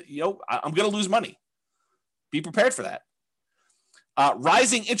basically said, I'm going to lose money. Be prepared for that.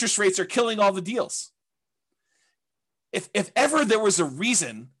 Rising interest rates are killing all the deals. If ever there was a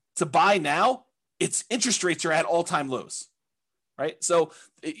reason to buy now, it's interest rates are at all-time lows. Right. So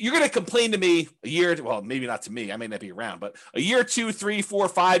you're going to complain to me a year, well, maybe not to me, I may not be around, but a year, 2, 3, 4,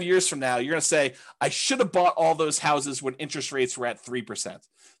 5 years from now, you're going to say, I should have bought all those houses when interest rates were at 3%,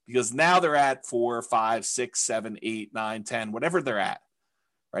 because now they're at 4, 5, 6, 7, 8, 9, 10, whatever they're at.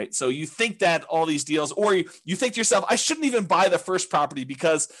 Right. So you think that all these deals, or you think to yourself, I shouldn't even buy the first property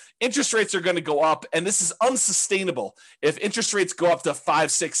because interest rates are going to go up and this is unsustainable. If interest rates go up to 5,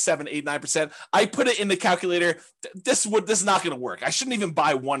 6, 7, 8, 9%, I put it in the calculator. This is not going to work. I shouldn't even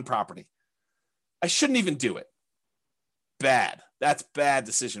buy one property. I shouldn't even do it. Bad. That's bad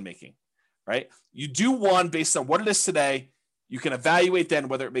decision making. Right. You do one based on what it is today. You can evaluate then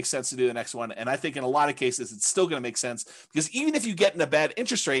whether it makes sense to do the next one. And I think in a lot of cases, it's still going to make sense because even if you get in a bad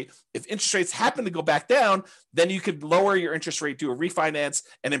interest rate, if interest rates happen to go back down, then you could lower your interest rate, do a refinance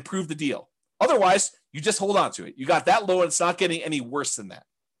and improve the deal. Otherwise, you just hold on to it. You got that low and it's not getting any worse than that.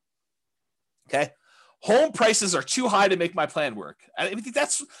 Okay. Home prices are too high to make my plan work. I think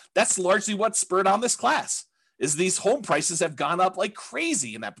that's largely what spurred on this class is these home prices have gone up like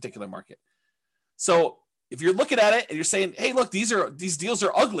crazy in that particular market. So if you're looking at it and you're saying, hey, look, these deals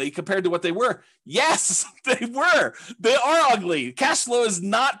are ugly compared to what they were. Yes, they were. They are ugly. Cash flow is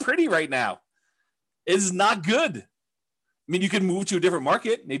not pretty right now. It is not good. I mean, you can move to a different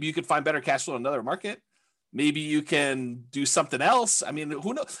market. Maybe you could find better cash flow in another market. Maybe you can do something else. I mean,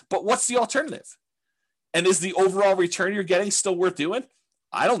 who knows? But what's the alternative? And is the overall return you're getting still worth doing?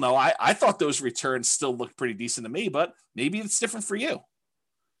 I don't know. I thought those returns still looked pretty decent to me, but maybe it's different for you,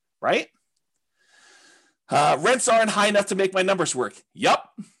 right? Rents aren't high enough to make my numbers work. Yep.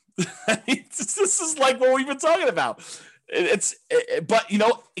 This is like what we've been talking about. But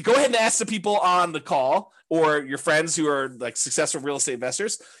go ahead and ask the people on the call or your friends who are like successful real estate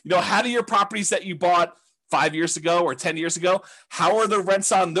investors, how do your properties that you bought 5 years ago or 10 years ago, how are the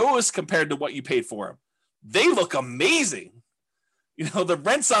rents on those compared to what you paid for them? They look amazing. The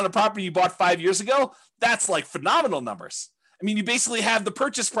rents on a property you bought 5 years ago, that's like phenomenal numbers. I mean, you basically have the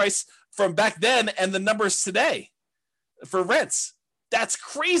purchase price from back then and the numbers today for rents. That's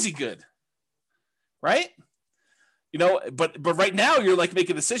crazy good, right? But right now you're like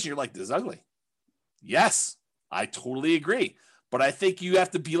making a decision. You're like, this is ugly. Yes, I totally agree. But I think you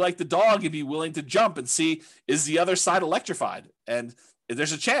have to be like the dog and be willing to jump and see, is the other side electrified? And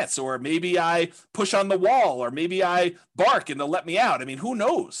there's a chance, or maybe I push on the wall, or maybe I bark and they'll let me out. I mean, who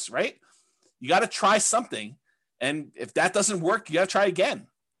knows, right? You got to try something. And if that doesn't work, you got to try again.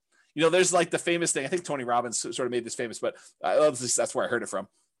 There's like the famous thing. I think Tony Robbins sort of made this famous, but that's where I heard it from.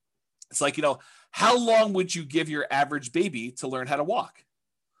 It's like, how long would you give your average baby to learn how to walk?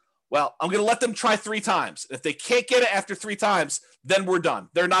 Well, I'm going to let them try 3 times. If they can't get it after 3 times, then we're done.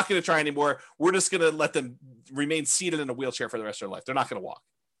 They're not going to try anymore. We're just going to let them remain seated in a wheelchair for the rest of their life. They're not going to walk.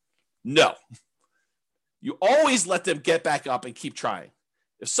 No. You always let them get back up and keep trying.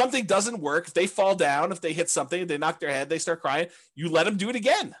 If something doesn't work, if they fall down, if they hit something, they knock their head, they start crying, you let them do it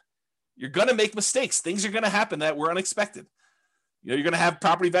again. You're going to make mistakes. Things are going to happen that were unexpected. You're going to have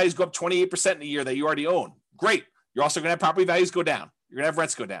property values go up 28% in a year that you already own. Great. You're also going to have property values go down. You're going to have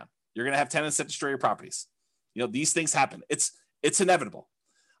rents go down. You're going to have tenants that destroy your properties. These things happen. It's inevitable.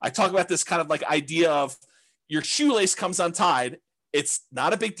 I talk about this kind of like idea of your shoelace comes untied. It's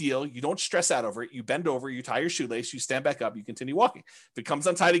not a big deal. You don't stress out over it. You bend over, you tie your shoelace, you stand back up, you continue walking. If it comes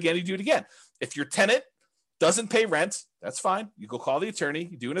untied again, you do it again. If your tenant doesn't pay rent, that's fine. You go call the attorney,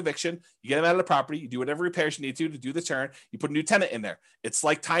 you do an eviction, you get them out of the property, you do whatever repairs you need to do the turn, you put a new tenant in there. It's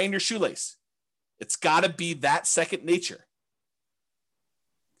like tying your shoelace. It's got to be that second nature.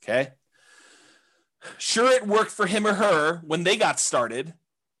 Okay. Sure, it worked for him or her when they got started.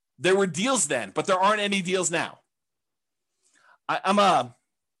 There were deals then, but there aren't any deals now. I'm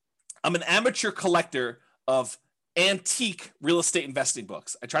an amateur collector of antique real estate investing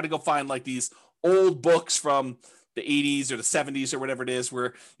books. I try to go find like these old books from the 80s or the 70s or whatever it is,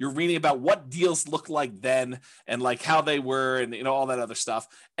 where you're reading about what deals looked like then and like how they were and all that other stuff.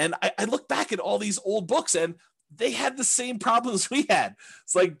 And I look back at all these old books and they had the same problems we had.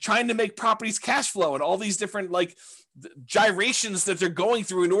 It's like trying to make properties cash flow and all these different like gyrations that they're going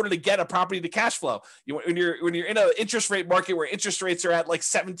through in order to get a property to cash flow. When you're in an interest rate market where interest rates are at like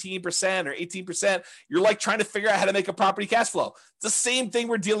 17% or 18%, you're like trying to figure out how to make a property cash flow. It's the same thing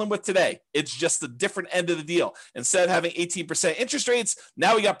we're dealing with today. It's just the different end of the deal. Instead of having 18% interest rates,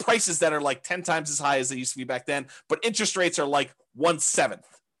 now we got prices that are like 10 times as high as they used to be back then, but interest rates are like 1/7.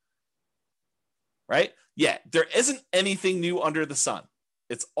 Right? Yeah, there isn't anything new under the sun.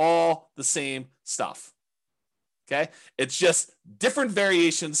 It's all the same stuff. Okay? It's just different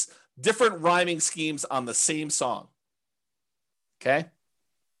variations, different rhyming schemes on the same song. Okay?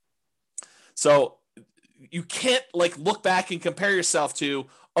 So you can't like look back and compare yourself to,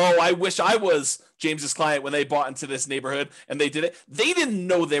 oh, I wish I was James's client when they bought into this neighborhood and they did it. They didn't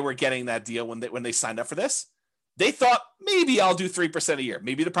know they were getting that deal when they signed up for this. They thought maybe I'll do 3% a year.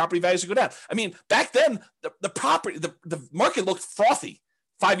 Maybe the property values would go down. I mean, back then, the market looked frothy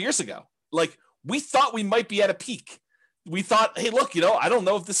 5 years ago. Like we thought we might be at a peak. We thought, hey, look, I don't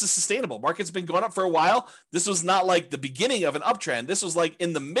know if this is sustainable. Market's been going up for a while. This was not like the beginning of an uptrend. This was like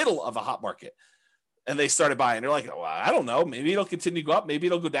in the middle of a hot market. And they started buying. They're like, oh, I don't know. Maybe it'll continue to go up. Maybe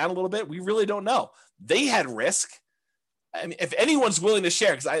it'll go down a little bit. We really don't know. They had risk. I mean, if anyone's willing to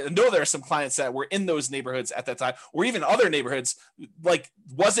share, because I know there are some clients that were in those neighborhoods at that time, or even other neighborhoods, like,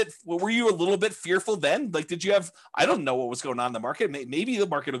 were you a little bit fearful then? Like, did you have, I don't know what was going on in the market. Maybe the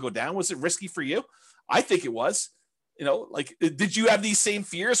market will go down. Was it risky for you? I think it was. Like, did you have these same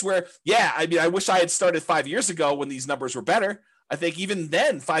fears where, yeah, I mean, I wish I had started 5 years ago when these numbers were better. I think even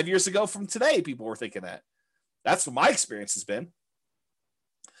then, 5 years ago from today, people were thinking that. That's what my experience has been.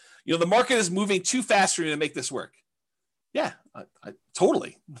 The market is moving too fast for me to make this work. Yeah, I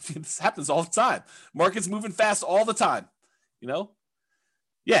totally. This happens all the time. Market's moving fast all the time,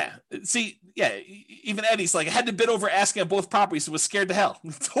 Yeah. See, yeah, even Eddie's like, I had to bid over asking on both properties and was scared to hell.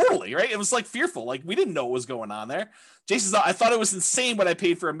 Totally, right? It was like fearful. Like we didn't know what was going on there. Jason's I thought it was insane what I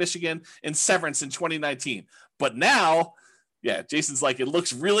paid for a Michigan in Severance in 2019. But now, yeah, Jason's like, it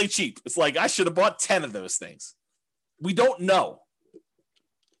looks really cheap. It's like, I should have bought 10 of those things. We don't know.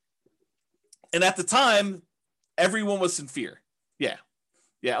 And at the time, everyone was in fear. Yeah.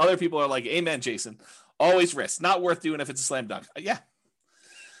 Yeah. Other people are like, amen, Jason. Always risk. Not worth doing if it's a slam dunk. Yeah.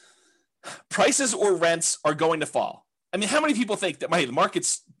 Prices or rents are going to fall. I mean, how many people think that the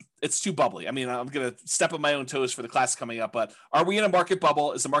market's it's too bubbly. I mean, I'm going to step on my own toes for the class coming up, but are we in a market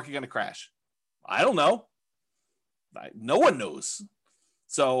bubble? Is the market going to crash? I don't know. No one knows.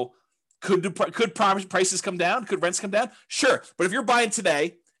 So could prices come down? Could rents come down? Sure. But if you're buying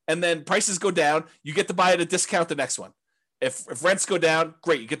today and then prices go down, you get to buy at a discount the next one. If rents go down,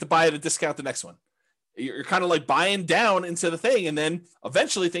 great. You get to buy at a discount the next one. You're kind of like buying down into the thing, and then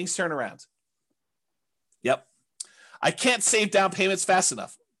eventually things turn around. Yep. I can't save down payments fast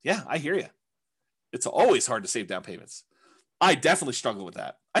enough. Yeah, I hear you. It's always hard to save down payments. I definitely struggle with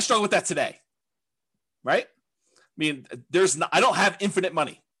that. I struggle with that today. Right? I mean, I don't have infinite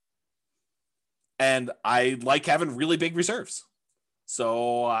money. And I like having really big reserves.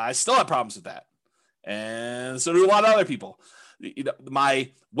 So I still have problems with that. And so do a lot of other people. You know,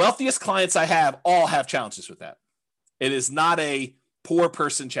 my wealthiest clients I have all have challenges with that. It is not a poor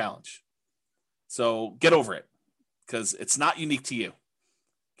person challenge. So get over it, because it's not unique to you.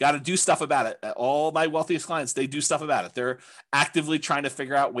 Got to do stuff about it. All my wealthiest clients, they do stuff about it. They're actively trying to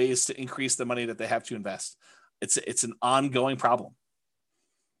figure out ways to increase the money that they have to invest. It's an ongoing problem.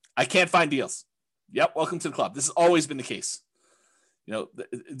 I can't find deals. Yep, welcome to the club. This has always been the case. You know,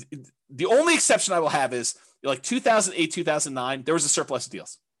 the only exception I will have is like 2008, 2009, there was a surplus of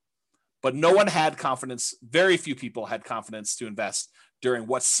deals. But no one had confidence. Very few people had confidence to invest during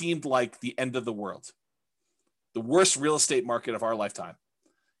what seemed like the end of the world. The worst real estate market of our lifetime.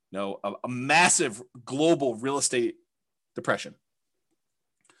 You know, a massive global real estate depression.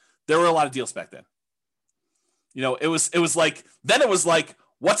 There were a lot of deals back then. You know, it was like,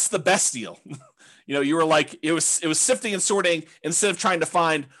 what's the best deal? You know, you were like, it was sifting and sorting instead of trying to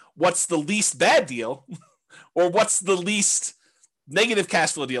find what's the least bad deal or what's the least negative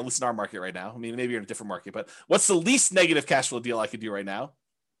cash flow deal, at least in our market right now. I mean, maybe you're in a different market, but what's the least negative cash flow deal I could do right now?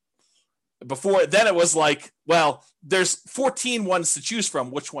 Before then it was like, well, there's 14 ones to choose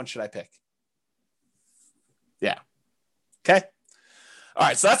from. Which one should I pick? Yeah. Okay. All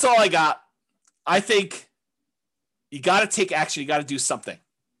right. So that's all I got. I think you got to take action. You got to do something.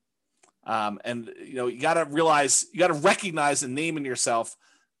 And you know, you got to realize, you got to recognize and name in yourself,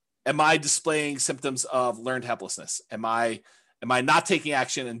 am I displaying symptoms of learned helplessness? Am I not taking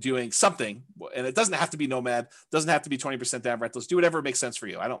action and doing something? And it doesn't have to be Nomad, doesn't have to be 20% down rentals. Do whatever makes sense for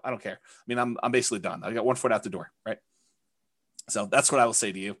you. I don't care. I mean, I'm basically done. I got 1 foot out the door, right? So that's what I will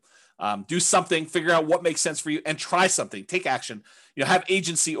say to you. Do something, figure out what makes sense for you, and try something. Take action. You know, have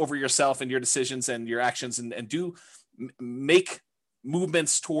agency over yourself and your decisions and your actions, and make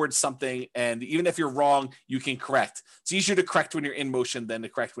movements towards something. And even if you're wrong, you can correct. It's easier to correct when you're in motion than to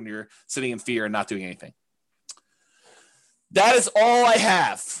correct when you're sitting in fear and not doing anything. That is all I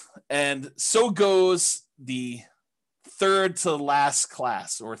have. And so goes the third to last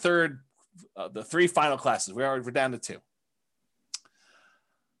class, or the 3 final classes. We're down to 2.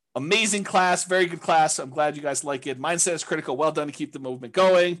 Amazing class, very good class. I'm glad you guys like it. Mindset is critical. Well done to keep the movement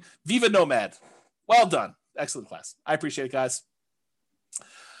going. Viva Nomad. Well done. Excellent class. I appreciate it, guys.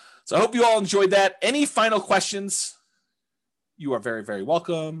 So I hope you all enjoyed that. Any final questions? You are very, very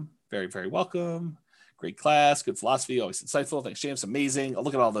welcome. Very, very welcome. Great class. Good philosophy. Always insightful. Thanks, James. Amazing. I'll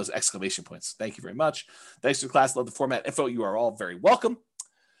look at all those exclamation points. Thank you very much. Thanks for the class. Love the format info. You are all very welcome.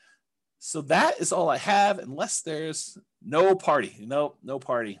 So that is all I have, unless there's no party. No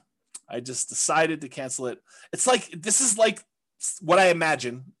party. I just decided to cancel it. It's like, this is like what I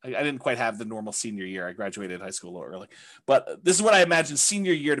imagine. I didn't quite have the normal senior year. I graduated high school a little early, but this is what I imagine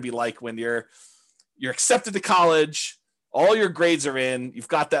senior year to be like, when you're accepted to college, all your grades are in, you've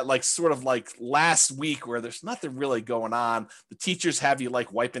got that like sort of like last week where there's nothing really going on. The teachers have you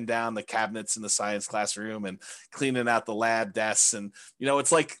like wiping down the cabinets in the science classroom and cleaning out the lab desks. And, you know,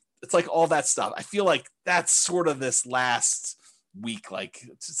 it's like all that stuff. I feel like that's sort of this last week, like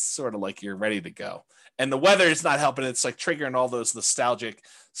it's sort of like you're ready to go. And the weather is not helping. It's like triggering all those nostalgic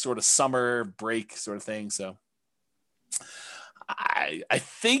sort of summer break sort of thing. So I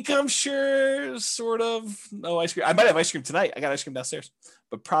think, I'm sure, sort of, no ice cream. I might have ice cream tonight. I got ice cream downstairs,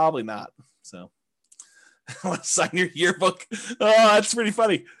 but probably not. So I want to sign your yearbook. Oh, that's pretty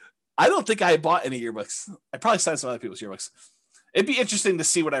funny. I don't think I bought any yearbooks. I probably signed some other people's yearbooks. It'd be interesting to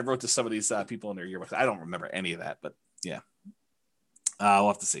see what I wrote to some of these people in their yearbooks. I don't remember any of that, but yeah. We'll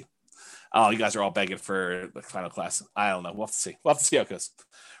have to see. Oh, you guys are all begging for the final class. I don't know. We'll have to see. We'll have to see how it goes.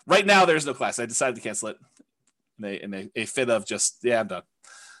 Right now, there's no class. I decided to cancel it in a fit of just, yeah, I'm done.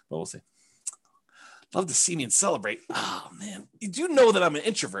 But we'll see. Love to see me and celebrate. Oh, man. You do know that I'm an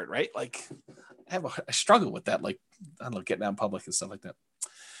introvert, right? Like, I struggle with that. Like, I don't know, getting out in public and stuff like that.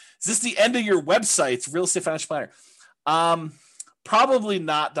 Is this the end of your website, Real Estate Financial Planner? Probably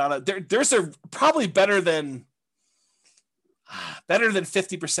not, Donna. There's probably better than, better than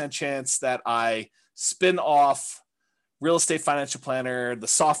 50% chance that I spin off Real Estate Financial Planner, the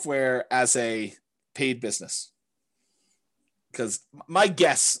software, as a paid business. Because my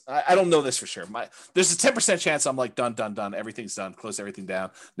guess, I don't know this for sure. There's a 10% chance I'm like, done. Everything's done. Close everything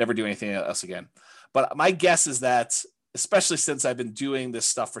down. Never do anything else again. But my guess is that, especially since I've been doing this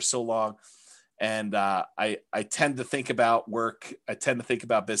stuff for so long, and I tend to think about work. I tend to think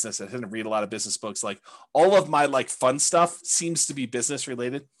about business. I tend to read a lot of business books. Like all of my like fun stuff seems to be business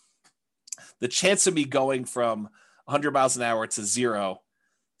related. The chance of me going from 100 miles an hour to 0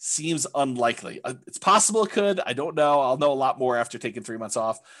 seems unlikely. It's possible it could. I don't know. I'll know a lot more after taking 3 months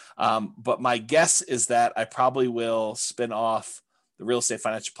off. But my guess is that I probably will spin off the Real Estate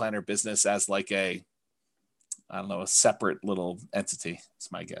Financial Planner business as like a separate little entity.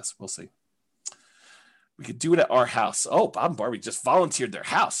 It's my guess. We'll see. We could do it at our house. Oh, Bob and Barbie just volunteered their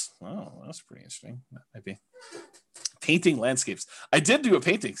house. Oh, that's pretty interesting. That might be. Painting landscapes. I did do a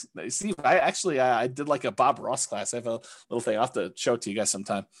painting. See, I did like a Bob Ross class. I have a little thing. I'll have to show it to you guys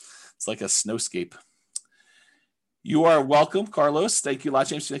sometime. It's like a snowscape. You are welcome, Carlos. Thank you a lot,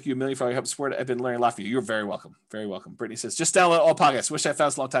 James. Thank you a million for all your help and support. I've been learning a lot from you. You're very welcome. Very welcome. Brittany says, just download all podcasts. Wish I found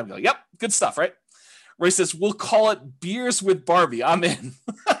this a long time ago. Yep. Good stuff, right? Ray says, we'll call it Beers with Barbie. I'm in.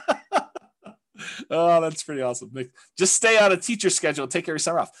 Oh, that's pretty awesome. Just stay on a teacher schedule. Take every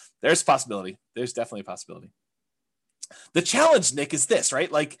summer off. There's a possibility. There's definitely a possibility. The challenge, Nick, is this,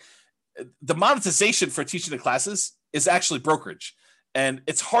 right? Like the monetization for teaching the classes is actually brokerage. And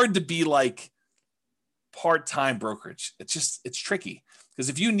it's hard to be like part-time brokerage. It's tricky because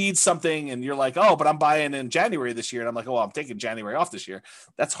if you need something and you're like, oh, but I'm buying in January this year. And I'm like, oh, I'm taking January off this year.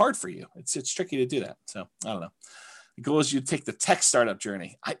 That's hard for you. It's tricky to do that. So I don't know. The goal is you take the tech startup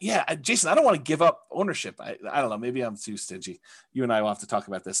journey. Jason, I don't want to give up ownership. I don't know. Maybe I'm too stingy. You and I will have to talk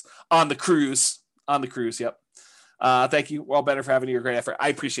about this on the cruise. Yep. Thank you. We're all better for having you. A great effort. I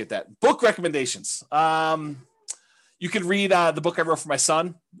appreciate that. Book recommendations. You can read the book I wrote for my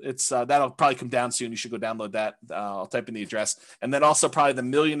son. It's that'll probably come down soon. You should go download that. I'll type in the address. And then also probably The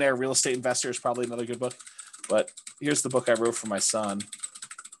Millionaire Real Estate Investor is probably another good book. But here's the book I wrote for my son.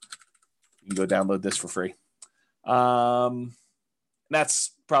 You can go download this for free.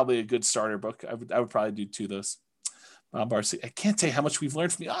 That's probably a good starter book. I would probably do 2 of those. Barcy, I can't tell you how much we've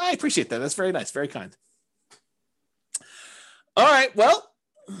learned from you. I appreciate that. That's very nice. Very kind. All right. Well,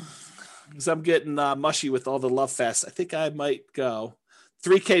 because I'm getting mushy with all the love fest, I think I might go.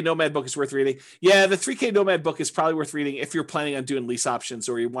 3K Nomad book is worth reading. Yeah, the 3K Nomad book is probably worth reading if you're planning on doing lease options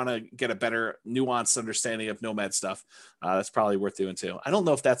or you want to get a better nuanced understanding of Nomad stuff. That's probably worth doing too. I don't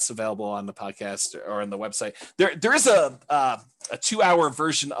know if that's available on the podcast or on the website. There is a 2-hour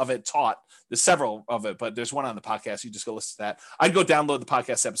version of it taught. There's several of it, but there's one on the podcast. You just go listen to that. I'd go download the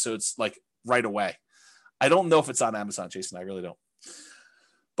podcast episodes like right away. I don't know if it's on Amazon, Jason. I really don't.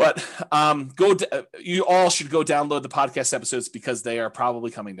 But you all should go download the podcast episodes because they are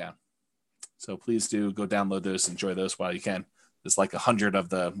probably coming down. So please do go download those, enjoy those while you can. There's like 100 of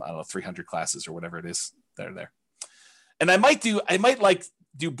the 300 classes or whatever it is that are there. And I might do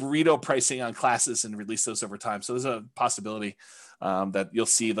burrito pricing on classes and release those over time. So there's a possibility that you'll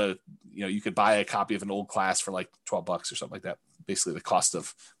see you could buy a copy of an old class for like $12 or something like that. Basically the cost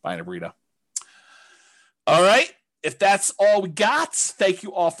of buying a burrito. All right. If that's all we got, thank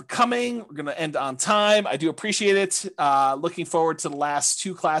you all for coming. We're going to end on time. I do appreciate it. Looking forward to the last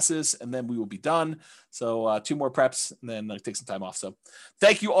 2 classes, and then we will be done. So 2 more preps, and then take some time off. So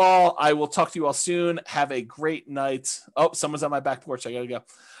thank you all. I will talk to you all soon. Have a great night. Oh, someone's on my back porch. I got to go.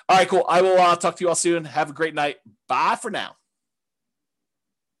 All right, cool. I will talk to you all soon. Have a great night. Bye for now.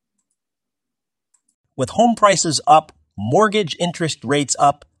 With home prices up, mortgage interest rates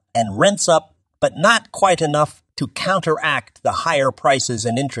up, and rents up, but not quite enough to counteract the higher prices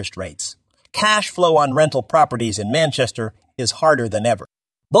and interest rates, cash flow on rental properties in Manchester is harder than ever.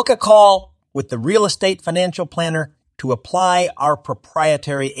 Book a call with the Real Estate Financial Planner to apply our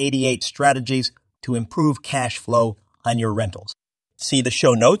proprietary 88 strategies to improve cash flow on your rentals. See the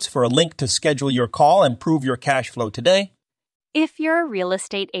show notes for a link to schedule your call and improve your cash flow today. If you're a real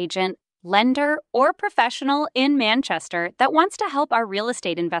estate agent, lender, or professional in Manchester that wants to help our real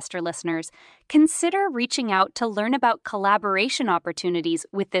estate investor listeners, consider reaching out to learn about collaboration opportunities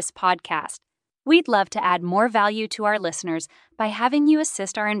with this podcast. We'd love to add more value to our listeners by having you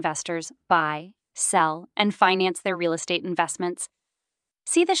assist our investors buy, sell, and finance their real estate investments.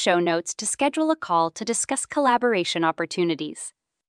 See the show notes to schedule a call to discuss collaboration opportunities.